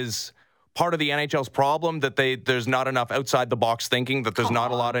 this is part of the NHL's problem, that there's not enough outside-the-box thinking, that there's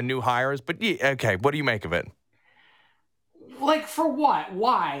not a lot of new hires. But, okay, what do you make of it? Like, for what?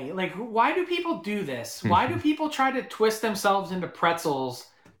 Why? Like, why do people do this? Why do people try to twist themselves into pretzels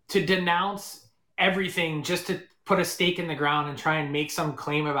to denounce everything just to put a stake in the ground and try and make some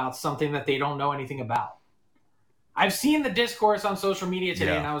claim about something that they don't know anything about? I've seen the discourse on social media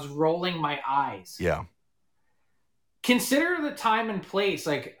today, and I was rolling my eyes. Yeah. Consider the time and place.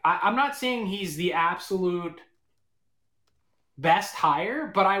 Like, I'm not saying he's the absolute best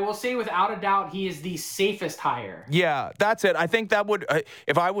hire, but I will say without a doubt he is the safest hire. Yeah, that's it. I think that would,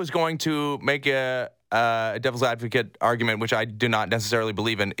 if I was going to make a devil's advocate argument, which I do not necessarily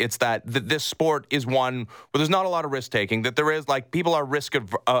believe in, it's that this sport is one where there's not a lot of risk taking, that there is, like, people are risk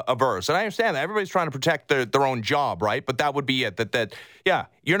averse. And I understand that everybody's trying to protect their own job, right? But that would be it. That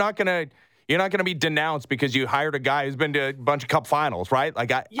you're not going to be denounced because you hired a guy who's been to a bunch of cup finals, right?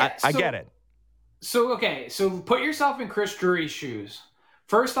 Like, I get it. So put yourself in Chris Drury's shoes.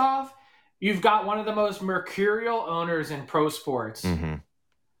 First off, you've got one of the most mercurial owners in pro sports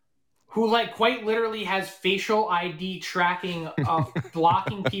who, like, quite literally has facial ID tracking of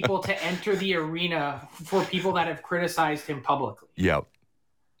blocking people to enter the arena for people that have criticized him publicly. Yep.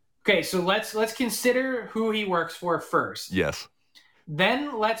 Okay, so let's consider who he works for first. Yes.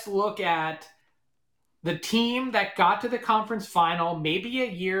 Then let's look at the team that got to the conference final maybe a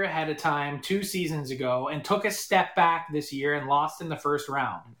year ahead of time, 2 seasons ago, and took a step back this year and lost in the first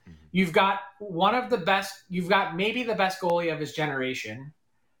round. You've got maybe the best goalie of his generation,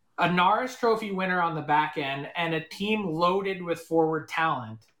 a Norris Trophy winner on the back end, and a team loaded with forward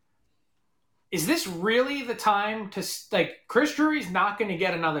talent. Is this really the time to, like, Chris Drury's not going to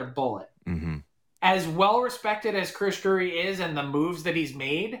get another bullet. As well respected as Chris Drury is and the moves that he's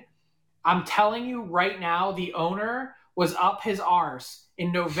made, I'm telling you right now, the owner was up his arse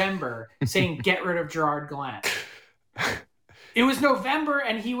in November saying, get rid of Gerard Gallant. It was November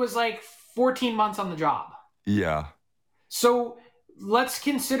and he was like 14 months on the job. Yeah. So let's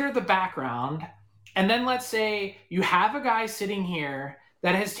consider the background. And then let's say you have a guy sitting here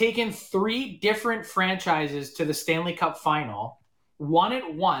that has taken 3 different franchises to the Stanley Cup final, won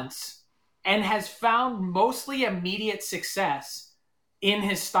it once, and has found mostly immediate success in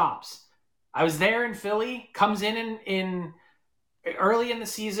his stops. I was there in Philly, comes in early in the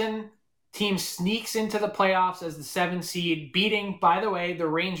season, team sneaks into the playoffs as the 7th seed, beating, by the way, the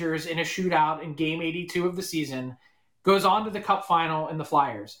Rangers in a shootout in game 82 of the season, goes on to the Cup final in the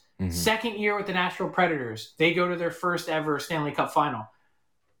Flyers. Second year with the Nashville Predators, they go to their first ever Stanley Cup final.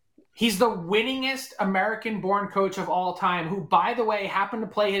 He's the winningest American-born coach of all time, who, by the way, happened to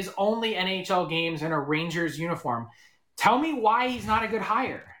play his only NHL games in a Rangers uniform. Tell me why he's not a good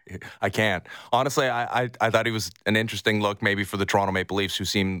hire. I can't. Honestly, I thought he was an interesting look maybe for the Toronto Maple Leafs, who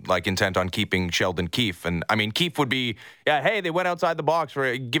seemed like intent on keeping Sheldon Keefe. And, I mean, Keefe would be, hey, they went outside the box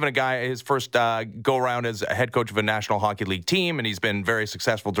for giving a guy his first go-around as a head coach of a National Hockey League team, and he's been very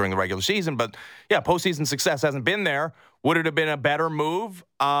successful during the regular season. But, postseason success hasn't been there. Would it have been a better move?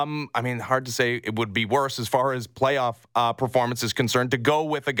 I mean, hard to say it would be worse as far as playoff performance is concerned, to go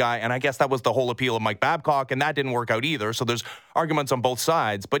with a guy. And I guess that was the whole appeal of Mike Babcock, and that didn't work out either. So there's arguments on both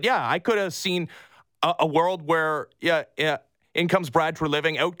sides. But, I could have seen a world where, in comes Brad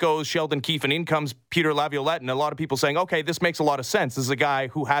Treliving, out goes Sheldon Keefe, and in comes Peter Laviolette. And a lot of people saying, okay, this makes a lot of sense. This is a guy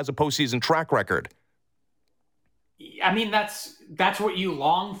who has a postseason track record. I mean, that's what you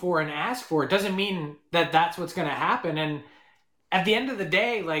long for and ask for. It doesn't mean that that's what's going to happen. And at the end of the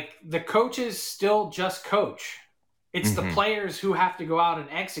day, like, the coaches still just coach. It's the players who have to go out and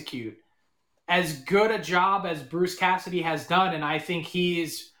execute. As good a job as Bruce Cassidy has done, and I think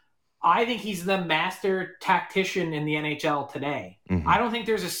he's I think he's the master tactician in the NHL today. Mm-hmm. I don't think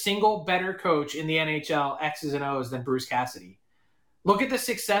there's a single better coach in the NHL, X's and O's, than Bruce Cassidy. Look at the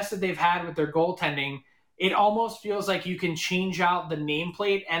success that they've had with their goaltending. It almost feels like you can change out the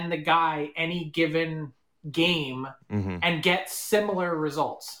nameplate and the guy any given game and get similar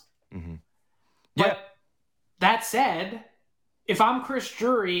results. Mm-hmm. But that said, if I'm Chris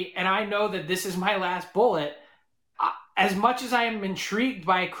Drury and I know that this is my last bullet, as much as I am intrigued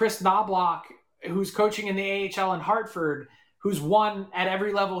by Chris Knobloch, who's coaching in the AHL in Hartford, who's won at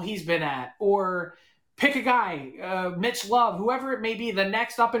every level he's been at, or pick a guy, Mitch Love, whoever it may be, the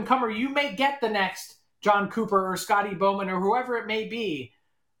next up-and-comer, you may get the next John Cooper or Scotty Bowman or whoever it may be.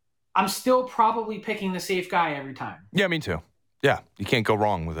 I'm still probably picking the safe guy every time. Yeah, me too. Yeah, you can't go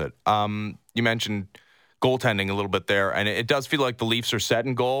wrong with it. You mentioned goaltending a little bit there, and it does feel like the Leafs are set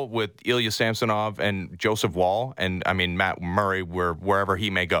in goal with Ilya Samsonov and Joseph Woll, and I mean Matt Murray, wherever he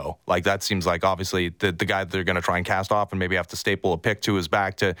may go. Like that seems like obviously the guy that they're going to try and cast off, and maybe have to staple a pick to his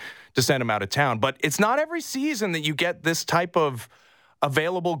back to send him out of town. But it's not every season that you get this type of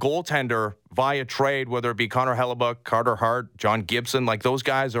available goaltender via trade, whether it be Connor Hellebuck, Carter Hart, John Gibson. Like those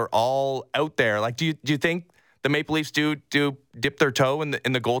guys are all out there. Like do you think the Maple Leafs do dip their toe in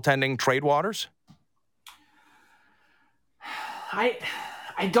the goaltending trade waters?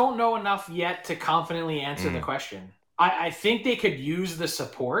 I don't know enough yet to confidently answer the question. I think they could use the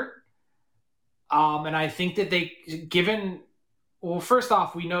support. And I think that first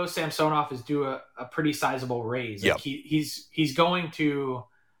off, we know Samsonov is due a pretty sizable raise. Yep. Like he's not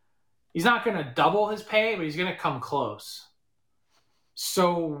going to double his pay, but he's going to come close.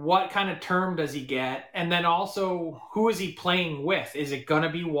 So what kind of term does he get? And then also, who is he playing with? Is it going to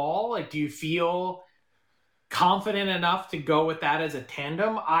be Wall? Like, do you feel confident enough to go with that as a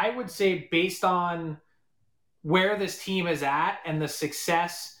tandem? I would say based on where this team is at and the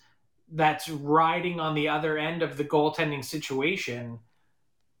success that's riding on the other end of the goaltending situation,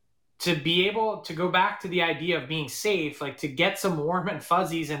 to be able to go back to the idea of being safe, like to get some warm and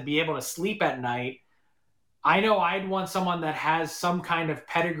fuzzies and be able to sleep at night, I know I'd want someone that has some kind of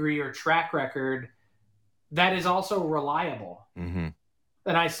pedigree or track record that is also reliable. Mm-hmm.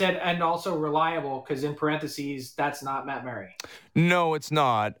 And I said, and also reliable, because in parentheses, that's not Matt Murray. No, it's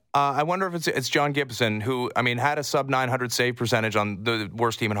not. I wonder if it's John Gibson, who, I mean, had a sub-900 save percentage on the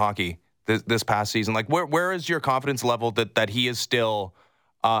worst team in hockey this past season. Like, where is your confidence level that he is still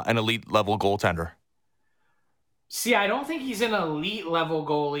an elite-level goaltender? See, I don't think he's an elite-level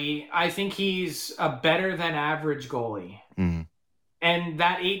goalie. I think he's a better-than-average goalie. Mm-hmm. And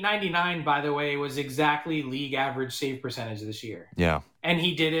that .899, by the way, was exactly league average save percentage this year. Yeah. And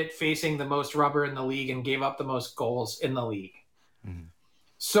he did it facing the most rubber in the league and gave up the most goals in the league. Mm-hmm.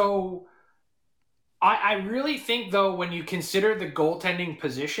 So I really think, though, when you consider the goaltending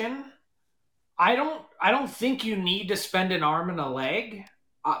position, I don't think you need to spend an arm and a leg.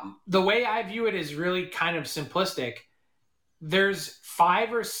 The way I view it is really kind of simplistic. There's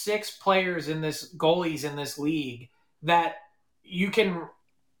 5 or 6 goalies in this league that you can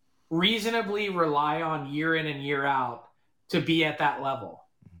reasonably rely on year in and year out to be at that level.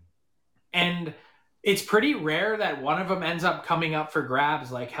 And it's pretty rare that one of them ends up coming up for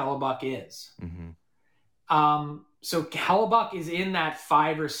grabs like Hellebuck is. Mm-hmm. So Hellebuck is in that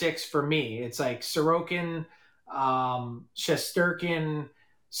 5 or 6 for me. It's like Sorokin, Shesterkin,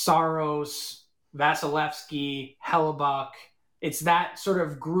 Saros, Vasilevsky, Hellebuck. It's that sort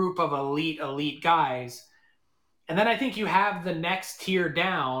of group of elite guys. And then I think you have the next tier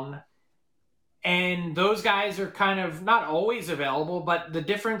down, and those guys are kind of not always available, but the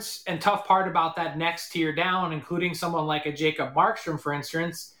difference and tough part about that next tier down, including someone like a Jacob Markstrom, for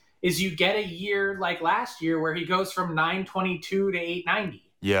instance, is you get a year like last year where he goes from 922 to 890.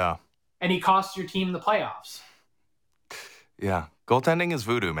 Yeah. And he costs your team the playoffs. Yeah. Goaltending is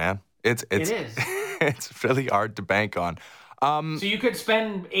voodoo, man. It is. It's really hard to bank on. So you could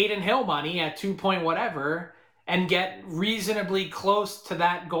spend Adin Hill money at 2 point whatever and get reasonably close to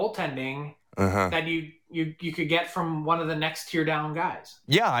that goaltending that you could get from one of the next tier down guys.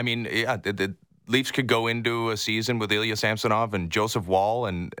 Yeah, I mean, the Leafs could go into a season with Ilya Samsonov and Joseph Woll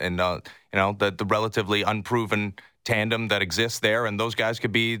and the relatively unproven tandem that exists there, and those guys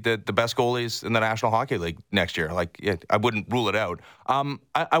could be the best goalies in the National Hockey League next year. Like, yeah, I wouldn't rule it out.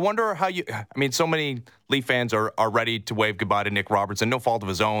 I wonder how so many Leaf fans are ready to wave goodbye to Nick Robertson, no fault of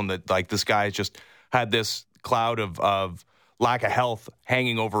his own, that like this guy just had this cloud of lack of health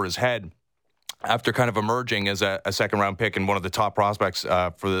hanging over his head after kind of emerging as a second-round pick and one of the top prospects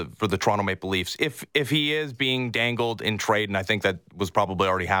for the Toronto Maple Leafs. If he is being dangled in trade, and I think that was probably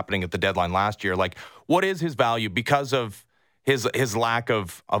already happening at the deadline last year, like, what is his value because of his lack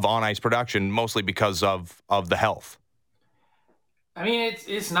of on ice production, mostly because of the health. I mean,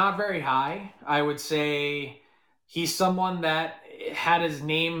 it's not very high. I would say he's someone that had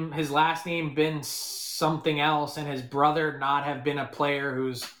his last name been something else, and his brother not have been a player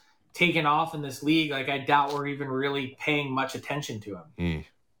who's taken off in this league. Like, I doubt we're even really paying much attention to him.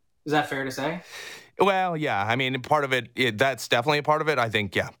 Is that fair to say? Well, yeah. I mean, part of it, that's definitely a part of it. I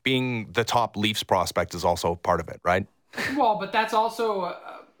think, yeah, being the top Leafs prospect is also part of it, right? Well, but that's also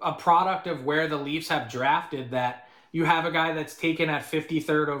a product of where the Leafs have drafted, that you have a guy that's taken at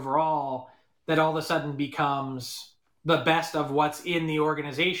 53rd overall that all of a sudden becomes the best of what's in the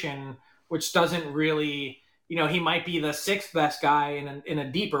organization, which doesn't really, he might be the sixth best guy in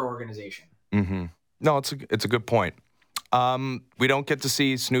a deeper organization. Mm-hmm. No, it's a good point. We don't get to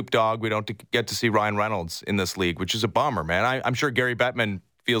see Snoop Dogg. We don't get to see Ryan Reynolds in this league, which is a bummer, man. I'm sure Gary Bettman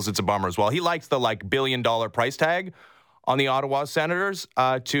feels it's a bummer as well. He likes the $1 billion price tag on the Ottawa Senators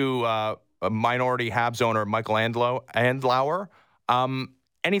to a minority Habs owner, Michael Andlauer.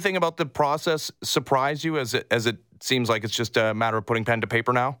 Anything about the process surprise you as it seems like it's just a matter of putting pen to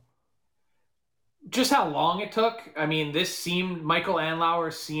paper now? Just how long it took. I mean, Michael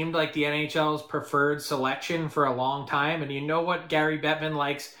Andlauer seemed like the NHL's preferred selection for a long time. And you know what Gary Bettman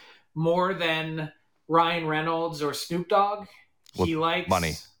likes more than Ryan Reynolds or Snoop Dogg? He likes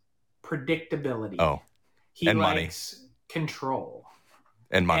money. Predictability. Oh, he and likes money. Control.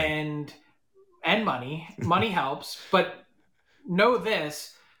 And money. And money. Money helps. But know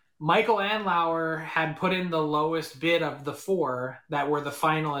this, Michael Andlauer had put in the lowest bid of the four that were the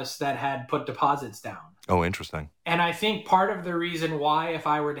finalists that had put deposits down. Oh, interesting. And I think part of the reason why, if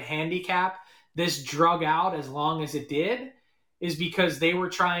I were to handicap, this drug out as long as it did, is because they were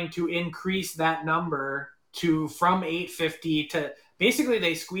trying to increase that number from 850 to basically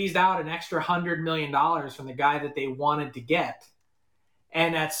they squeezed out an extra $100 million from the guy that they wanted to get.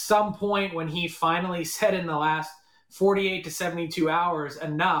 And at some point when he finally said in the last 48 to 72 hours,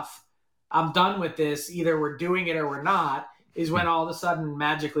 enough, I'm done with this, either we're doing it or we're not, is when all of a sudden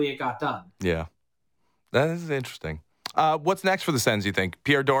magically it got done. Yeah. That is interesting. What's next for the Sens, you think?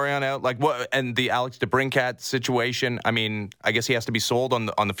 Pierre Dorion out? What? And the Alex DeBrincat situation, I mean, I guess he has to be sold on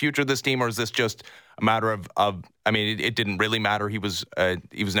the future of this team, or is this just a matter of I mean, it didn't really matter. He was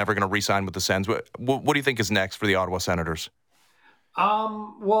never going to re-sign with the Sens. What do you think is next for the Ottawa Senators?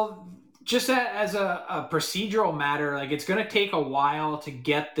 Well, just as a procedural matter, it's going to take a while to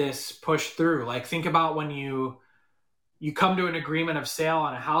get this pushed through. Think about when you come to an agreement of sale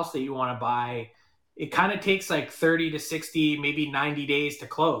on a house that you want to buy. It kind of takes 30 to 60, maybe 90 days to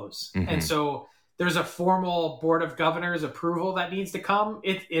close. Mm-hmm. And so there's a formal Board of Governors approval that needs to come.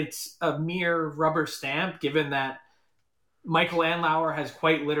 It's a mere rubber stamp, given that Michael Andlauer has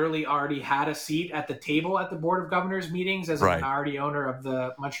quite literally already had a seat at the table at the Board of Governors meetings as a minority owner of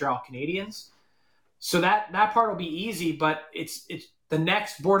the Montreal Canadiens. So that part will be easy, but it's the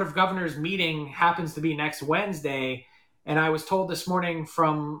next Board of Governors meeting happens to be next Wednesday. And I was told this morning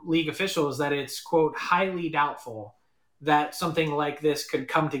from league officials that it's, quote, highly doubtful that something like this could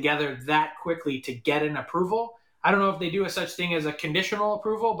come together that quickly to get an approval. I don't know if they do a such thing as a conditional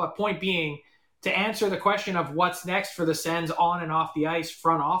approval, but point being, to answer the question of what's next for the Sens on and off the ice,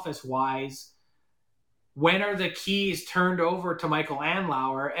 front office wise, when are the keys turned over to Michael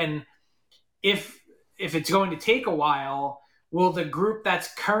Andlauer? And if it's going to take a while, will the group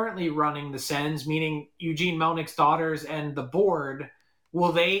that's currently running the Sens, meaning Eugene Melnick's daughters and the board,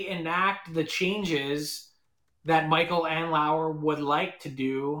 will they enact the changes that Michael Andlauer would like to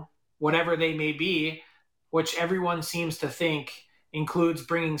do, whatever they may be, which everyone seems to think includes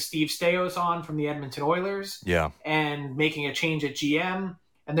bringing Steve Stamkos on from the Edmonton Oilers and making a change at GM.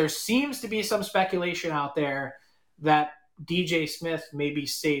 And there seems to be some speculation out there that DJ Smith may be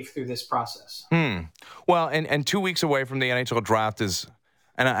safe through this process. Well, and 2 weeks away from the NHL draft is,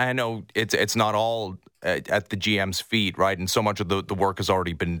 and I know it's not all at the GM's feet, right? And so much of the work has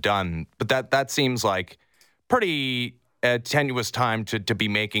already been done. But that seems like pretty tenuous time to be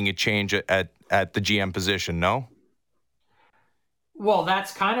making a change at the GM position, no? Well,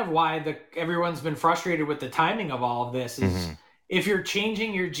 that's kind of why everyone's been frustrated with the timing of all of this. Is if you're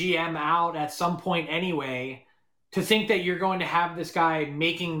changing your GM out at some point anyway, to think that you're going to have this guy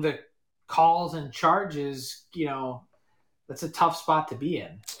making the calls and charges, that's a tough spot to be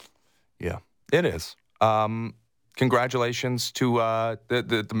in. Yeah, it is. Congratulations to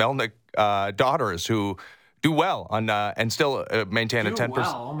the Melnick daughters who do well on and still maintain a 10%.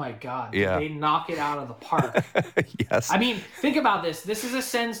 Well, oh my God. Yeah. They knock it out of the park. Yes. I mean, think about this. This is a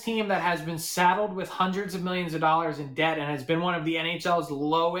Sens team that has been saddled with hundreds of millions of dollars in debt and has been one of the NHL's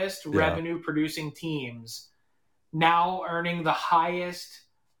lowest revenue producing teams now earning the highest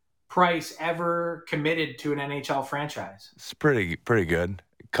price ever committed to an NHL franchise. It's pretty good.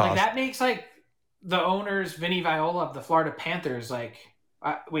 Like that makes like the owners, Vinny Viola of the Florida Panthers, like,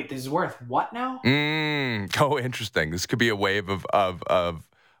 wait, this is worth what now? Oh, interesting. This could be a wave of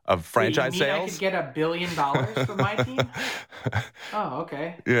franchise you mean sales. I could get $1 billion for my team? Oh,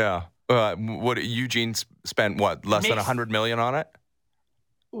 okay. Yeah. What Eugene spent? What, less than $100 million on it?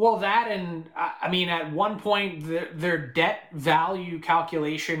 Well, that and I mean, at one point, their debt value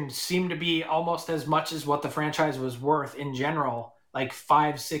calculation seemed to be almost as much as what the franchise was worth in general, like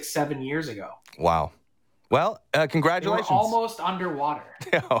 5, 6, 7 years ago. Wow. Well, congratulations. They were almost underwater.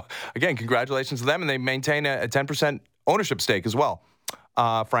 Yeah. Again, congratulations to them, and they maintain a 10% ownership stake as well.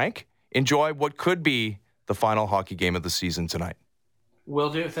 Frank, enjoy what could be the final hockey game of the season tonight. Will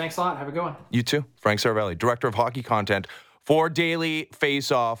do. Thanks a lot. Have a good one. You too. Frank Saravelli, Director of Hockey Content for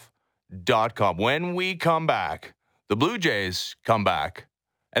DailyFaceoff.com. When we come back, the Blue Jays come back,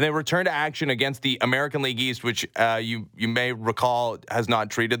 and they return to action against the American League East, which you may recall has not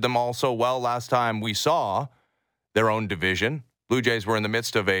treated them all so well. Last time we saw their own division, Blue Jays were in the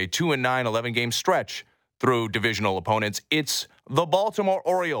midst of a 2-9, 11-game stretch through divisional opponents. It's the Baltimore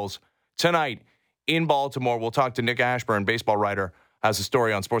Orioles tonight in Baltimore. We'll talk to Nick Ashburn, baseball writer, has a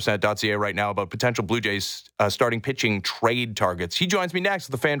story on Sportsnet.ca right now about potential Blue Jays starting pitching trade targets. He joins me next.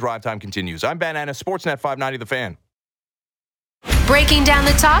 The Fan Drive Time continues. I'm Ben Ennis, Sportsnet 590 The Fan. Breaking down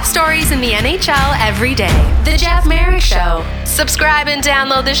the top stories in the NHL every day. The Jeff Merrick Show. Subscribe and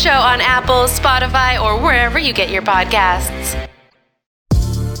download the show on Apple, Spotify, or wherever you get your podcasts.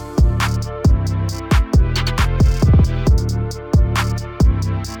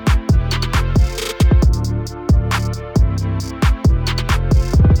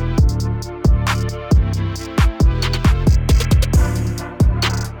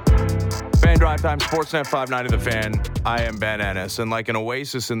 Drive Time, Sportsnet 590 The Fan. I am Ben Ennis, and like an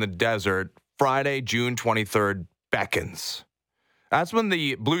oasis in the desert, Friday, June 23rd beckons. That's when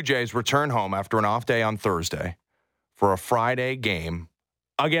the Blue Jays return home after an off day on Thursday for a Friday game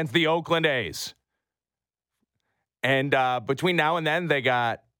against the Oakland A's. And between now and then, they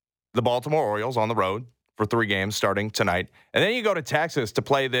got the Baltimore Orioles on the road for 3 games starting tonight. And then you go to Texas to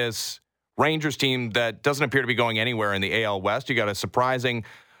play this Rangers team that doesn't appear to be going anywhere in the AL West. You got a surprising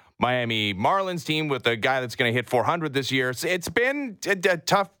Miami Marlins team with a guy that's going to hit 400 this year. It's been a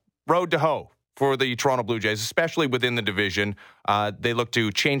tough road to hoe for the Toronto Blue Jays, especially within the division. They look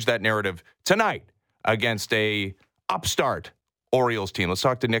to change that narrative tonight against a upstart Orioles team. Let's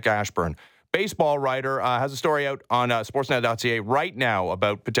talk to Nick Ashburn, baseball writer, has a story out on Sportsnet.ca right now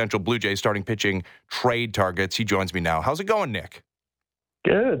about potential Blue Jays starting pitching trade targets. He joins me now. How's it going, Nick?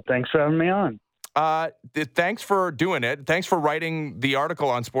 Good. Thanks for having me on. Thanks for doing it. Thanks for writing the article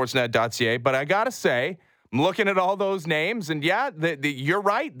on Sportsnet.ca. But I got to say, I'm looking at all those names, and yeah, you're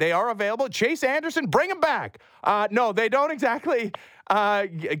right. They are available. Chase Anderson, bring him back. No, they don't exactly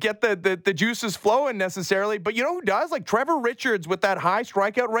get the juices flowing necessarily. But you know who does? Like Trevor Richards with that high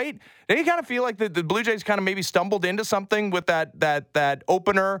strikeout rate. Then you kind of feel like the Blue Jays kind of maybe stumbled into something with that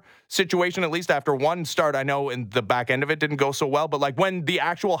opener situation, at least after one start. I know in the back end of it didn't go so well, but like when the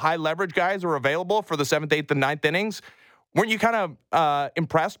actual high leverage guys are available for the 7th, 8th, and 9th innings, weren't you kind of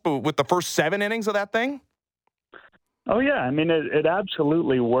impressed with the first 7 innings of that thing? Oh, yeah. I mean, it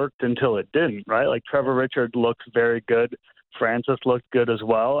absolutely worked until it didn't, right? Like Trevor Richards looked very good. Francis looked good as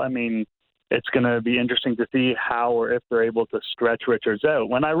well. I mean, it's going to be interesting to see how or if they're able to stretch Richards out.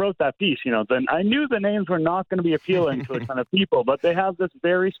 When I wrote that piece, then I knew the names were not going to be appealing to a ton of people, but they have this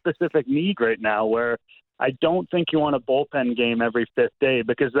very specific need right now where I don't think you want a bullpen game every 5th day,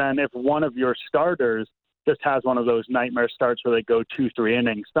 because then if one of your starters just has one of those nightmare starts where they go 2-3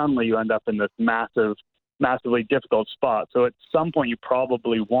 innings, suddenly you end up in this massively difficult spot. So at some point you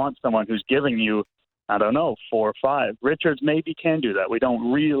probably want someone who's giving you, 4 or 5. Richards maybe can do that. We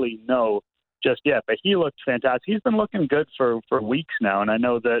don't really know just yet, but he looked fantastic. He's been looking good for weeks now, and I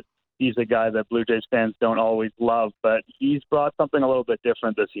know that he's a guy that Blue Jays fans don't always love, but he's brought something a little bit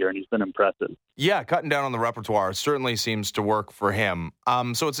different this year, and he's been impressive. Yeah, cutting down on the repertoire certainly seems to work for him.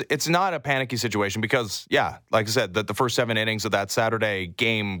 So it's not a panicky situation because, yeah, like I said, the first 7 innings of that Saturday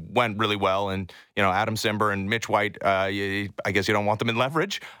game went really well, and Adam Simber and Mitch White, I guess you don't want them in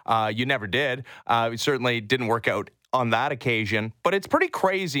leverage. You never did. It certainly didn't work out on that occasion, but it's pretty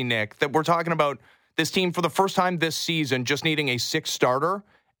crazy, Nick, that we're talking about this team for the first time this season just needing a 6th starter.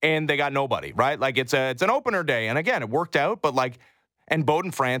 And they got nobody, right? Like it's an opener day. And again, it worked out, but and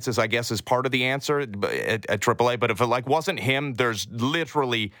Bowden Francis, I guess, is part of the answer at AAA. But if it wasn't him, there's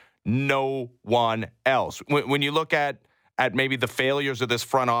literally no one else. When you look at maybe the failures of this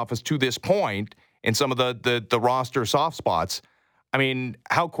front office to this point, in some of the roster soft spots. I mean,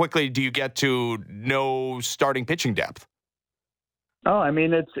 how quickly do you get to no starting pitching depth? Oh, I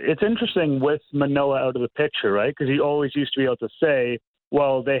mean, it's interesting with Manoah out of the picture, right? Because he always used to be able to say,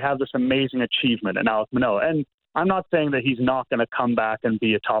 well, they have this amazing achievement in Alek Manoah. And I'm not saying that he's not going to come back and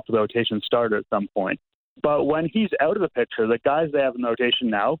be a top-of-the-rotation starter at some point. But when he's out of the picture, the guys they have in the rotation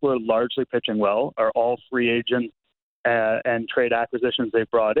now who are largely pitching well are all free agents and trade acquisitions they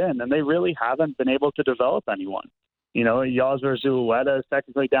brought in, and they really haven't been able to develop anyone. You know, Yasser Zulueta is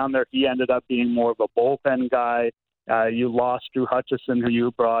technically down there. He ended up being more of a bullpen guy. You lost Drew Hutchison, who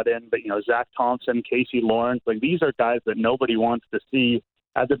you brought in, but, you know, Zach Thompson, Casey Lawrence, like these are guys that nobody wants to see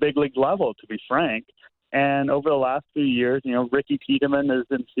at the big league level, to be frank. And over the last few years, you know, Ricky Tiedemann is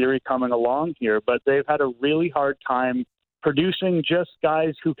in theory coming along here, but they've had a really hard time producing just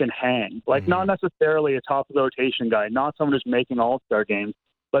guys who can hang, like not necessarily a top of the rotation guy, not someone who's making all-star games,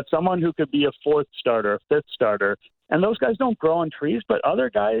 but someone who could be a fourth starter, a fifth starter. And those guys don't grow on trees, but other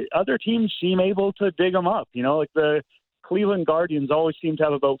teams seem able to dig them up. You know, like the Cleveland Guardians always seem to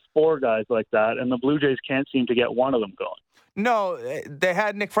have about 4 guys like that, and the Blue Jays can't seem to get one of them going. No, they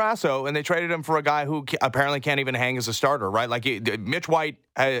had Nick Frasso, and they traded him for a guy who apparently can't even hang as a starter, right? Like Mitch White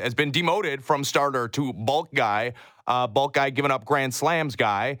has been demoted from starter to bulk guy giving up grand slams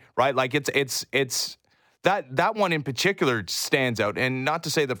guy, right? Like it's that one in particular stands out. And not to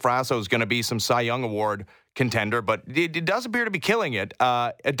say that Frasso is going to be some Cy Young Award contender, but it does appear to be killing it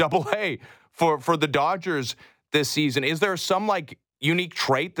at Double-A for the Dodgers this season. Is there some like unique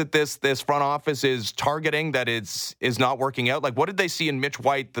trait that this front office is targeting that is not working out? Like, what did they see in Mitch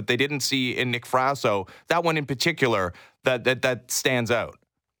White that they didn't see in Nick Frasso? That one in particular that stands out.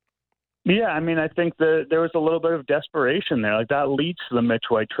 Yeah, I mean, I think that there was a little bit of desperation there. Like, that leads to the Mitch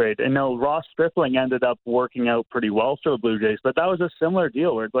White trade. And no, Ross Stripling ended up working out pretty well for the Blue Jays, but that was a similar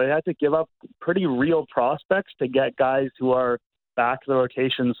deal where they had to give up pretty real prospects to get guys who are back the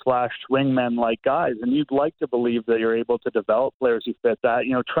rotation / swingmen like guys. And you'd like to believe that you're able to develop players who fit that.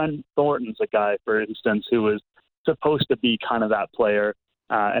 You know, Trent Thornton's a guy, for instance, who was supposed to be kind of that player,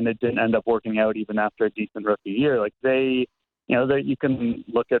 and it didn't end up working out even after a decent rookie year. Like you know, that you can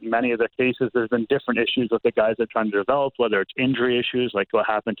look at many of the cases. There's been different issues with the guys they're trying to develop, whether it's injury issues like what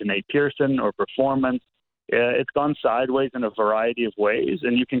happened to Nate Pearson or performance. It's gone sideways in a variety of ways,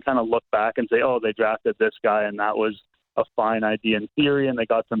 and you can kind of look back and say, oh, they drafted this guy and that was a fine idea in theory and they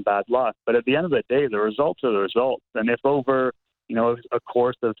got some bad luck. But at the end of the day, the results are the results. And if over, you know, a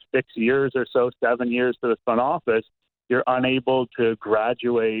course of 6 years or so, 7 years for the front office, you're unable to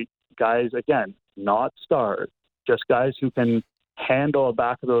graduate guys, again, not stars, just guys who can handle a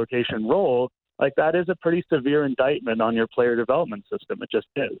back-of-the-rotation role, like that is a pretty severe indictment on your player development system. It just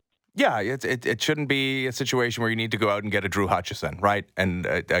is. Yeah, it shouldn't be a situation where you need to go out and get a Drew Hutchison, right? And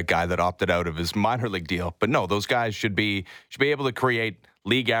a guy that opted out of his minor league deal. But no, those guys should be able to create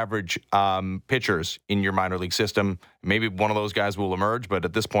league average pitchers in your minor league system. Maybe one of those guys will emerge, but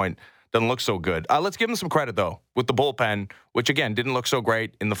at this point, doesn't look so good. Let's give them some credit, though, with the bullpen, which, again, didn't look so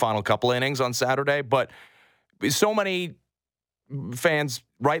great in the final couple innings on Saturday. But so many fans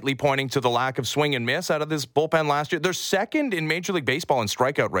rightly pointing to the lack of swing and miss out of this bullpen last year. They're second in Major League Baseball in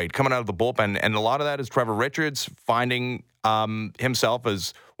strikeout rate coming out of the bullpen, and a lot of that is Trevor Richards finding himself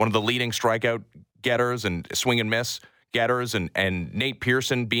as one of the leading strikeout getters and swing and miss getters, and Nate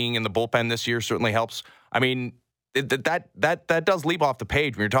Pearson being in the bullpen this year certainly helps. I mean, that does leap off the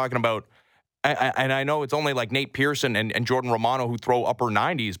page when you're talking about, and I know it's only like Nate Pearson and Jordan Romano who throw upper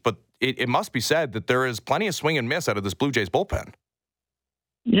 90s, but it must be said that there is plenty of swing and miss out of this Blue Jays bullpen.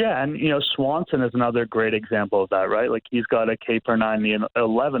 Yeah, and, you know, Swanson is another great example of that, right? Like, he's got a K per 90 in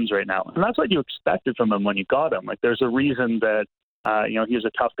 11s right now. And that's what you expected from him when you got him. Like, there's a reason that, you know, he was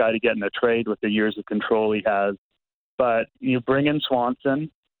a tough guy to get in a trade with the years of control he has. But you bring in Swanson,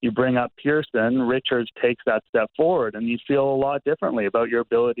 you bring up Pearson, Richards takes that step forward, and you feel a lot differently about your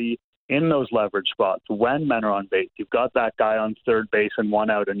ability in those leverage spots when men are on base. You've got that guy on third base and one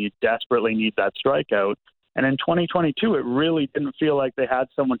out, and you desperately need that strikeout. And in 2022, it really didn't feel like they had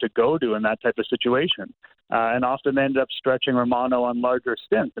someone to go to in that type of situation. And often they ended up stretching Romano on larger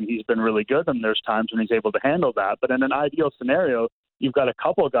stints, and he's been really good, and there's times when he's able to handle that. But in an ideal scenario, you've got a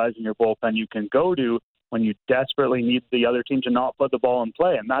couple of guys in your bullpen you can go to when you desperately need the other team to not put the ball in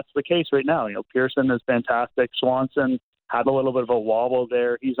play. And that's the case right now. You know, Pearson is fantastic. Swanson had a little bit of a wobble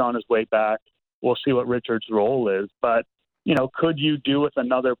there. He's on his way back. We'll see what Richards' role is. But, you know, could you do with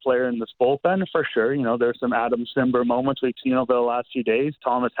another player in this bullpen? For sure. You know, there's some Adam Simber moments we've seen over the last few days.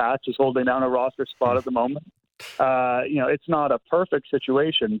 Thomas Hatch is holding down a roster spot at the moment. It's not a perfect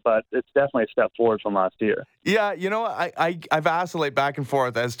situation, but it's definitely a step forward from last year. Yeah, I've vacillated back and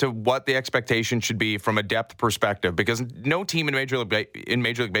forth as to what the expectation should be from a depth perspective, because no team in Major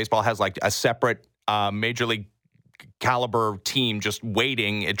League Baseball has like a separate Major League caliber team just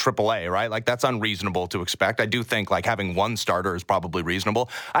waiting at AAA, right? Like, that's unreasonable to expect. I do think like having one starter is probably reasonable.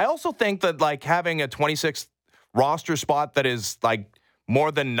 I also think that like having a 26th roster spot that is like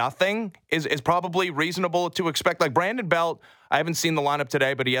more than nothing is probably reasonable to expect. Like Brandon Belt, I haven't seen the lineup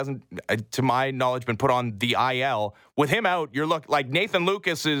today, but he hasn't, to my knowledge, been put on the IL. With him out, like Nathan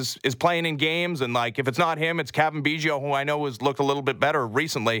Lucas is playing in games, and like if it's not him, it's Kevin Biggio, who I know has looked a little bit better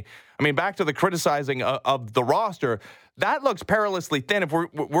recently. I mean, back to the criticizing of the roster, that looks perilously thin. If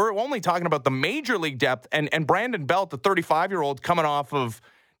we're only talking about the major league depth, and Brandon Belt, the 35-year-old coming off of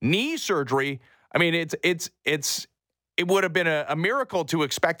knee surgery, I mean, it would have been a miracle to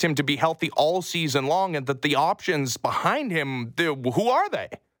expect him to be healthy all season long, and that the options behind him, who are they?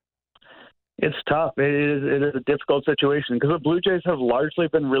 It's tough. It is a difficult situation because the Blue Jays have largely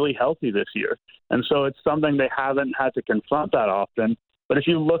been really healthy this year. And so it's something they haven't had to confront that often. But if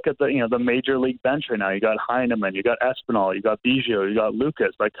you look at the major league bench right now, you got Heineman, you got Espinal, you got Biggio, you got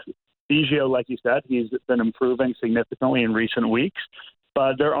Lucas. Like Biggio, like you said, he's been improving significantly in recent weeks.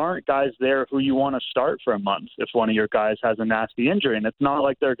 But there aren't guys there who you want to start for a month if one of your guys has a nasty injury. And it's not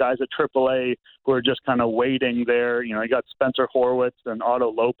like there are guys at AAA who are just kind of waiting there. You got Spencer Horwitz and Otto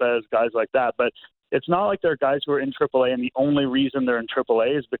Lopez, guys like that. But it's not like there are guys who are in AAA and the only reason they're in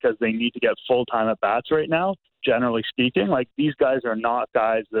AAA is because they need to get full-time at-bats right now, generally speaking. Like, these guys are not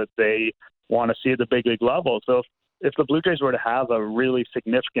guys that they want to see at the big league level. So if the Blue Jays were to have a really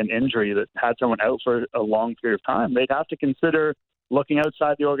significant injury that had someone out for a long period of time, they'd have to consider looking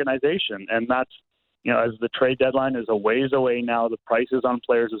outside the organization. And that's, as the trade deadline is a ways away now, the prices on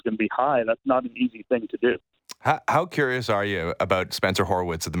players is going to be high. That's not an easy thing to do. How curious are you about Spencer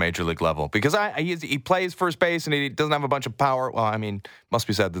Horwitz at the major league level? Because he plays first base and he doesn't have a bunch of power. Well, I mean, must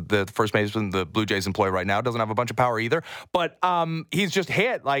be said that the first baseman the Blue Jays employ right now doesn't have a bunch of power either. But he's just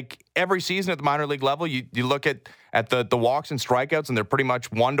hit like every season at the minor league level. You look at the walks and strikeouts, and they're pretty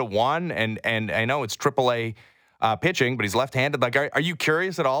much 1-to-1. And I know it's AAA pitching, but he's left-handed. Like, are you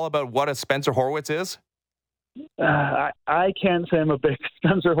curious at all about what a Spencer Horwitz is? I can't say I'm a big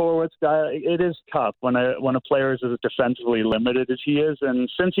Spencer Horwitz guy. It is tough when a player is as defensively limited as he is. And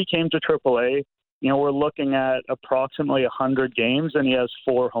since he came to AAA, we're looking at approximately 100 games, and he has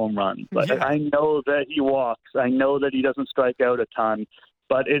 4 home runs. But yeah. I know that he walks. I know that he doesn't strike out a ton.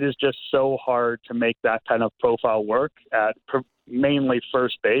 But it is just so hard to make that kind of profile work at mainly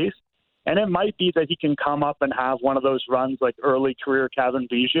first base. And it might be that he can come up and have one of those runs like early career Kevin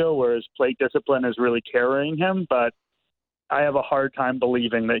Biggio, where his plate discipline is really carrying him. But I have a hard time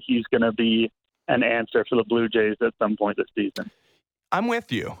believing that he's going to be an answer for the Blue Jays at some point this season. I'm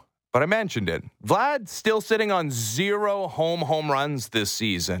with you, but I mentioned it. Vlad's still sitting on 0 home runs this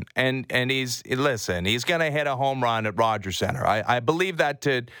season. And he's going to hit a home run at Rogers Center. I believe that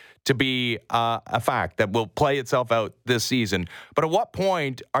to be a fact that will play itself out this season. But at what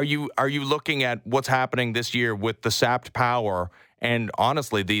point are you looking at what's happening this year with the sapped power and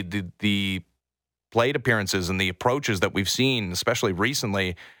honestly the plate appearances and the approaches that we've seen, especially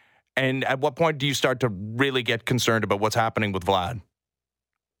recently? And at what point do you start to really get concerned about what's happening with Vlad?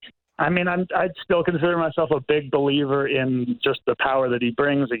 I mean, I'd still consider myself a big believer in just the power that he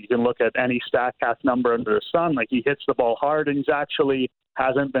brings. Like, you can look at any StatCast number under the sun. Like, he hits the ball hard, and he's actually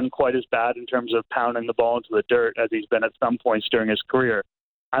hasn't been quite as bad in terms of pounding the ball into the dirt as he's been at some points during his career.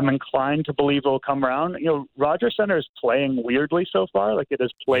 I'm inclined to believe it'll come around. Rogers Center is playing weirdly so far. Like, it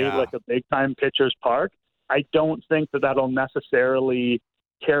has played like a big-time pitcher's park. I don't think that that'll necessarily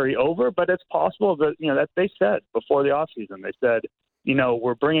carry over, but it's possible that, that they said before the offseason, they said,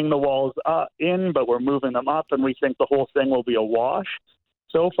 we're bringing the walls in, but we're moving them up, and we think the whole thing will be a wash.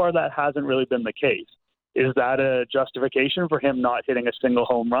 So far, that hasn't really been the case. Is that a justification for him not hitting a single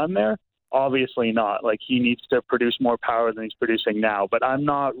home run there? Obviously not. Like, he needs to produce more power than he's producing now. But I'm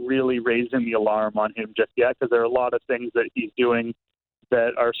not really raising the alarm on him just yet, because there are a lot of things that he's doing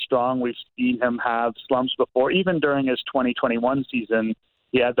that are strong. We've seen him have slumps before. Even during his 2021 season,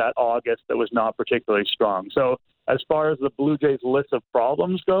 he had that August that was not particularly strong. So as far as the Blue Jays list of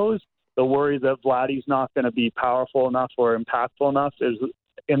problems goes, the worry that Vladdy's not going to be powerful enough or impactful enough is,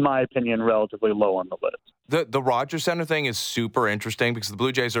 in my opinion, relatively low on the list. The Rogers Center thing is super interesting because the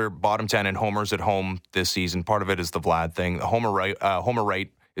Blue Jays are bottom 10 in homers at home this season. Part of it is the Vlad thing. The homer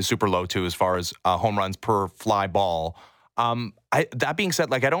rate is super low, too, as far as home runs per fly ball. That being said,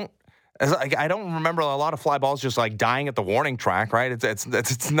 I don't remember a lot of fly balls just like dying at the warning track, right?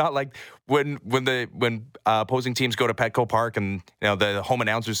 It's not like when opposing teams go to Petco Park and the home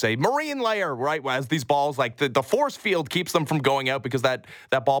announcers say marine layer, right? As these balls, like the force field keeps them from going out because that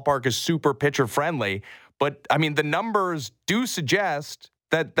ballpark is super pitcher friendly. But I mean, the numbers do suggest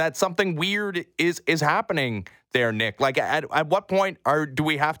that something weird is happening there, Nick. Like at what point do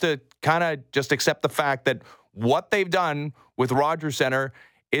we have to kind of just accept the fact that what they've done with Rogers Center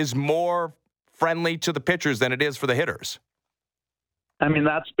is more friendly to the pitchers than it is for the hitters? I mean,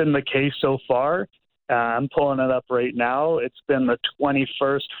 that's been the case so far. I'm pulling it up right now. It's been the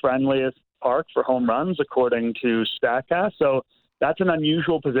 21st friendliest park for home runs, according to StatCast. So that's an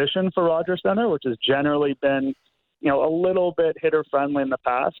unusual position for Rogers Center, which has generally been, a little bit hitter-friendly in the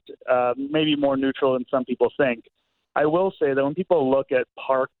past, maybe more neutral than some people think. I will say that when people look at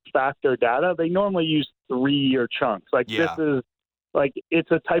park factor data, they normally use 3-year chunks. This is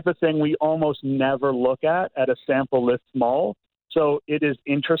it's a type of thing we almost never look at a sample this small. So it is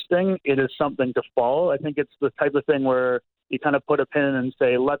interesting. It is something to follow. I think it's the type of thing where you kind of put a pin in and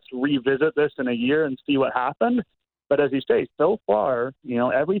say, let's revisit this in a year and see what happened. But as you say, so far,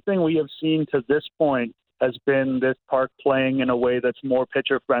 everything we have seen to this point has been this park playing in a way that's more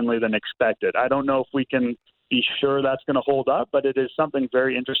pitcher friendly than expected. I don't know if we can be sure that's going to hold up, but it is something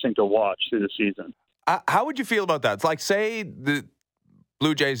very interesting to watch through the season. How would you feel about that? It's like, say the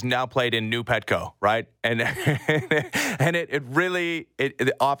Blue Jays now played in New Petco, right? And and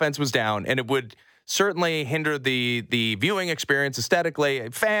the offense was down, and it would certainly hinder the viewing experience aesthetically.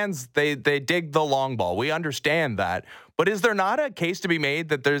 Fans, they dig the long ball. We understand that. But is there not a case to be made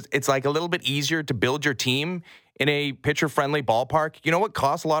that it's like a little bit easier to build your team in a pitcher-friendly ballpark? You know what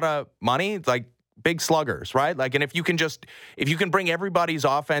costs a lot of money? It's like big sluggers, right? Like, and if you can bring everybody's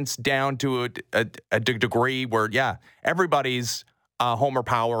offense down to a degree where, everybody's homer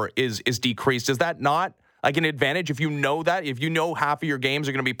power is decreased, is that not like an advantage if you know half of your games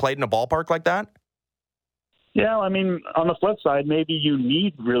are going to be played in a ballpark like that? Yeah, I mean, on the flip side, maybe you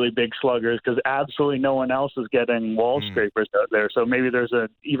need really big sluggers because absolutely no one else is getting wall scrapers out there. So maybe there's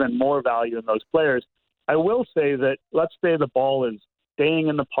even more value in those players. I will say that, let's say the ball is staying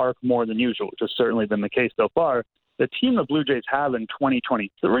in the park more than usual, which has certainly been the case so far. The team the Blue Jays have in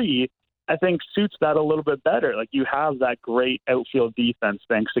 2023, I think, suits that a little bit better. Like, you have that great outfield defense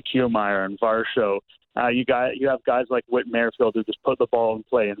thanks to Kiermaier and Varsho. You have guys like Whit Merrifield who just put the ball in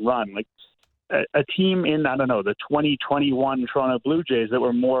play and run. Like, a team in, the 2021 Toronto Blue Jays that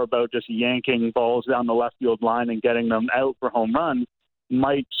were more about just yanking balls down the left field line and getting them out for home runs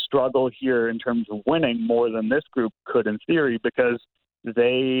might struggle here in terms of winning more than this group could in theory, because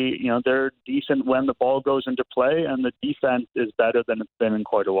they're decent when the ball goes into play, and the defense is better than it's been in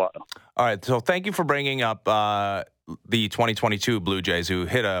quite a while. All right, so thank you for bringing up the 2022 Blue Jays, who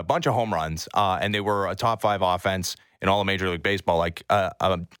hit a bunch of home runs, and they were a top 5 offense in all of Major League Baseball, like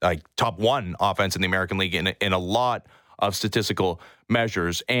top 1 offense in the American League in a lot of statistical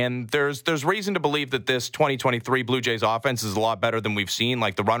measures. And there's reason to believe that this 2023 Blue Jays offense is a lot better than we've seen.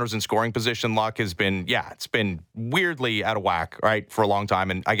 Like, the runners in scoring position luck has been, it's been weirdly out of whack, right, for a long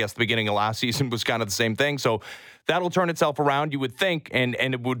time. And I guess the beginning of last season was kind of the same thing. So that'll turn itself around, you would think, and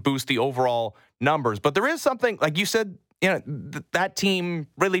it would boost the overall numbers. But there is something, like you said, that team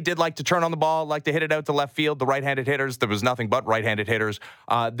really did like to turn on the ball, like to hit it out to left field. The right-handed hitters, there was nothing but right-handed hitters.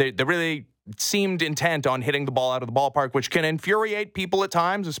 They really seemed intent on hitting the ball out of the ballpark, which can infuriate people at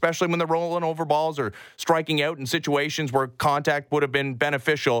times, especially when they're rolling over balls or striking out in situations where contact would have been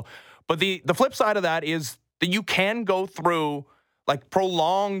beneficial. But the flip side of that is that you can go through like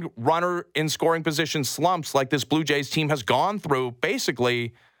prolonged runner in scoring position slumps like this Blue Jays team has gone through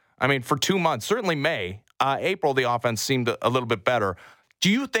basically, for 2 months, certainly May. April, the offense seemed a little bit better.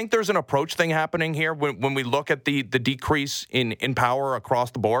 Do you think there's an approach thing happening here when we look at the decrease in power across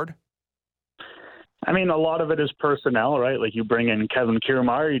the board? A lot of it is personnel, right? Like, you bring in Kevin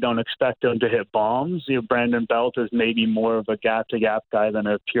Kiermaier, you don't expect him to hit bombs. Brandon Belt is maybe more of a gap-to-gap guy than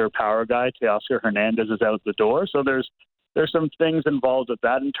a pure power guy. Teoscar Hernandez is out the door. So there's some things involved with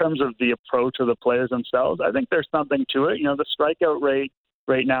that. In terms of the approach of the players themselves, I think there's something to it. The strikeout rate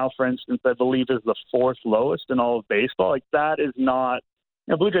right now, for instance, I believe is the 4th lowest in all of baseball. Like, that is not,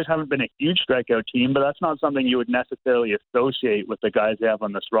 Blue Jays haven't been a huge strikeout team, but that's not something you would necessarily associate with the guys they have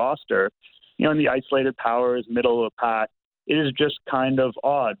on this roster. In the isolated powers, middle of the pack, it is just kind of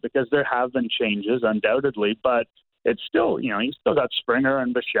odd because there have been changes, undoubtedly, but it's still, you still got Springer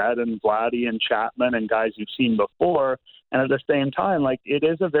and Bichette and Vladdy and Chapman and guys you've seen before. And at the same time, like, it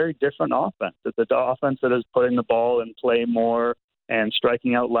is a very different offense. It's an offense that is putting the ball in play more and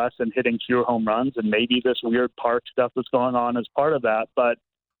striking out less and hitting fewer home runs. And maybe this weird park stuff that's going on is part of that. But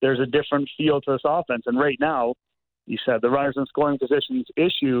there's a different feel to this offense. And right now, you said the runners in scoring positions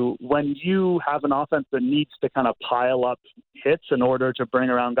issue, when you have an offense that needs to kind of pile up hits in order to bring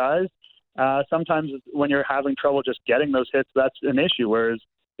around guys, sometimes when you're having trouble just getting those hits, that's an issue. Whereas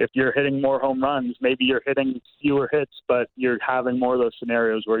if you're hitting more home runs, maybe you're hitting fewer hits, but you're having more of those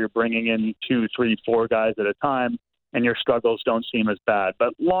scenarios where you're bringing in 2, 3, 4 guys at a time, and your struggles don't seem as bad.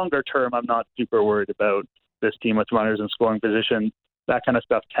 But longer term, I'm not super worried about this team with runners in scoring position. That kind of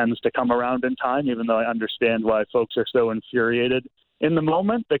stuff tends to come around in time, even though I understand why folks are so infuriated in the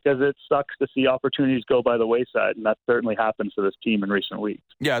moment, because it sucks to see opportunities go by the wayside, and that certainly happens to this team in recent weeks.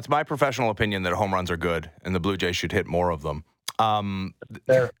 Yeah, it's my professional opinion that home runs are good, and the Blue Jays should hit more of them.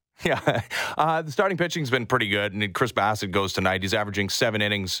 Yeah, the starting pitching's been pretty good, and Chris Bassett goes tonight. He's averaging 7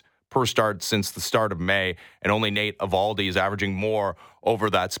 innings per start since the start of May, and only Nate Eovaldi is averaging more over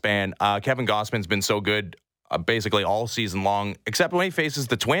that span. Kevin Gausman's been so good basically all season long, except when he faces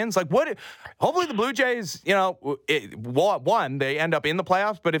the Twins. Like, what? Hopefully the Blue Jays, one, they end up in the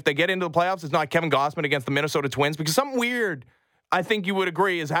playoffs, but if they get into the playoffs, it's not Kevin Gausman against the Minnesota Twins, because something weird, I think you would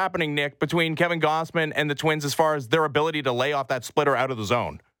agree, is happening, Nick, between Kevin Gausman and the Twins as far as their ability to lay off that splitter out of the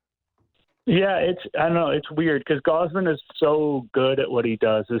zone. Yeah, I don't know. It's weird because Gausman is so good at what he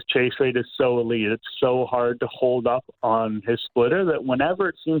does. His chase rate is so elite. It's so hard to hold up on his splitter that whenever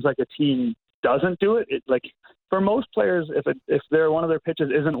it seems like a team doesn't do it, like for most players, if one of their pitches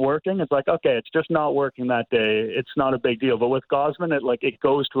isn't working, it's like, okay, it's just not working that day. It's not a big deal. But with Gausman, it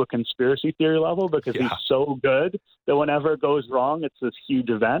goes to a conspiracy theory level because he's so good that whenever it goes wrong, it's this huge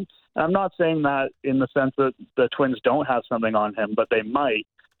event. And I'm not saying that in the sense that the Twins don't have something on him, but they might.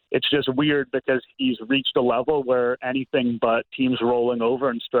 It's just weird because he's reached a level where anything but teams rolling over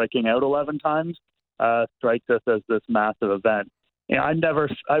and striking out 11 times strikes us as this massive event. I'd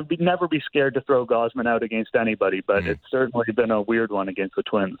never be scared to throw Gausman out against anybody, but it's certainly been a weird one against the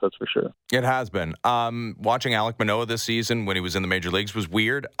Twins, that's for sure. It has been. Watching Alek Manoah this season when he was in the major leagues was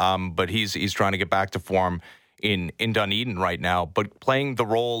weird, but he's trying to get back to form in Dunedin right now. But playing the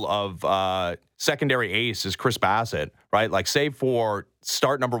role of secondary ace is Chris Bassett, right? Like, save for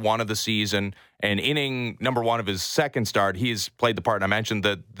start number 1 of the season and inning number 1 of his second start, he's played the part. And I mentioned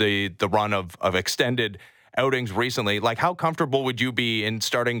the run of extended outings recently. Like, how comfortable would you be in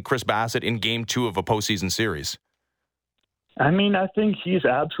starting Chris Bassett in game 2 of a postseason series? I mean, I think he's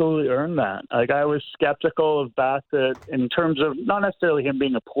absolutely earned that. Like, I was skeptical of Bassett in terms of not necessarily him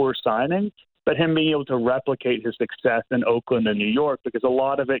being a poor signing, but him being able to replicate his success in Oakland and New York, because a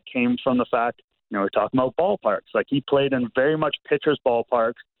lot of it came from the fact, we're talking about ballparks. Like, he played in very much pitchers'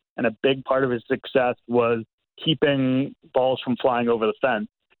 ballparks, and a big part of his success was keeping balls from flying over the fence.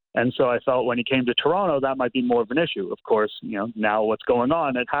 And so I felt when he came to Toronto, that might be more of an issue. Of course, now what's going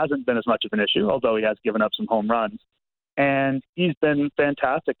on, it hasn't been as much of an issue, although he has given up some home runs. And he's been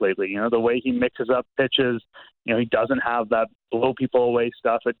fantastic lately. The way he mixes up pitches, he doesn't have that blow people away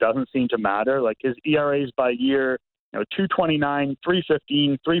stuff. It doesn't seem to matter. Like, his ERAs by year, 2.29,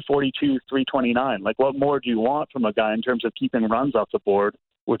 3.15, 3.42, 3.29. Like, what more do you want from a guy in terms of keeping runs off the board,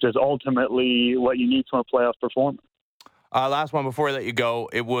 which is ultimately what you need from a playoff performer? Last one before I let you go.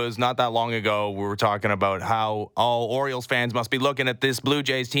 It was not that long ago we were talking about how all Orioles fans must be looking at this Blue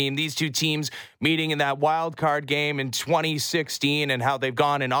Jays team, these two teams meeting in that wild card game in 2016, and how they've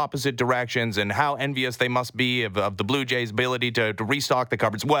gone in opposite directions and how envious they must be of the Blue Jays' ability to restock the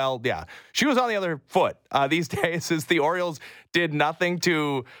cupboards. Well, yeah, she was on the other foot. These days, as the Orioles did nothing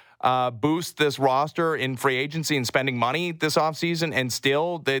to boost this roster in free agency and spending money this offseason, and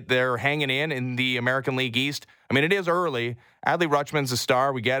still they're hanging in the American League East. I mean, it is early. Adley Rutschman's a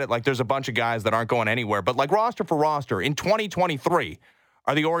star. We get it. Like, there's a bunch of guys that aren't going anywhere. But, like, roster for roster, in 2023,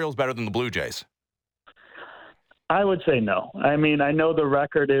 are the Orioles better than the Blue Jays? I would say no. I mean, I know the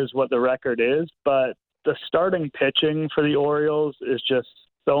record is what the record is, but the starting pitching for the Orioles is just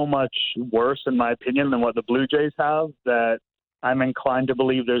so much worse, in my opinion, than what the Blue Jays have, that I'm inclined to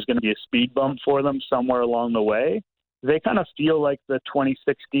believe there's going to be a speed bump for them somewhere along the way. They kind of feel like the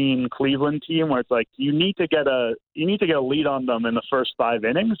 2016 Cleveland team, where it's like you need to get a lead on them in the first 5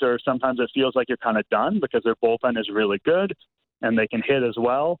 innings, or sometimes it feels like you're kind of done because their bullpen is really good and they can hit as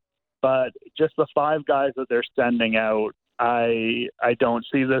well. But just the 5 guys that they're sending out, I don't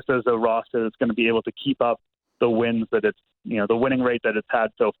see this as a roster that's going to be able to keep up the wins that it's, the winning rate that it's had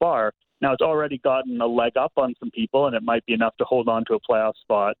so far. Now, it's already gotten a leg up on some people, and it might be enough to hold on to a playoff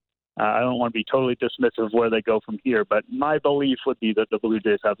spot. I don't want to be totally dismissive of where they go from here, but my belief would be that the Blue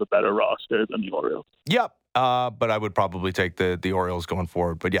Jays have a better roster than the Orioles. Yep, but I would probably take the Orioles going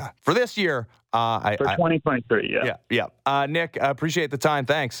forward. But, yeah, for this year. For 2023, yeah. Yeah. Nick, appreciate the time.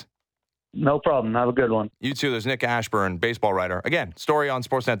 Thanks. No problem. Have a good one. You too. There's Nick Ashburn, baseball writer. Again, story on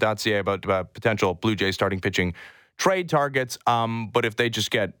sportsnet.ca about potential Blue Jays starting pitching trade targets. But if they just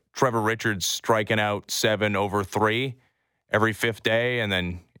get Trevor Richards striking out 7 over 3 every fifth day, and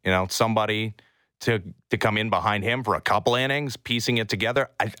then, somebody to come in behind him for a couple innings, piecing it together,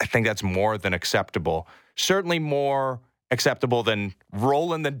 I think that's more than acceptable. Certainly more acceptable than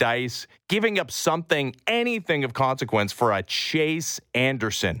rolling the dice, giving up anything of consequence for a Chase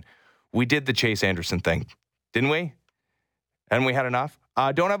Anderson. We did the Chase Anderson thing, didn't we? And we had enough.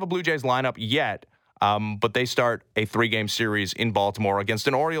 Don't have a Blue Jays lineup yet, but they start a 3-game series in Baltimore against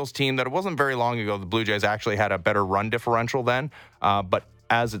an Orioles team that it wasn't very long ago the Blue Jays actually had a better run differential then. But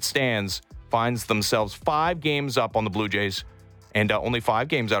as it stands, finds themselves 5 games up on the Blue Jays and only 5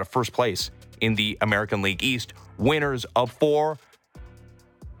 games out of first place in the American League East. Winners of 4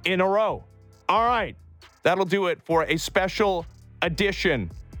 in a row. All right. That'll do it for a special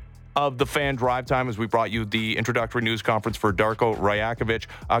edition of the Fan Drive Time as we brought you the introductory news conference for Darko Rajakovic.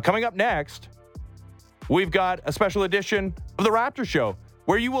 Coming up next, we've got a special edition of the Raptors Show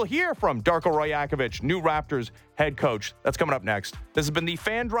where you will hear from Darko Rajakovic, new Raptors head coach. That's coming up next. This has been the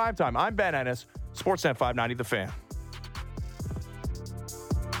Fan Drive Time. I'm Ben Ennis, Sportsnet 590 The Fan.